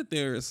think that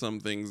there are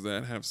some things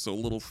that have so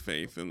little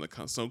faith in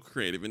so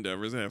creative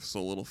endeavors that have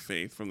so little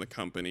faith from the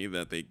company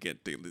that they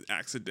get the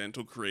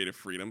accidental creative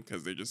freedom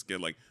because they just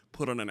get like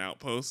put on an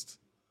outpost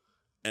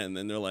and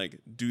then they're like,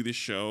 do this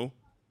show.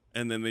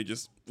 And then they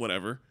just,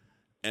 whatever.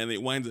 And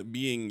it winds up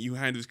being you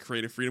had this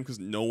creative freedom because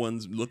no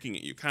one's looking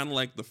at you. Kind of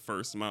like the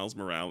first Miles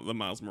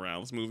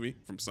Morales movie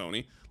from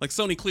Sony. Like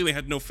Sony clearly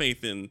had no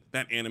faith in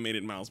that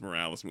animated Miles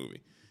Morales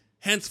movie.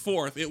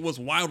 Henceforth, it was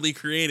wildly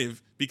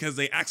creative because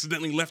they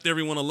accidentally left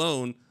everyone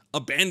alone,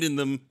 abandoned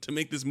them to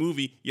make this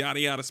movie, yada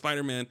yada,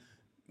 Spider-Man,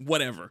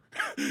 whatever.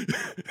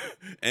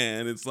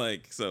 And it's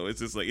like, so it's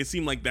just like, it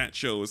seemed like that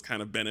show was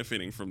kind of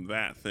benefiting from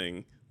that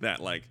thing, that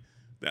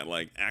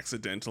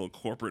accidental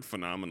corporate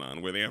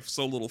phenomenon where they have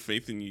so little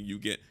faith in you, you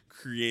get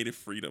creative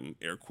freedom,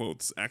 air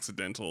quotes,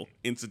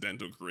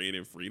 incidental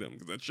creative freedom,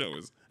 because that show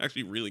is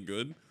actually really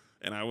good.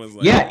 And I was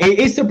like, yeah,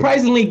 it's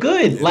surprisingly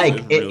good.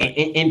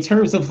 In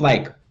terms of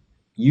like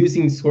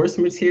using source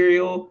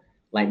material,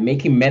 like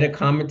making meta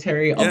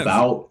commentary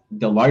about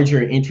the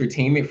larger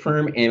entertainment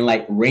firm and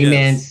like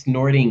Rayman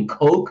snorting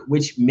coke,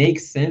 which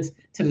makes sense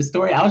to the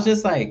story. I was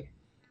just like,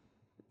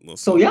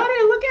 so y'all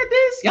didn't look at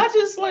this? Y'all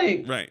just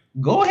like,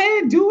 go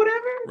ahead and do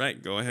whatever?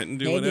 Right, go ahead and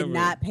do whatever. They did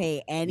not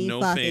pay any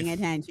fucking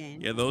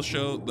attention. Yeah, those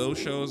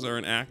shows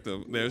are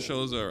their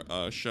shows are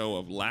a show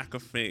of lack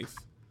of faith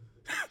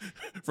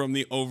from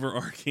the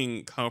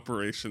overarching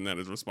corporation that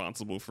is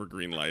responsible for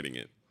greenlighting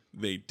it.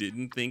 They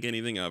didn't think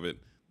anything of it.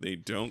 They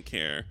don't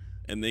care.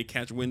 And they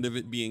catch wind of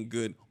it being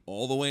good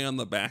all the way on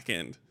the back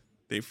end.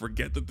 They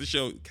forget that the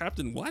show,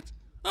 Captain what?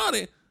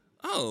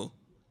 Oh.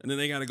 And then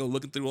they got to go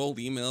looking through old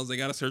emails. They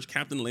got to search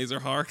Captain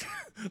Laserhawk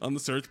on the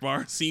search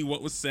bar, see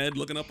what was said,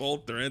 looking up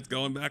old threads,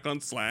 going back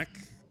on Slack.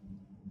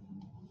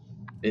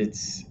 It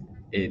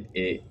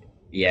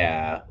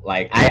yeah.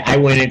 Like I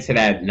went into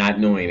that not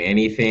knowing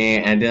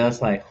anything, and then I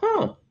was like,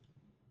 huh,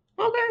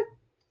 okay.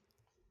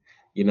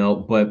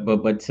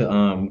 But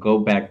to go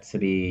back to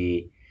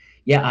the,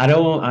 yeah, I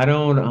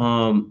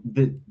don't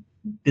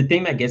the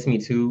thing that gets me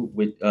too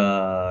with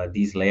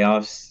these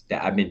layoffs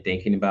that I've been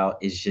thinking about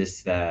is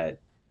just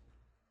that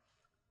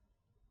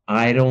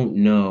I don't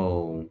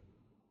know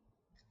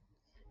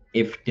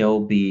if there'll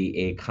be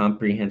a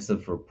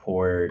comprehensive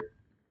report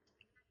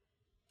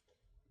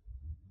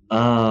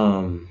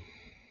um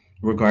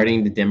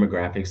regarding the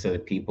demographics of the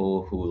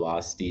people who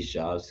lost these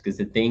jobs, because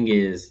the thing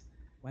is,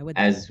 Why would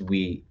they? as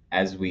we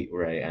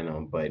right, I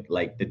know, but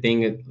like the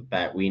thing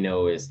that we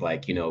know is,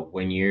 like,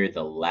 when you're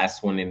the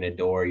last one in the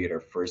door, you're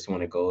the first one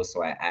to go.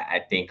 So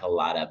I think a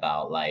lot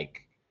about,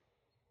 like,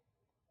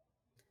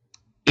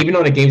 even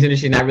though the games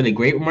industry is not really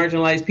great with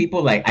marginalized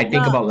people, like I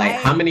think No, about, like,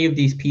 how many of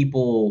these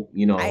people,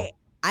 I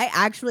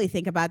actually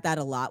think about that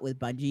a lot with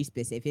Bungie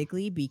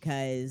specifically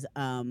because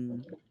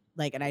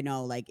like, and I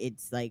know like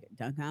it's like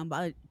dunk on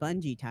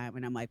Bungie time,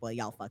 and I'm like, well,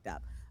 y'all fucked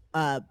up.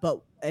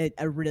 But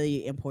a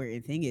really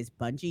important thing is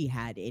Bungie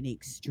had an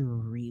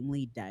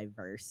extremely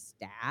diverse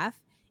staff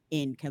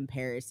in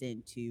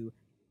comparison to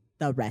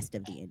the rest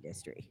of the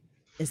industry,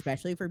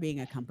 especially for being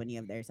a company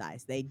of their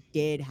size. They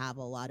did have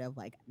a lot of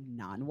like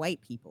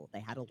non-white people.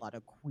 They had a lot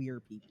of queer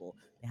people.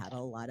 They had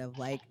a lot of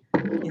like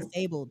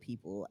disabled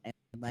people and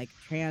like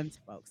trans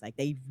folks. Like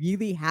they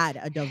really had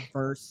a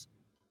diverse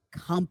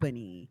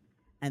company,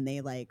 and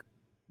they like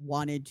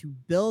wanted to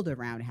build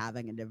around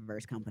having a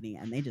diverse company,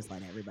 and they just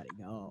let everybody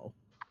go.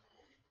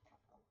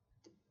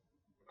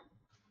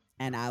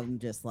 And I'm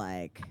just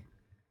like,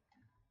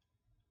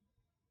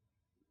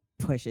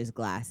 push his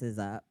glasses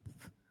up.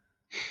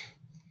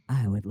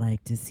 I would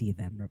like to see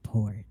them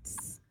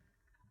reports.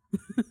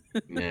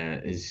 nah,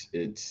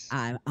 it's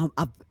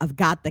I've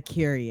got the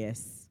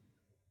curious.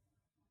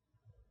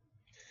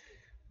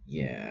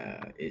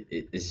 yeah,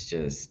 it's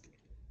just,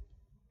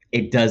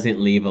 it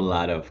doesn't leave a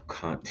lot of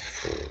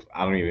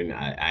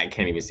I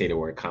can't even say the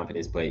word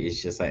confidence, but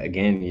it's just like,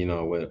 again,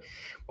 with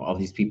all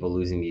these people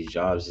losing these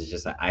jobs, it's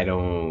just like, I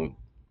don't.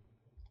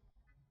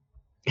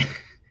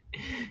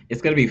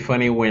 It's gonna be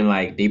funny when,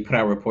 like, they put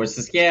out reports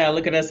just, yeah,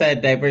 look at us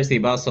at diversity,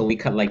 but also we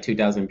cut like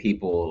 2,000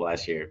 people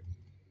last year.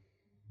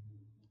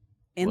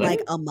 In What?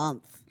 like a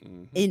month.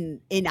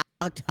 In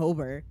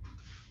October.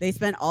 They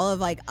spent all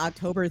of like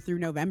October through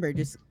November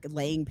just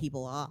laying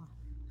people off.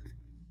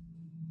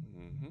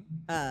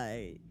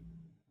 And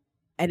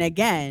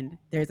again,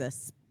 there's a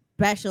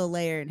special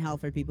layer in hell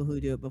for people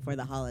who do it before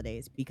the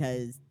holidays,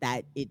 because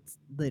that it's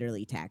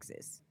literally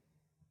taxes.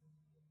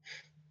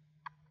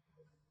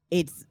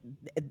 It's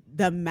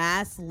the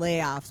mass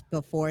layoffs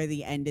before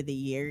the end of the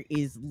year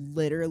is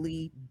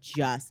literally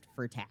just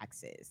for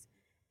taxes.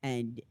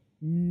 And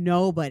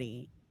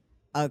nobody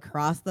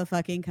across the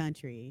fucking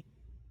country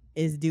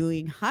is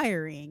doing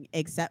hiring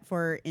except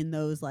for in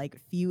those like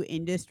few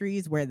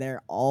industries where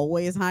they're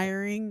always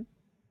hiring,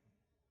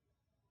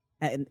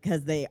 and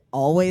because they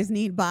always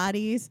need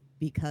bodies,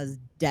 because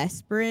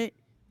desperate.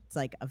 It's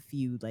like a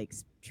few like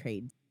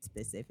trade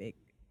specific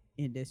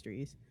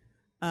industries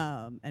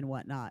and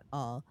whatnot.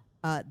 All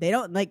they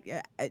don't like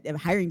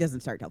hiring doesn't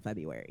start till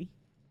February.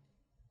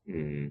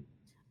 Mm.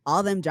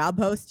 All them job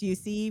posts you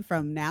see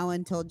from now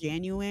until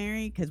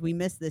January, because we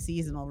missed the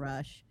seasonal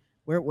rush.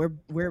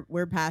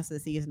 We're past the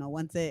seasonal.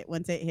 Once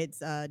it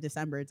hits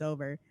December, it's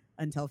over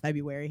until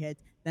February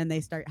hits. Then they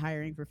start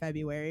hiring for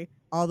February.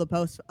 All the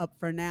posts up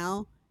for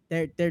now,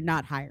 they're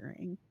not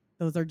hiring.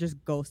 Those are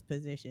just ghost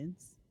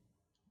positions.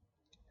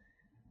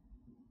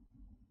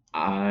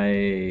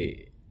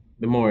 The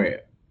more,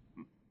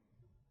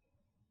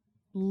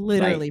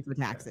 Literally like, for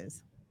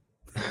taxes.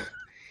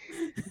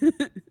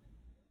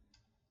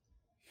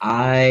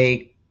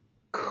 I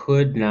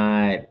could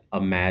not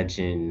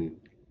imagine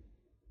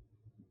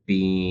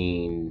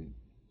being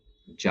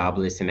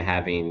jobless and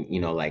having,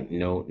 like,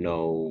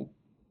 no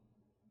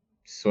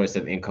source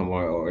of income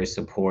or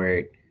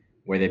support,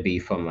 whether it be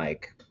from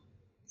like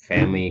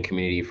family,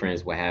 community,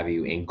 friends, what have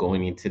you, and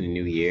going into the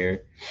new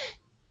year,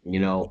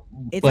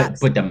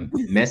 It's but the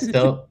messed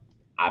up,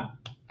 I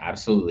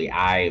absolutely,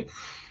 I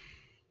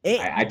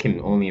can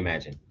only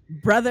imagine.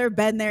 Brother,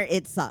 been there.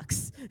 It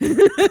sucks.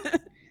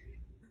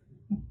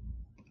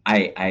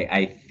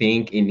 I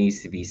think it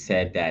needs to be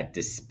said that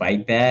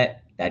despite that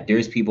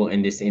there's people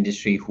in this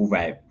industry who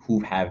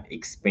have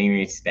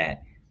experienced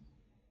that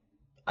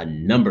a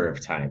number of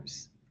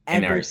times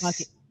and are every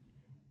fucking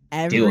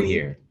still every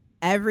here.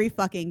 every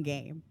fucking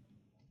game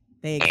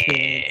they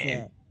experience And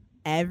it.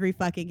 Every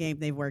fucking game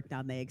they've worked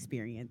on, they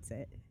experience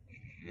it.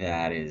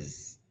 that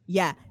is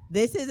Yeah,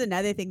 this is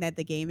another thing that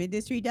the game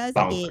industry does. It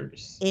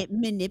bonkers. it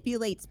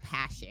manipulates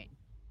passion.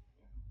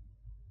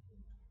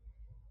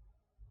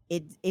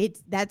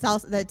 it's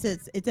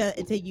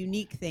a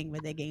unique thing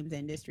with the games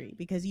industry,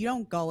 because you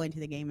don't go into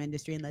the game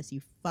industry unless you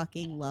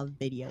fucking love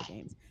video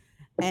games.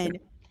 And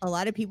a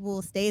lot of people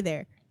will stay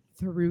there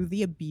through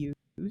the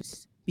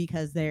abuse,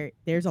 because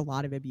there's a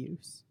lot of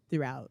abuse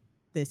throughout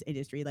this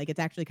industry. Like, it's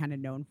actually kind of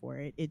known for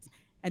it. It's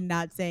and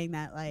not saying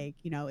that, like,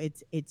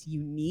 it's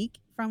unique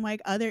from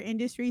like other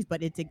industries,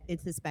 but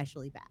it's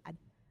especially bad.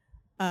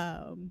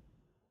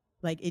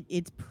 Like,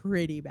 it's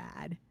pretty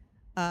bad.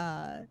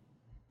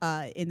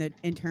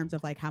 In terms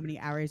of like how many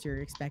hours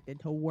you're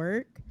expected to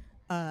work,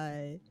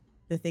 the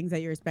things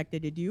that you're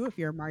expected to do if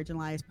you're a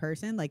marginalized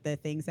person, like the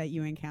things that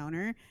you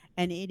encounter.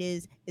 And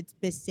it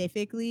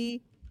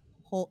specifically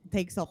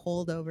takes a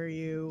hold over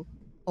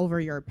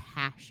your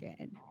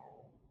passion.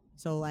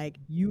 So like,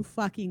 you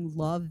fucking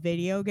love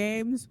video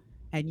games,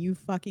 and you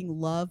fucking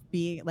love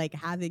being like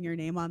having your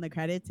name on the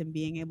credits and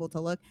being able to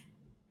look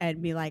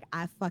and be like,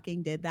 I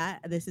fucking did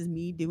that. This is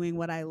me doing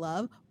what I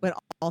love, but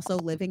also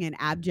living in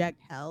abject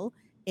hell.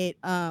 It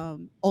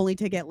only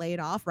to get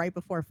laid off right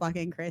before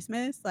fucking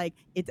Christmas. Like,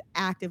 it's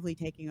actively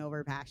taking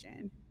over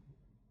passion.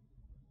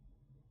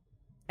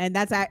 And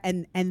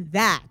and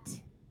that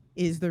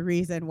is the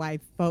reason why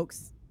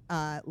folks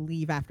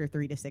leave after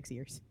 3 to 6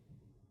 years.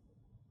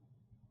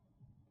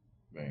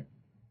 Right.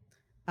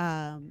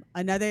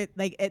 Another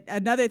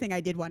thing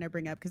I did want to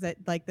bring up, because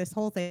like this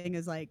whole thing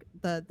is like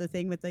the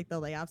thing with like the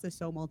layoffs is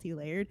so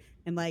multi-layered,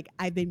 and like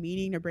I've been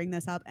meaning to bring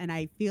this up, and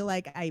I feel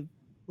like I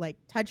like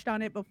touched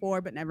on it before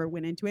but never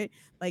went into it.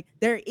 Like,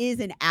 there is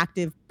an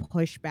active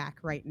pushback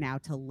right now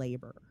to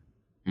labor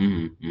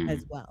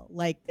as well.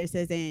 Like, this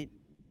isn't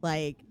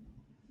like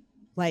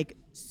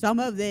some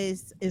of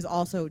this is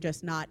also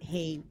just not,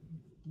 hey,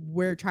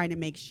 we're trying to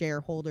make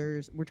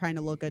shareholders, we're trying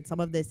to look good. Some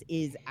of this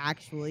is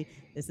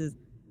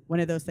one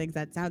of those things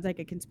that sounds like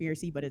a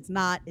conspiracy, but it's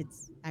not.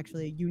 It's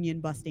actually a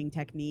union busting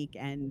technique,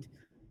 and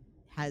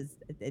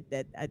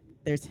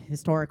there's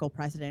historical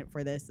precedent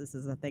for this. This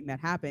is a thing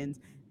that happens.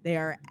 They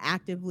are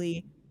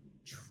actively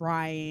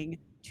trying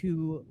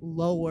to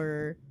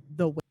lower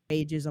the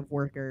wages of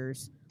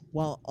workers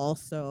while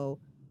also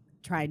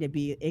trying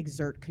to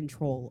exert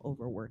control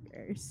over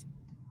workers.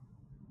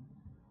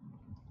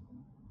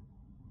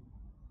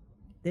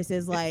 This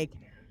is like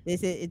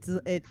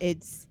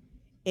it's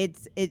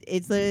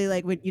literally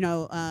like when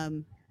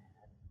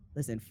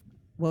listen,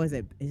 what was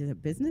it? Is it a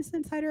Business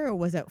Insider or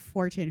was it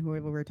Fortune who we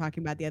were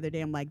talking about the other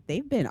day? I'm like,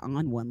 they've been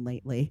on one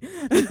lately.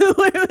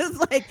 It was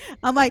like,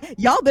 I'm like,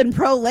 y'all been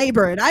pro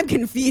labor and I'm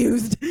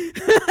confused.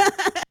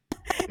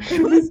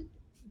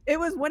 It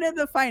was one of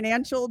the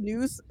financial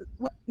news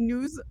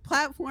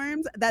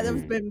platforms that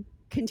has been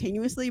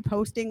continuously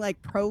posting like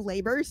pro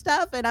labor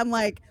stuff, and I'm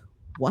like,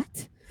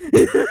 what?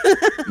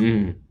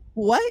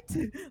 What?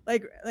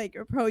 Like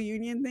pro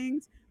union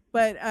things,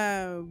 but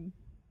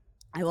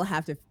I will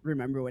have to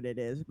remember what it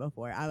is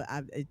before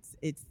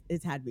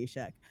it's had me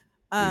shook.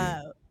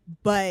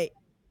 But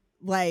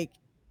like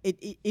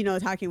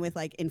talking with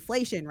like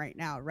inflation right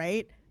now,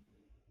 right?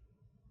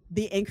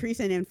 The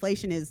increase in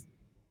inflation has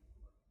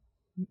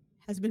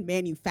been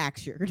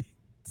manufactured.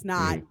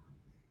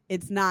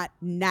 It's not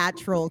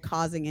natural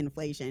causing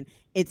inflation.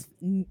 It's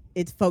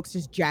folks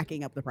just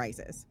jacking up the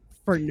prices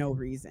for no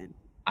reason.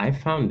 I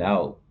found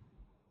out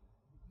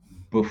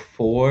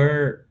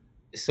before,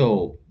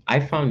 so I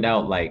found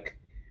out like,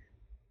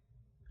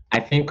 I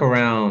think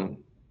around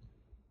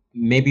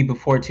maybe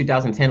before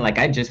 2010, like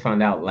I just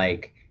found out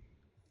like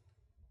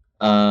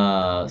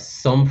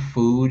some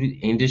food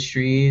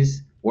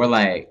industries were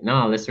like,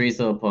 no, let's raise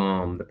up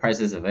the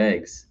prices of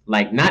eggs.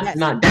 Like not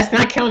that's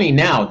not counting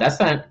now. That's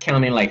not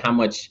counting like how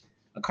much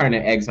a carton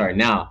of eggs are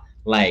now.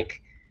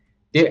 Like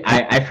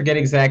I forget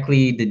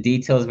exactly the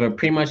details, but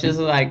pretty much it's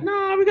like,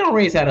 no, we're gonna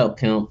raise that up,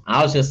 pimp.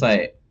 I was just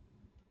like,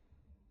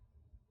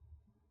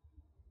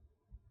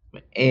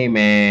 hey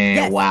man,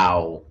 Yes.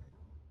 wow.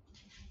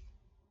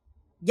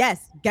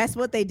 Yes, guess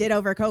what they did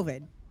over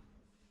COVID?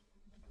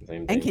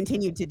 Same And thing.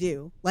 continued to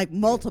do, like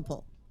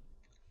multiple.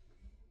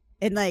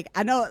 And like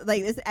I know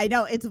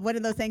it's one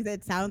of those things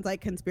that sounds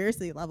like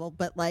conspiracy level,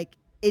 but like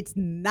it's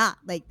not.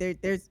 Like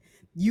there's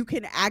you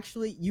can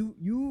actually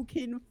you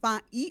can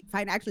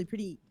find actually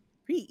pretty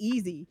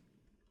easy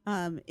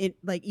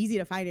easy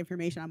to find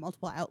information on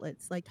multiple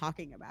outlets like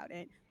talking about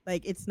it.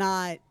 Like it's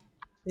not,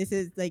 this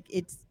is like,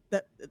 it's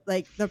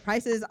the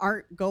prices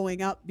aren't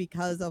going up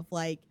because of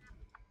like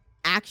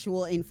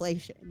actual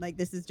inflation. Like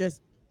this is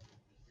just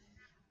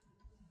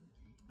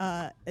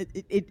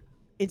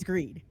it's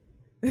greed.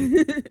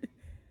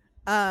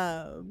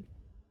 But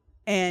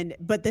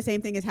the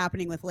same thing is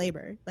happening with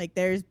labor. Like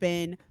there's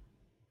been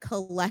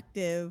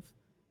collective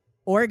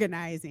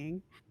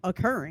organizing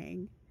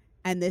occurring,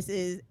 and this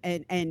is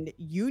and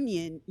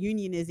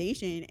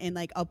unionization and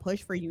like a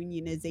push for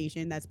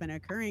unionization that's been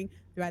occurring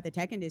throughout the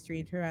tech industry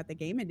and throughout the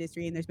game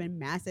industry. And there's been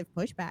massive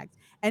pushbacks,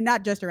 and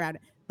not just around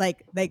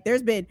like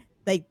there's been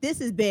like, this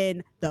has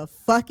been the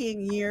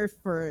fucking year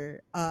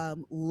for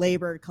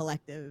labor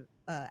collective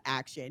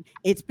action.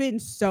 It's been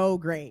so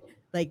great.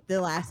 Like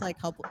the last like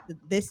couple,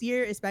 this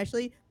year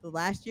especially, the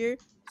last year,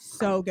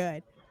 so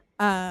good.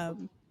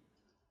 Um,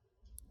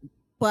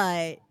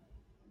 but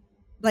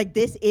like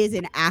this is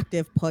an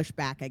active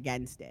pushback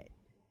against it.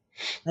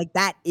 Like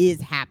that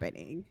is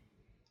happening.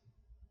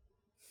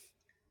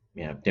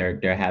 Yeah,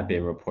 there have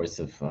been reports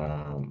of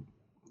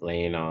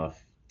laying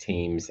off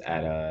teams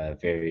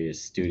at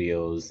various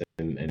studios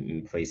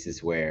and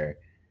places where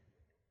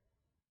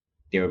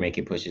they were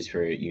making pushes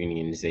for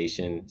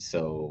unionization.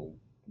 So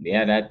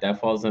yeah, that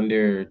falls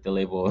under the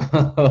label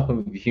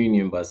of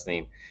union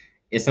busting.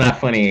 It's not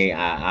funny.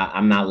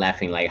 I'm not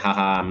laughing like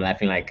haha. I'm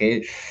laughing like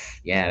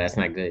yeah, that's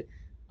not good.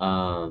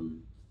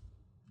 Um,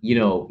 you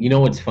know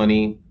what's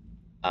funny?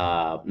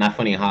 Not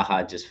funny,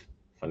 haha, just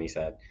funny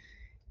sad.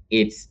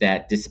 It's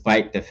that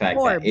despite the fact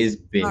that Forbes. it's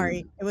been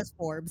Sorry, it was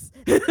Forbes.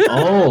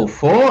 oh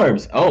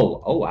Forbes.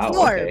 Oh wow, okay.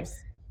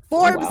 Forbes. Oh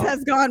Forbes wow.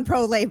 has gone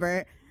pro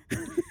labor.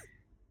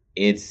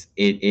 It's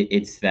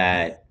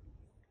that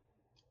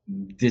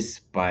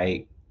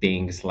despite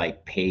things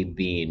like pay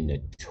being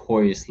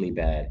notoriously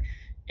bad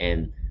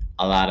and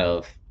a lot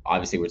of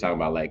obviously we're talking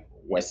about like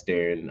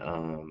Western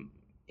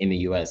in the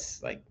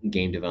US like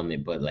game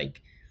development, but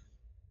like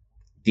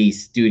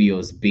these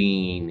studios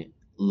being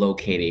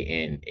located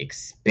in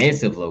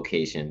expensive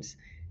locations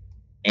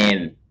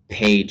and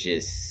pay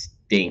just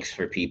stinks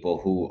for people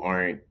who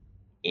aren't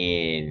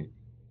in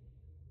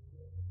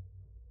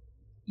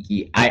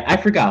yeah, I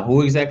forgot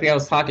who exactly I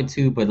was talking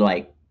to, but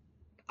like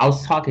I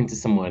was talking to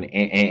someone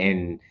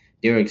and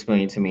they were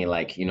explaining to me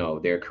like, you know,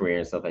 their career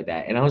and stuff like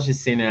that. And I was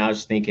just sitting there, I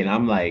was thinking,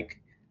 I'm like,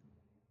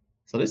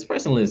 so this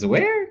person lives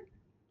where?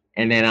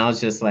 And then I was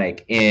just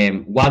like,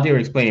 and while they were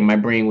explaining, my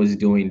brain was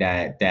doing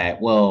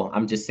well,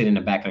 I'm just sitting in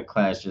the back of the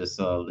class just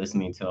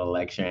listening to a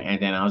lecture.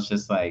 And then I was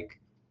just like,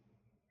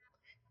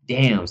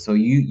 damn, so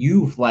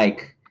you've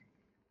like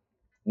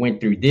went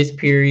through this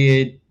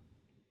period,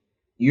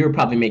 you're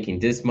probably making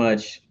this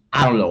much.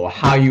 I don't know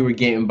how you were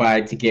getting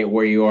by to get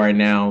where you are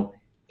now.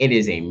 It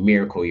is a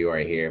miracle you are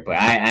here. But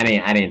I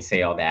didn't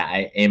say all that.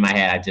 I in my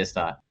head I just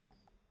thought,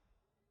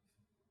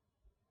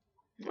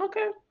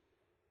 okay,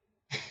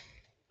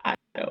 I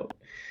know,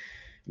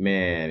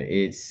 man.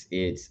 It's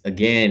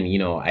again, you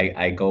know,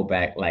 I go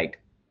back like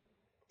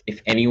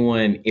if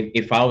anyone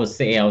if I was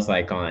say I was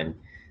like on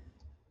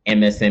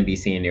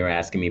MSNBC and they were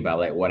asking me about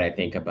like what I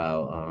think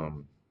about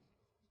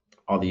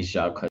all these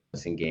job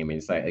cuts in gaming.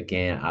 It's like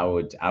again, I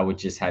would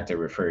just have to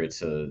refer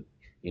to,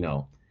 you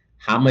know,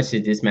 how much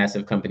did this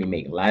massive company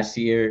make last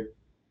year?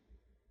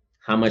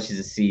 How much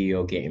is the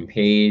CEO getting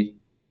paid?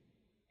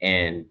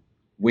 And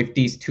with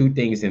these two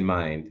things in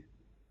mind,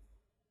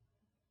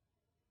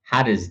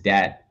 how does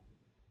that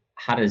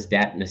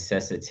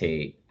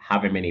necessitate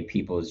however many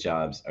people's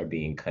jobs are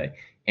being cut?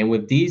 And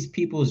with these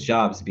people's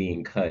jobs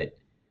being cut,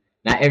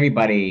 not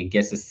everybody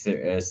gets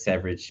a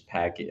severance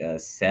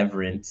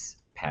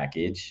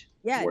package.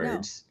 Yeah, no.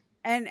 Words.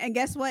 And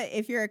guess what?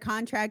 If you're a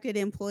contracted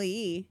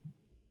employee,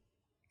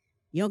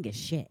 you don't get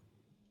shit.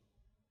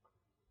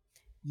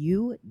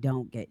 You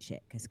don't get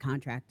shit because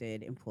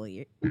contracted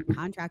employees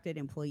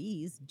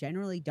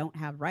generally don't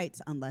have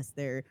rights unless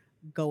they're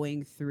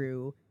going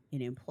through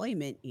an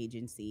employment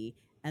agency,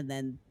 and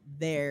then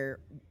their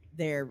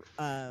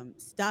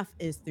stuff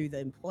is through the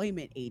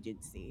employment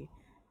agency,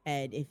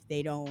 and if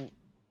they don't,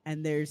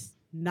 and there's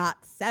not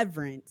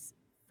severance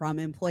from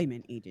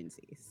employment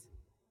agencies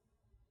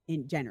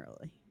in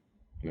generally,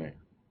 Right.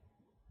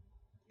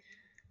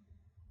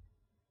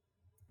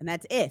 and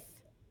that's if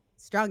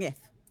strong if.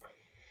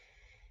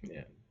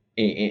 Yeah.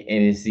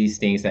 And it's these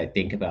things I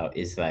think about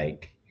is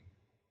like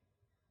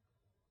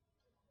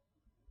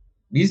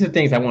these are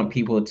things I want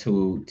people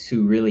to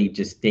really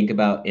just think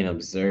about and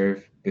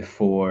observe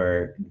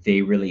before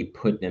they really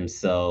put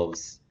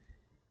themselves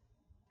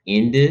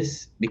in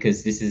this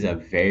because this is a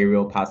very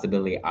real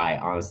possibility. I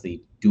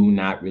honestly do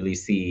not really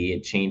see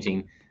it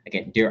changing.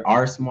 Again, there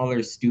are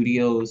smaller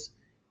studios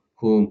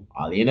whom,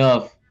 oddly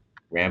enough,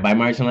 ran by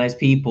marginalized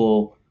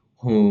people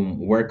whom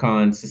work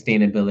on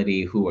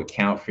sustainability, who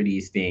account for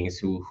these things,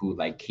 who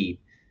like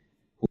keep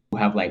who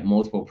have like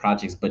multiple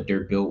projects, but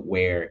they're built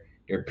where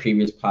their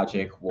previous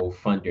project will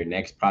fund their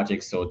next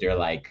project. So they're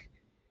like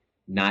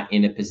not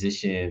in a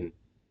position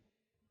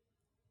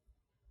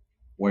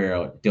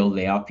where they'll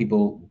lay off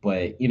people.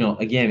 But you know,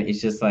 again,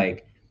 it's just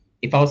like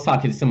if I was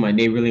talking to someone,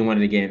 they really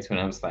wanted to get into it,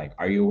 I was like,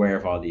 are you aware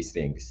of all these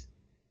things?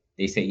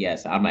 They say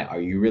yes. I'm like, are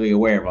you really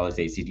aware of all these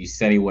things? Did you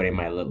study what it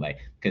might look like?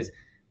 Because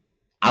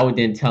I would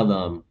then tell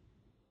them,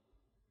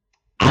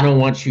 I don't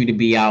want you to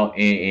be out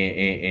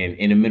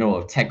in the middle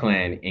of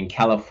Techland in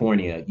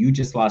California. You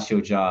just lost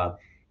your job,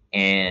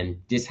 and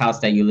this house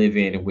that you live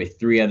in with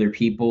three other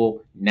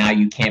people, now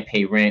you can't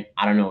pay rent.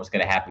 I don't know what's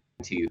gonna happen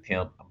to you,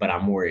 pimp, but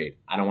I'm worried.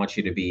 I don't want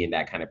you to be in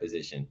that kind of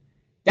position.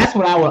 That's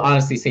what I would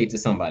honestly say to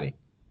somebody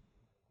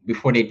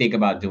before they think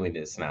about doing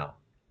this now.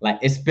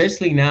 Like,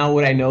 especially now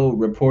what I know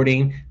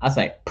reporting, I was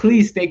like,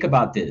 please think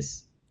about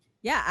this.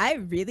 Yeah, I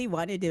really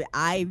wanted to.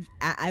 I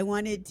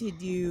wanted to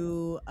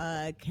do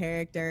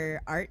character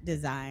art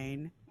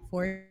design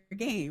for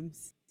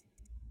games.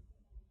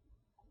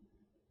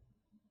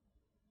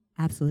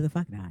 Absolutely the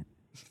fuck not.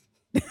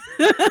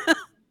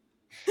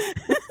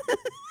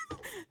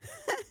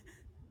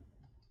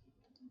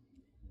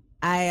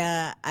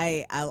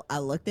 I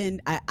looked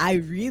in. I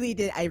really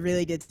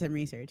did some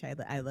research.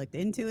 I looked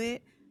into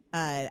it.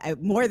 I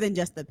more than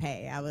just the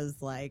pay. I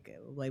was like,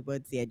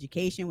 what's the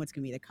education? What's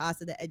gonna be the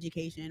cost of the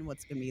education?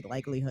 What's gonna be the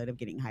likelihood of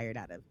getting hired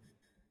out of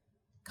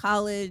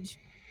college?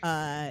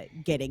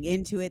 Getting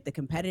into it, the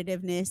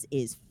competitiveness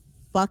is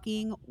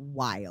fucking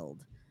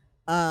wild.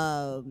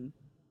 Um,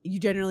 you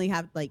generally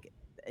have like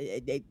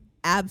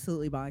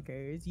absolutely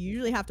bonkers. You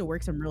usually have to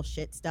work some real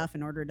shit stuff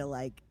in order to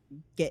like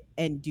get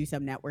and do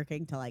some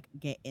networking to like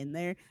get in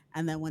there.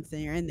 And then once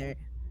you're in there,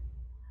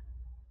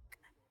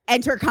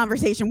 enter a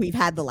conversation we've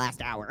had the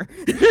last hour.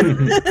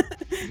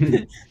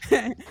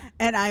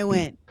 And I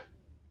went,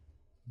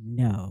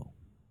 no,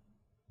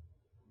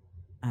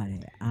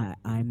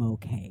 I'm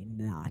okay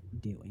not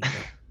doing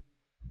it.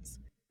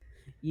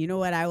 You know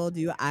what I will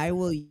do? I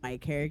will use my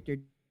character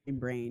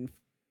brain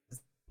for,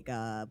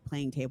 like,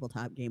 playing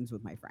tabletop games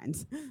with my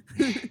friends.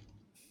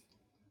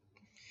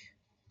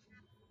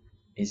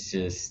 It's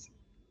just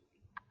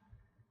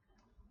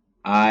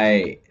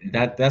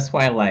that's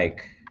why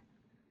like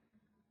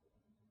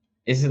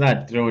it's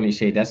not throwing any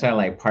shade. That's why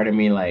like part of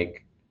me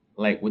like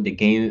with the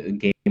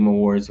game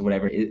awards or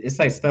whatever. It's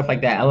like stuff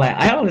like that.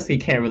 I honestly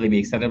can't really be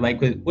excited.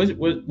 Like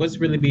what's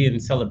really being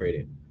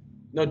celebrated?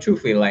 No,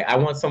 truthfully, like I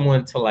want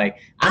someone to like.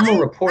 I'm a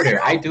reporter.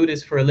 I do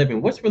this for a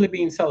living. What's really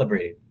being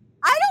celebrated?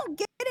 I don't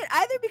get it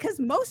either because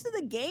most of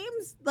the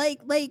games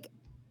like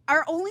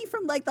are only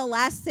from like the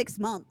last 6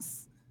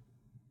 months.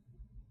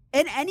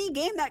 And any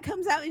game that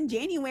comes out in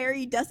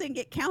January doesn't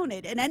get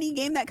counted, and any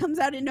game that comes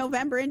out in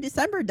November and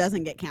December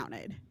doesn't get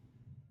counted.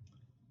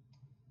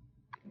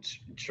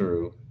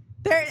 True.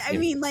 I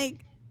mean,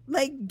 like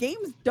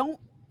games don't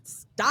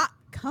stop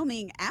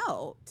coming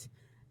out.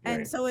 And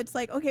Right. so it's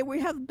like, okay, we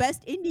have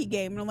best indie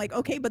game. And I'm like,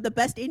 okay, but the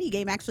best indie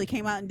game actually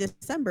came out in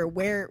December.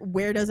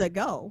 Where does it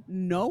go?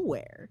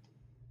 Nowhere.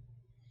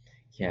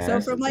 Yeah. So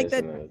That's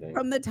another thing.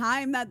 from the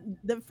time that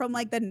from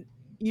like the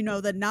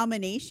the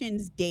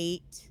nominations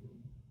date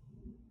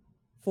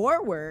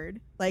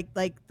forward, like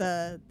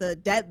the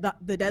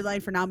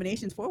deadline for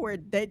nominations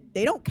forward, they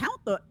don't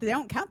count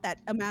that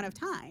amount of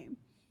time.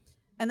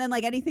 And then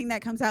like anything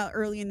that comes out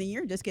early in the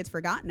year just gets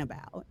forgotten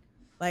about.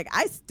 Like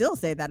I still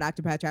say that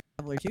Octopath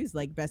Traveler 2 is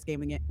like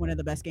one of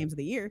the best games of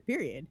the year,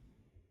 period.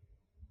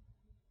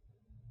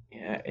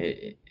 Yeah.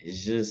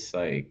 It's just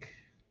like,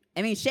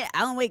 I mean, shit,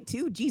 Alan Wake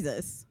 2,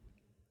 Jesus.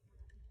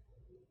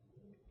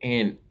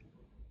 and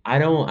I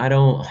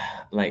don't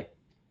like.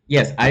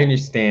 Yes, I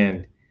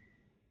understand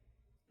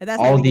And that's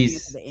all not even getting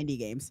into these. the indie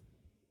games.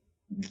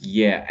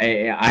 Yeah,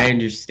 I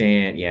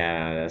understand.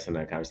 Yeah, that's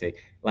another conversation.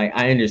 Like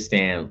I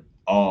understand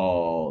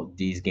all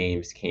these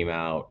games came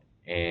out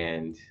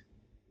and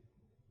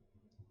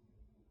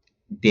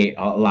a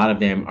lot of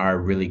them are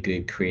really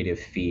good creative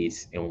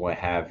feats and what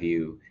have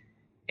you,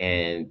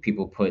 and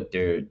people put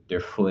their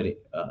foot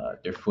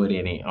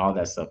in it, all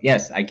that stuff.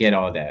 Yes, I get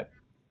all that.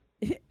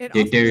 It There,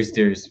 also there's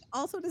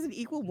doesn't there's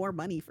equal more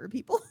money for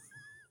people.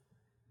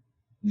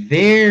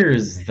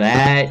 there's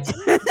that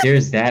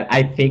there's that.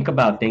 I think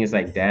about things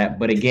like that,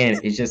 but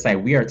again, it's just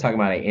like we are talking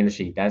about an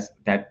industry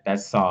that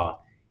saw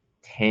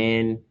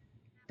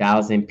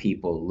 10,000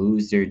 people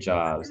lose their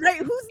jobs, Right?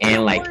 Who's the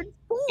and like award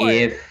for?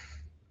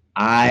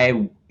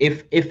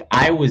 if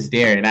I was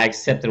there and I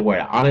accepted the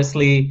award,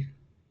 honestly,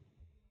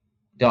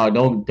 dog,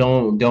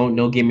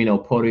 don't give me no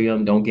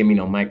podium, don't give me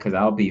no mic, because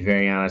I'll be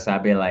very honest. I'll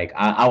be like,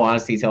 I'll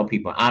honestly tell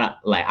people,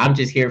 I'm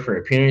just here for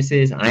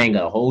appearances. I ain't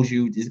gonna hold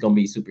you. This is gonna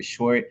be super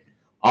short.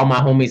 All my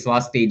homies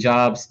lost their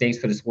jobs. Thanks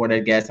for the support, I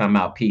guess. I'm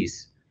out.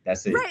 Peace.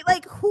 That's it. Right?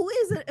 Like who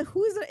is it?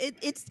 Who is it?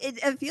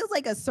 It feels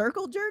like a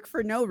circle jerk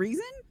for no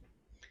reason.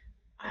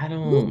 I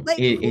don't. Who's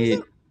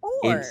it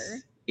for?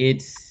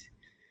 It's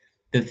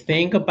the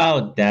thing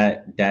about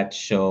that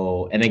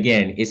show, and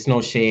again, it's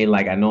no shade.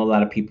 Like I know a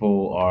lot of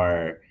people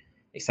are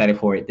excited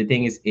for it. The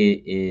thing is,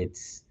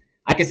 it's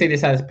I can say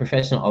this as a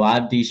professional. A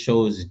lot of these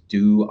shows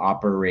do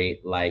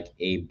operate like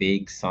a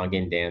big song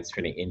and dance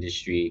for the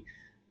industry,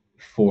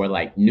 for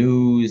like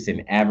news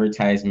and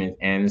advertisement,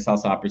 and it's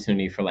also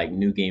opportunity for like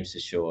new games to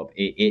show up.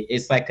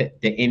 It's like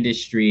the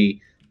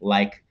industry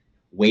like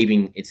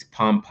waving its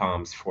pom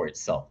poms for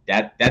itself.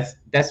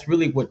 That's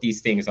really what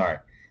these things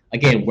are.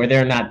 Again, whether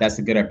or not that's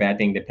a good or bad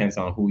thing depends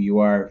on who you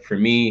are. For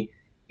me,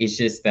 it's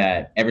just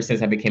that ever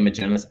since I became a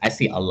journalist, I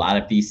see a lot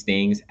of these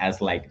things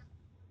as like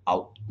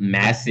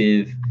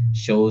massive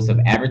shows of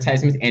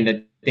advertisements, and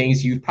the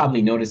things you've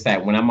probably noticed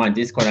that when I'm on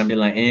Discord, I'm be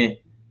like,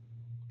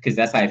 because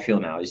that's how I feel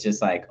now. It's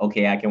just like,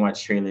 okay, I can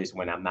watch trailers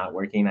when I'm not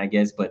working, I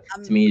guess. But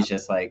to me, it's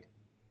just like,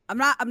 I'm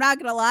not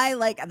gonna lie,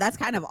 like that's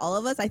kind of all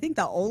of us. I think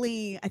the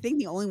only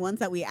ones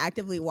that we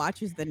actively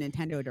watch is the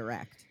Nintendo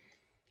Direct.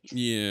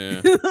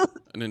 Yeah.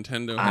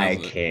 I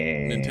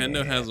can't.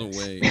 Nintendo has a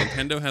way.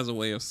 Nintendo has a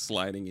way of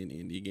sliding in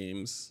indie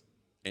games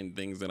and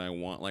things that I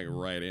want like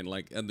right in,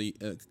 like at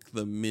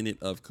the minute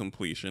of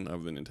completion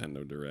of the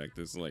Nintendo Direct.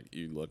 It's like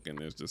you look and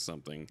there's just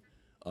something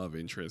of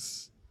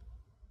interest.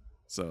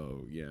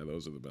 So yeah,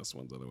 those are the best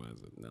ones.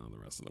 Otherwise, no, the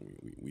rest of them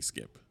we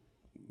skip.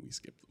 We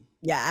skip them.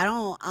 Yeah, I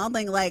don't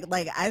think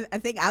I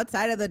think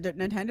outside of the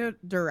Nintendo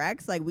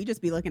Directs, like we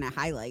just be looking at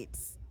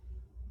highlights.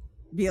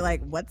 Be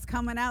like, what's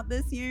coming out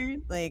this year?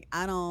 Like,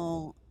 I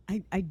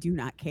do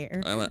not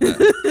care. I like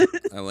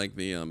the I like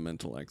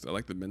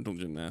the mental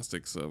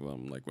gymnastics of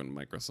like when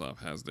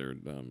Microsoft has their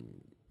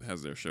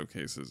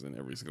showcases and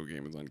every single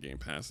game is on Game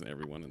Pass and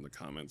everyone in the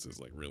comments is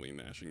like really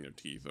gnashing their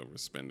teeth over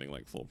spending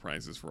like full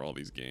prices for all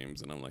these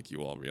games, and I'm like,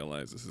 you all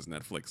realize this is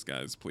Netflix,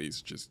 guys.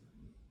 Please just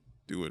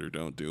do it or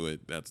don't do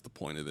it. That's the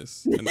point of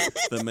this. And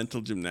the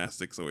mental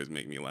gymnastics always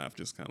make me laugh.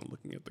 Just kind of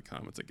looking at the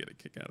comments, I get a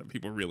kick out of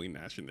people really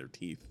gnashing their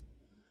teeth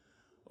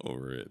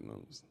over it, and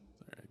I'm just,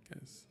 all right,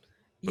 guys.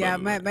 Yeah,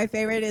 my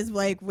favorite is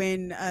like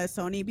when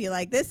Sony be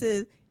like, "This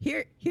is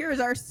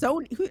here's our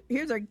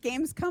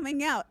games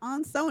coming out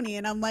on Sony,"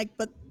 and I'm like,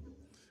 "But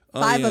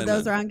five of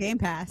those are on Game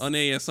Pass." Oh,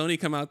 yeah,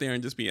 Sony come out there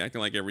and just be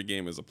acting like every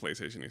game is a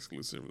PlayStation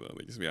exclusive, though.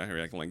 They just be out here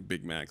acting like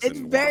Big Macs. It's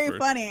and very Whoppers.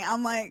 funny.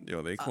 I'm like,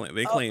 yo, they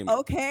claim,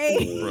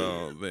 okay,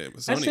 bro.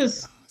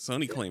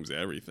 Sony claims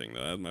everything,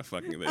 though. That's my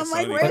fucking. I'm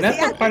Sony, like, But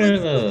that's a part of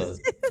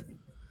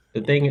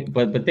the thing.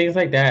 But things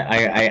like that,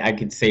 I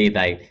could say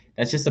like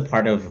that's just a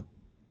part of.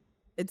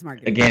 It's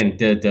marketing. Again,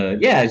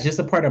 it's just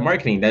a part of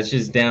marketing. That's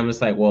just them. It's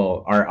like,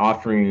 well, our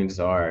offerings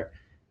are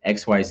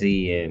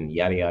XYZ and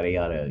yada yada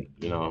yada.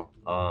 You know.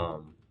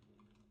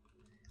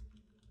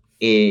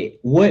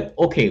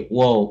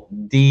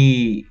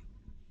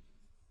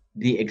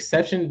 The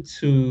exception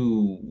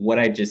to what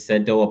I just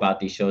said though about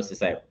these shows is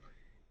that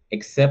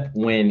except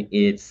when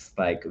it's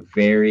like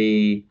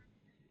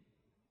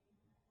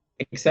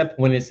except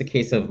when it's a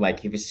case of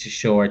like if it's a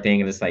show or thing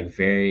and it's like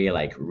very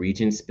like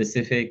region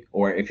specific,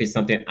 or if it's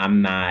something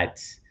I'm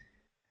not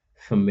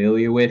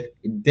familiar with,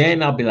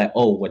 then I'll be like,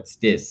 oh, what's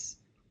this?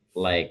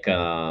 Like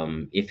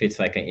if it's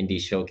like an indie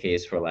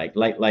showcase for like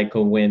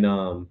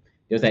when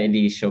there's that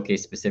indie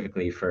showcase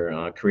specifically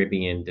for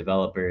Caribbean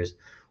developers,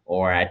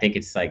 or I think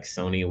it's like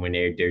Sony when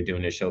they're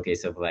doing a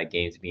showcase of like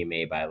games being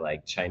made by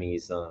like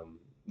Chinese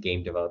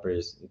game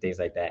developers and things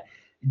like that.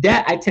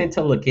 That I tend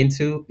to look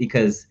into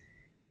because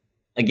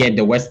again,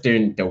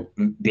 the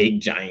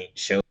big giant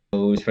shows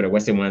for the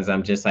Western ones,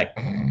 I'm just like,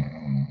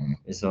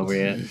 it's over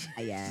yet.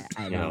 Yeah,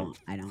 I don't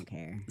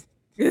care.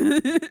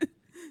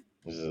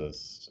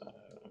 Just,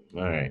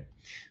 all right.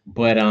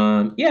 But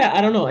yeah,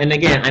 I don't know. And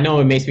again, I know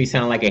it makes me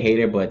sound like a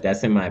hater, but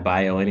that's in my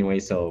bio anyway.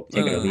 So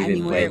take it or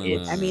leave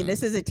it. I mean,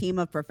 this is a team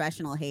of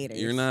professional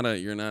haters. You're not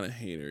a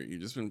hater.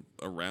 You've just been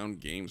around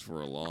games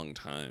for a long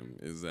time.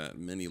 Is that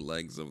many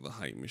legs of the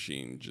hype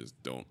machine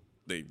just don't?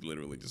 They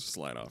literally just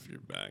slide off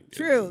your back.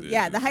 True.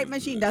 The hype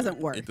machine doesn't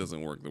work. It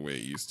doesn't work the way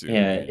it used to.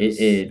 Yeah,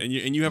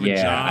 and you have a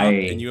job,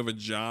 and you have a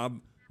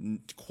job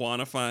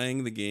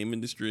quantifying the game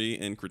industry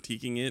and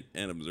critiquing it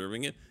and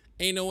observing it.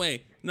 Ain't no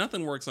way.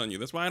 Nothing works on you.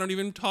 That's why I don't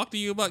even talk to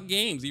you about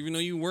games, even though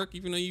you work,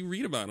 even though you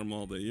read about them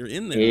all day. You're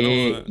in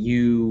there.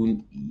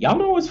 Y'all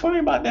know what's funny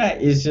about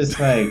that? It's just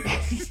like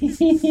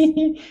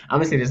I'm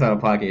gonna say this on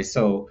a podcast.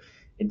 So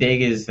the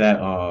thing is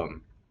that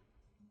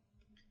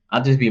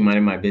I'll just be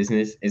minding my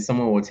business and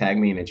someone will tag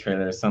me in a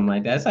trailer or something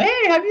like that. It's like,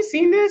 hey, have you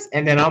seen this?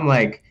 And then I'm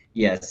like,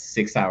 yes,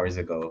 6 hours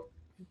ago.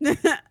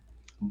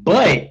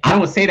 But I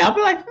don't say that. I'll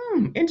be like,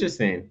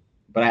 interesting.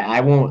 But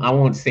I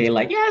won't say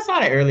like, yeah, I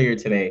saw it earlier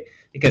today,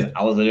 because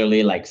I was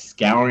literally like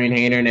scouring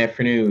the internet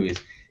for news.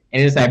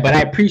 And it's like, but I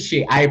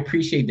appreciate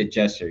the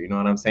gesture. You know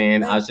what I'm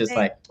saying? I was just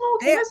like, oh,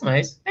 okay, that's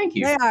nice. Thank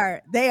you.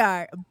 They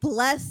are.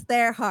 Bless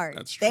their heart.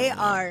 That's true, they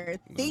are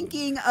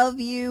thinking of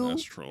you.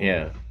 That's trolling.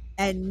 Yeah.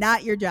 And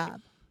not your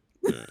job.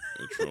 They're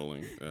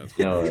trolling. That's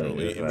trolling.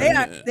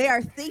 They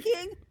are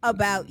thinking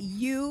about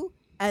you,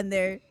 and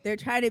they're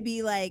trying to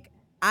be like,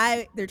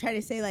 they're trying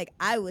to say like,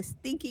 I was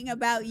thinking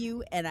about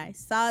you and I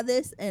saw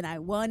this and I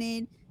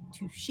wanted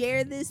to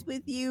share this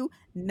with you,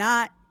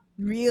 not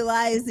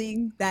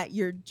realizing that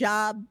your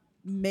job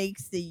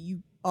makes that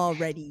you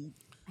already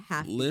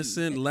have to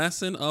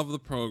lesson of the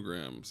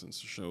program, since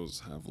the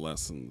shows have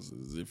lessons,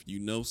 is if you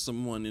know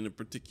someone in a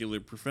particular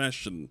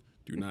profession,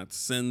 do not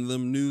send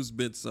them news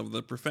bits of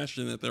the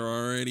profession that they're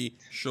already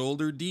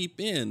shoulder deep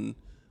in.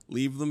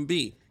 Leave them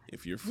be.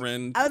 If your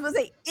friend, I was gonna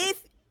say,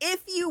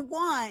 if you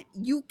want,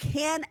 you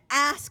can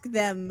ask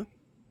them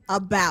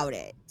about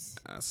it.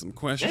 Ask some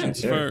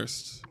questions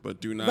first,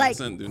 but do not like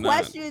send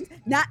questions.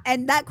 Not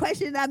and that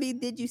question. I mean,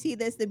 did you see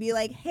this? To be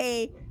like,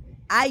 hey,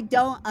 I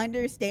don't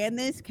understand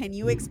this. Can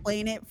you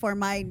explain it for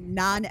my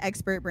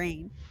non-expert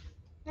brain?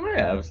 Oh,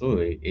 yeah,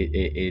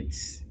 absolutely.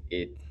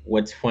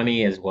 What's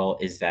funny as well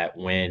is that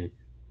when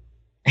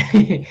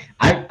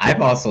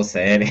I've also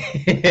said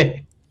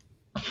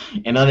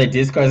in other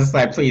discourses, it's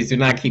like, please do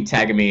not keep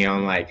tagging me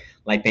on like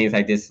things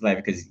like this,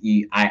 like, because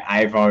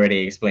I've already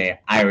explained.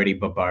 I already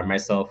bombard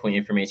myself with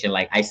information.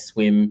 Like, I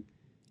swim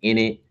in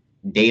it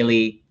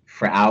daily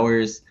for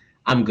hours.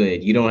 I'm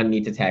good. You don't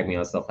need to tag me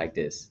on stuff like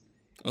this.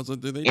 Also,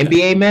 do they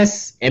NBA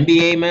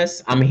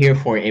mess. I'm here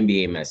for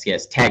NBA mess.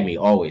 Yes, tag me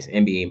always.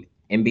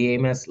 NBA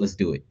mess. Let's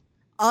do it.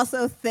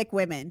 Also, thick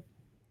women.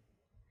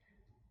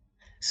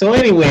 So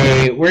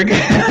anyway, we're gonna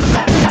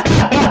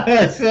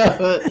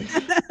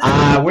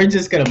We're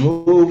just gonna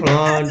move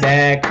on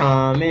that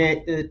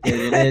comment.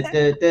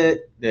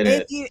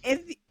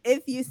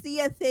 If you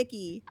see a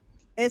thickie,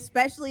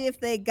 especially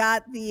if they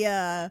got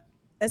the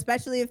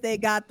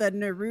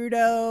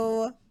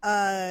Naruto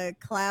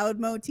cloud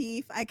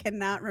motif, I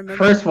cannot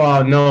remember. First of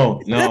all,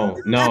 no.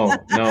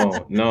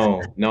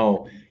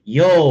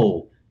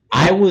 Yo,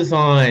 I was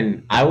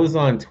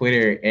on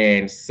Twitter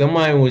and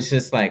someone was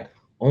just like,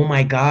 "Oh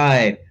my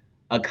god,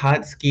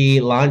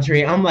 Akatsuki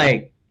lingerie." I'm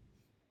like,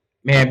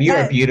 "Ma'am, you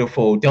are Yes,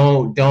 beautiful.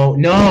 Don't, no,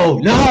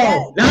 yes.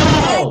 no,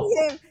 no."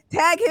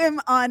 Tag him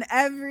on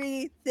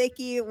every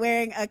thickie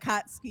wearing a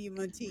Katsuki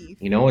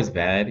motif. You know what's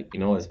bad?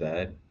 You know what's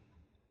bad?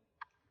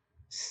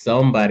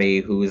 Somebody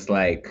who's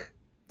The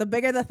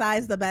bigger the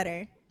thighs, the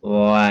better.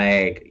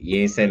 like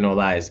you ain't said no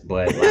lies,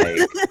 but like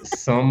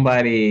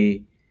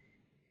somebody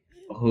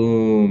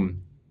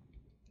whom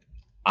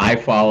I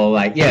follow,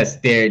 like, yes,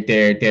 they're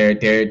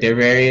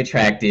very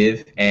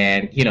attractive,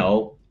 and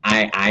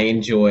I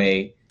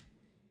enjoy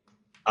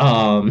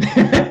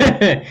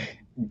the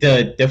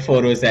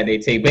photos that they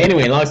take. But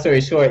anyway, long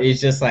story short,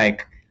 it's just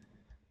like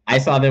I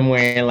saw them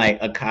wearing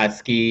like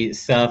Akatsuki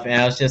stuff, and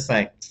I was just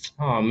like,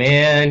 oh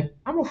man,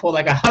 I'm gonna fold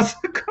like a house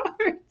of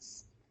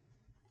cards.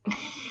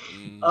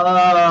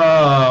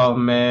 Oh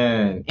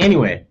man.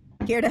 Anyway,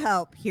 Here to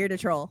help, here to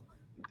troll.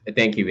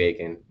 thank you,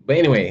 Bacon. But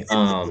anyway,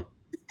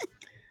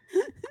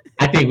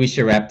 I think we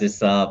should wrap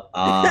this up.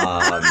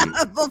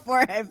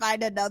 Before I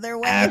find another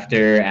way.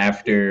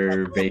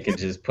 After Bacon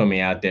just put me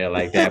out there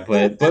like that,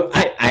 but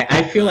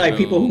I feel like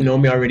people who know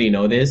me already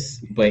know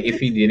this. But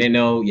if you didn't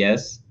know,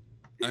 yes.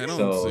 I don't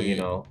So see. you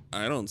know,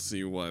 I don't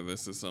see why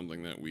this is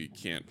something that we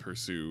can't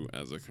pursue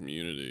as a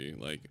community.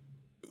 Like,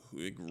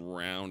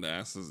 round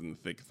asses and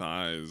thick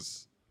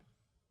thighs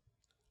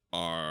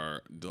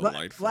are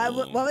delightful.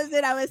 What was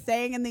it I was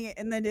saying in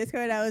the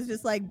Discord? I was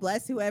just like,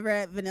 bless whoever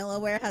at Vanilla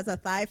Wear has a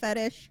thigh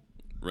fetish.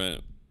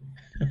 Right.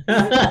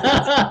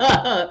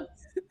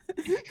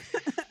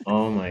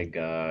 oh my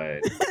god,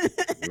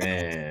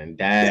 man,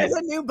 that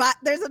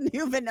there's a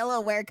new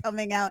Vanilla Wear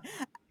coming out.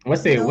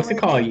 what's it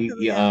called?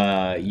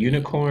 Unicorn,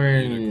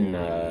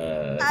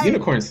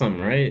 unicorn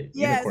something, right?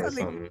 Yeah, unicorn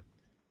something.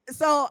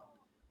 So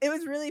it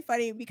was really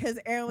funny because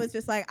Aaron was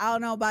just like, I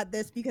don't know about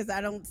this because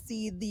I don't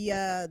see the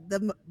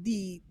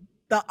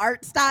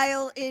art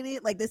style in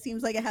it. Like, this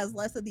seems like it has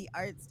less of the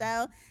art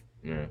style.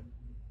 Yeah.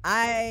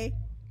 I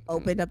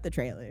opened up the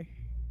trailer.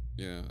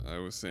 Yeah, I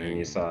was saying. And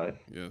you saw it.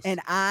 Yes. And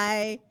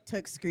I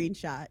took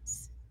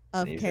screenshots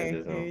of And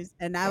characters,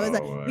 and I was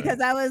because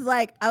I was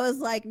like,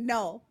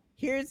 no.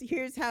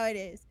 Here's how it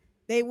is.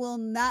 They will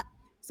not.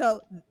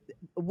 So,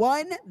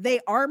 one, they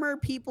armor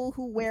people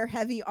who wear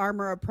heavy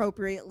armor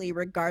appropriately,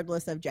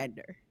 regardless of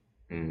gender.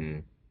 Mm-hmm.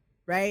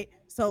 Right.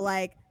 So,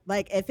 like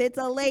if it's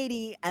a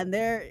lady and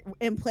they're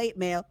in plate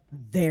mail,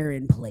 they're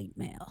in plate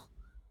mail.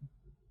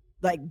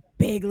 Like,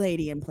 big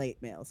lady in plate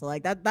mail. So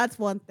like that's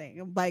one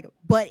thing. Like,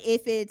 but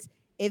if it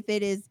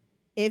is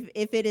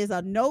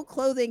a no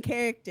clothing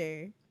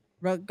character,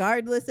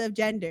 regardless of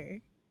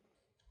gender,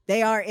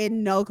 they are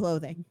in no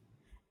clothing.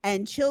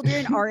 And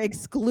children are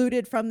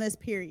excluded from this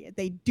period.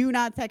 They do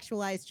not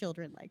sexualize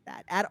children like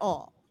that at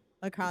all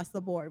across the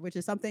board, which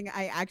is something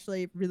I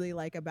actually really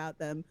like about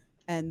them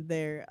and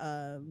their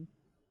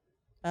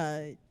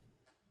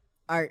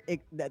art,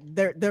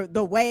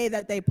 the way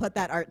that they put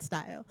that art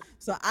style.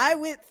 So I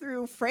went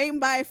through frame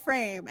by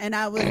frame and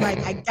I was like,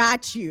 I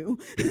got you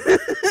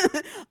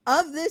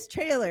of this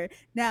trailer.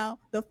 Now,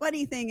 the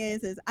funny thing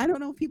is I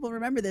don't know if people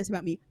remember this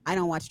about me. I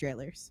don't watch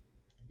trailers.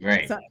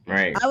 Right. So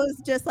right. I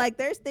was just like,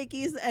 there's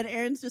thickies, and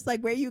Aaron's just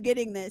like, where are you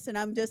getting this? And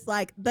I'm just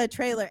like, the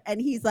trailer. And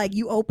he's like,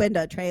 you opened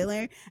a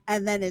trailer,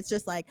 and then it's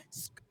just like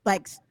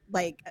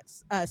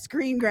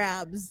screen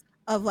grabs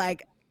of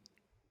like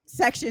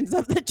sections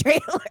of the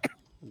trailer.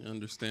 You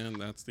understand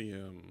that's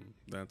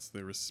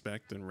the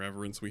respect and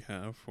reverence we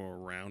have for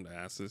round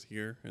asses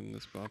here in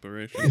this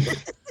operation.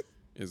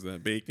 Is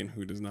that Bacon,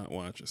 who does not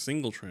watch a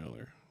single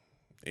trailer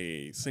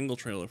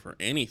for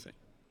anything,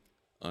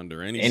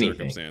 under any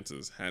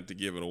circumstances, had to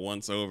give it a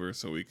once over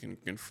so we can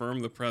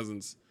confirm the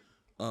presence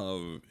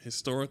of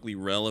historically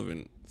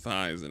relevant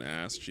thighs and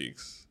ass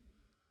cheeks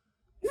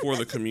for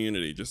the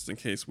community, just in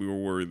case we were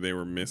worried they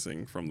were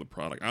missing from the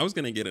product. I was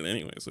going to get it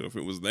anyway, so if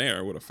it was there,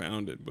 I would have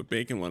found it. But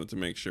Bacon wanted to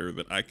make sure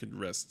that I could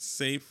rest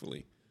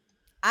safely.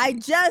 I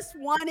just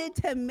wanted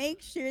to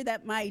make sure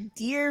that my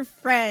dear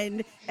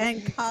friend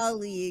and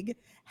colleague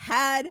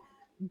had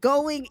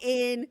going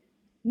in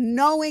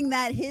knowing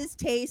that his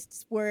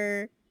tastes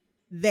were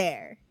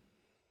there.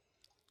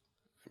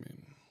 I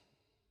mean,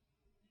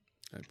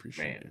 I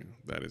appreciate you.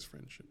 That is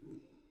friendship.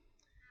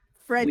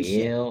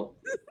 Well,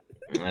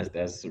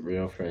 that's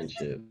real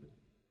friendship.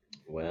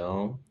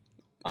 Well,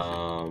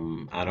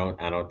 I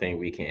don't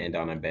think we can end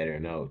on a better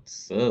note.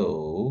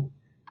 So,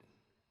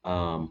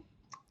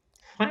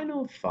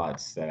 final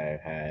thoughts that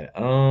I've had.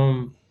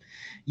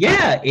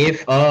 Yeah,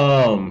 if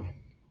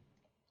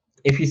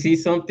you see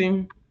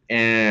something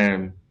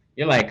and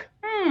you're like,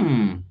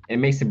 it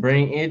makes the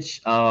brain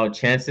itch,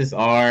 chances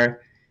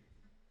are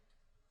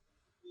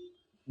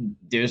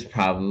there's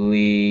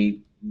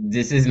probably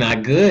this is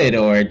not good,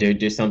 or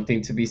there's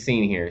something to be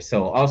seen here.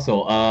 So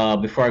also,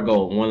 before I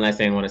go, one last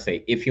thing I want to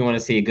say: if you want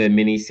to see a good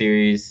mini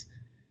series,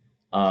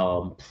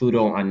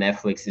 Pluto on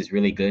Netflix is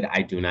really good.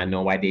 I do not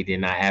know why they did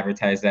not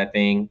advertise that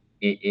thing.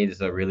 It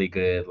is a really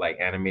good like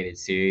animated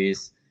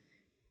series.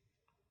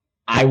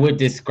 I would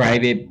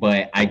describe it,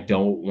 but I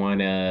don't want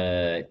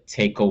to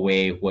take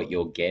away what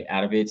you'll get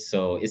out of it.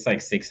 So it's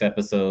like 6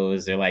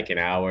 episodes. They're like an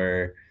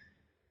hour.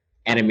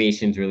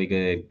 Animation's really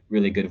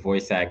good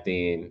voice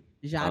acting.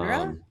 Genre?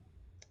 Um,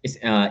 it's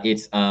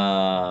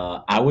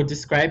I would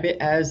describe it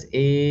as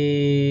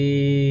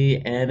a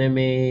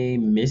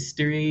anime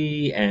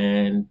mystery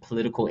and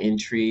political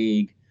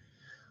intrigue.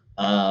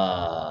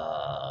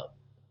 Uh,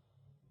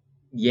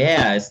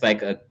 yeah, it's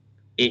like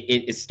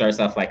it starts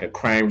off like a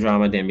crime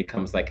drama, then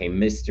becomes like a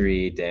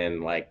mystery,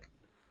 then like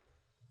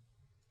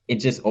it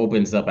just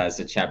opens up as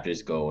the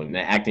chapters go, and the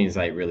acting is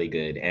like really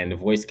good, and the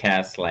voice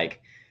cast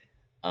like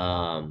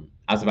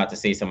I was about to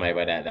say something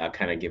about that. I'll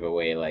kind of give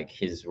away like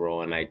his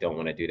role, and I don't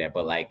want to do that.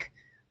 But like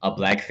a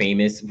black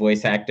famous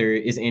voice actor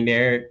is in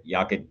there.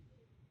 Y'all could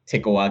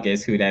take a wild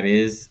guess who that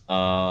is.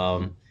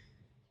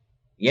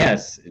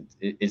 Yes,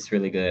 it's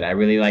really good. I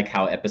really like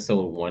how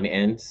episode one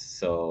ends.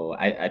 So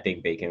I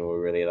think Bacon will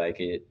really like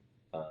it.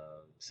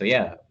 So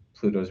yeah,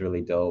 Pluto's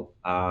really dope.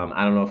 I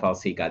don't know if I'll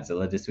see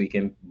Godzilla this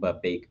weekend,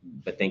 but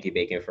thank you,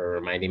 Bacon, for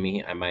reminding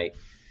me. I might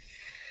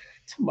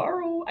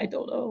tomorrow. I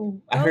don't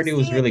know. I Go heard it see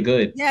was it. really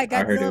good. Yeah,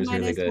 I heard it Godzilla was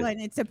really minus good. one.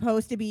 It's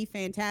supposed to be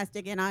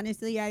fantastic, and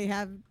honestly, I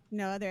have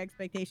no other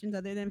expectations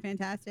other than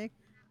fantastic.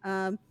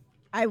 Um,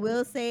 I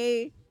will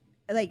say,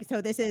 like,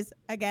 so this is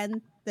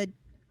again the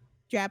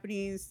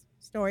Japanese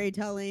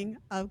storytelling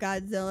of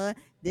Godzilla.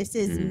 This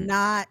is Mm,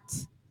 not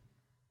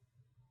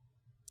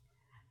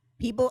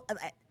people.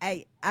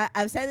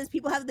 I've said this.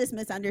 People have this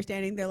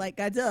misunderstanding. They're like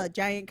Godzilla,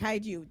 giant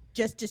kaiju,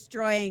 just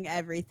destroying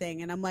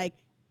everything, and I'm like,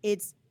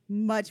 it's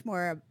much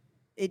more.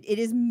 It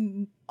is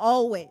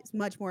always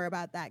much more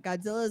about that.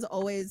 Godzilla is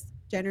always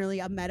generally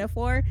a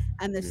metaphor,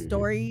 and the mm,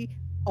 story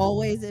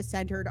always is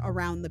centered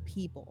around the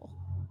people.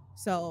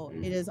 So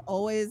it mm, is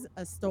always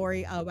a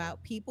story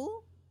about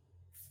people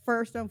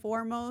first and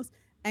foremost,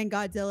 and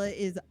Godzilla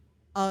is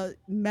a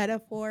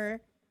metaphor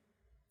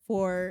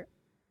for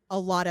a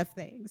lot of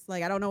things.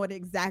 Like I don't know what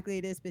exactly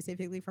it is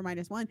specifically for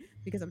minus one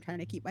because I'm trying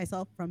to keep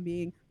myself from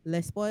being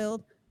less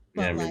spoiled.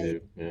 yeah, But me like,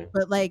 too.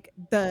 Yeah.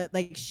 the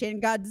like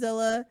Shin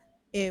Godzilla,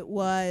 it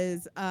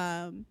was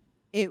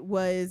it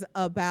was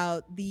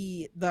about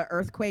the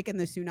earthquake and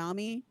the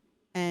tsunami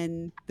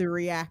and the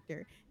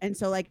reactor, and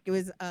so like it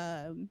was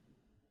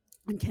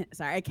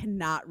sorry, I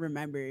cannot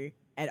remember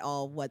at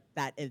all what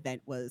that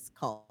event was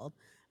called.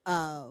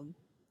 Um,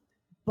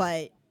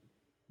 but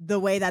the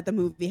way that the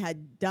movie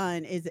had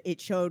done is it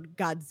showed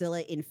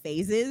Godzilla in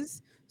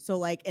phases. So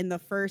like in the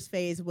first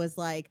phase was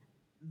like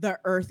the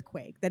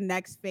earthquake. The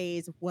next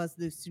phase was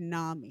the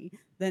tsunami.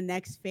 The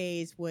next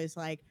phase was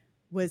like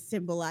was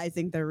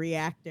symbolizing the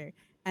reactor.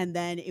 And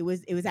then it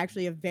was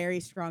actually a very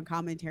strong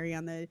commentary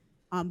on the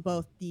on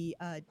both the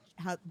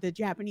how the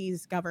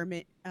Japanese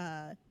government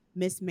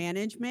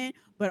mismanagement,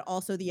 but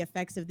also the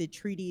effects of the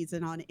treaties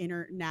and on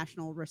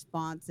international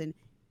response and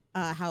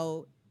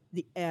how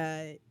the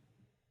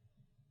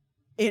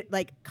it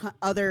like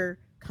other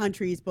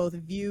countries both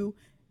view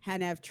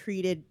and have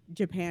treated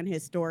Japan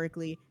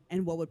historically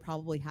and what would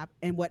probably happen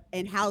and what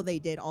and how they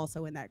did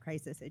also in that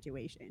crisis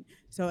situation.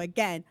 So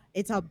again,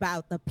 it's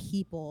about the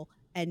people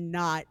and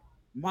not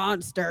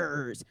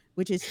monsters,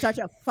 which is such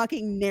a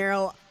fucking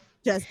narrow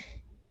just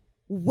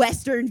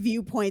western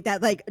viewpoint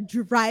that like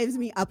drives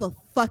me up a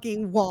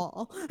fucking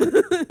wall.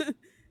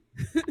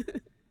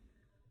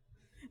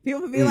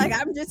 People be like,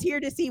 Mm. I'm just here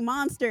to see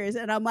monsters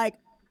and I'm like,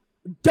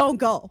 don't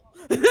go.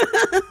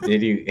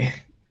 Did you?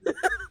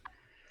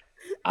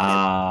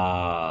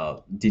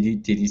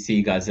 Did you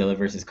see Godzilla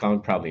versus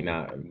Kong? Probably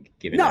not,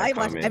 given No, that I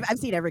watched. comment. I've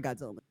seen every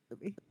Godzilla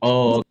movie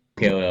Oh,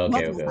 okay,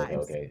 multiple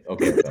times.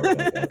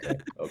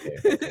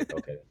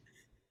 okay.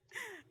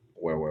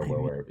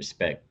 Where?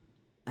 Respect.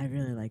 I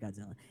really like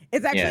Godzilla.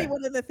 It's actually Yeah.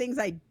 one of the things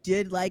I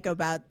did like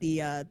about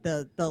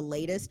the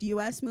latest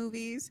U.S.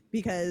 movies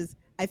because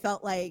I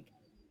felt like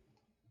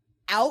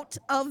out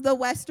of the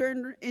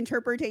Western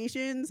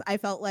interpretations, I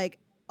felt like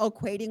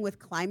equating with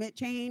climate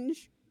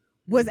change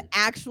was Mm,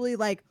 actually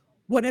like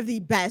one of the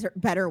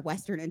better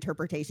Western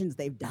interpretations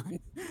they've done.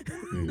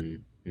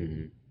 mm,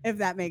 mm, If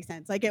that makes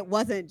sense. Like it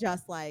wasn't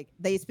just like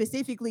they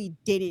specifically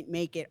didn't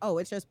make it, oh,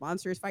 it's just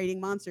monsters fighting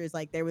monsters.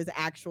 Like there was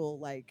actual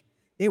like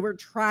they were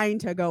trying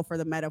to go for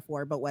the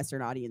metaphor, but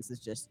Western audiences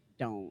just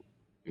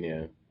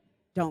yeah.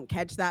 don't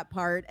catch that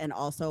part. And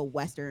also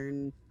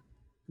Western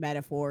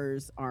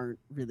metaphors aren't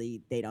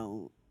really they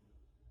don't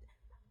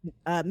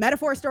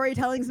metaphor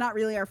storytelling is not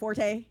really our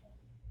forte.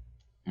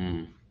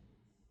 Mm,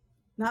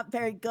 Not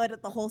very good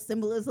at the whole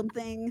symbolism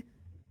thing.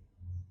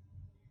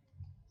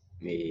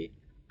 me.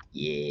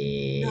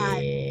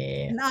 Not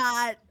Yeah.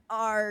 not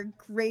our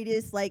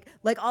greatest like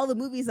all the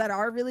movies that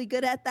are really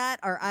good at that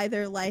are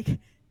either like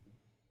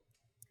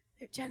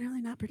they're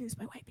generally not produced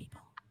by white people.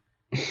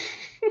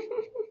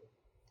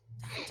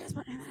 Just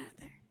putting that out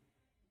there.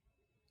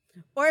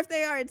 Or if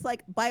they are, it's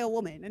like by a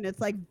woman, and it's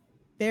like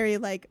very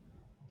like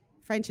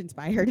French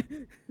inspired.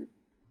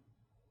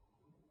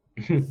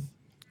 All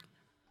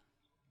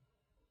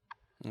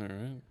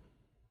right.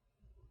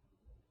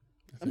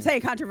 I'm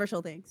saying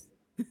controversial things.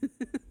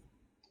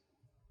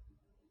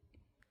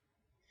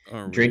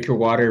 Drink your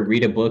water,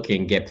 read a book,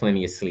 and get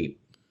plenty of sleep.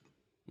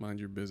 Mind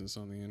your business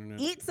on the internet.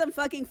 Eat some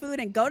fucking food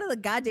and go to the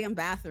goddamn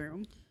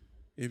bathroom.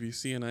 If you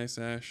see a nice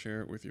ass,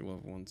 share it with your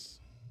loved ones.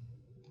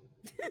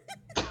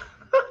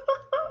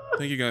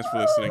 Thank you guys for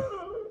listening.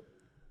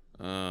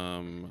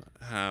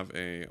 Have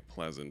a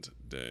pleasant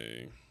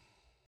day.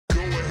 Go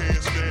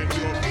ahead, stand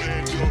up,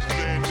 stand up,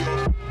 stand up.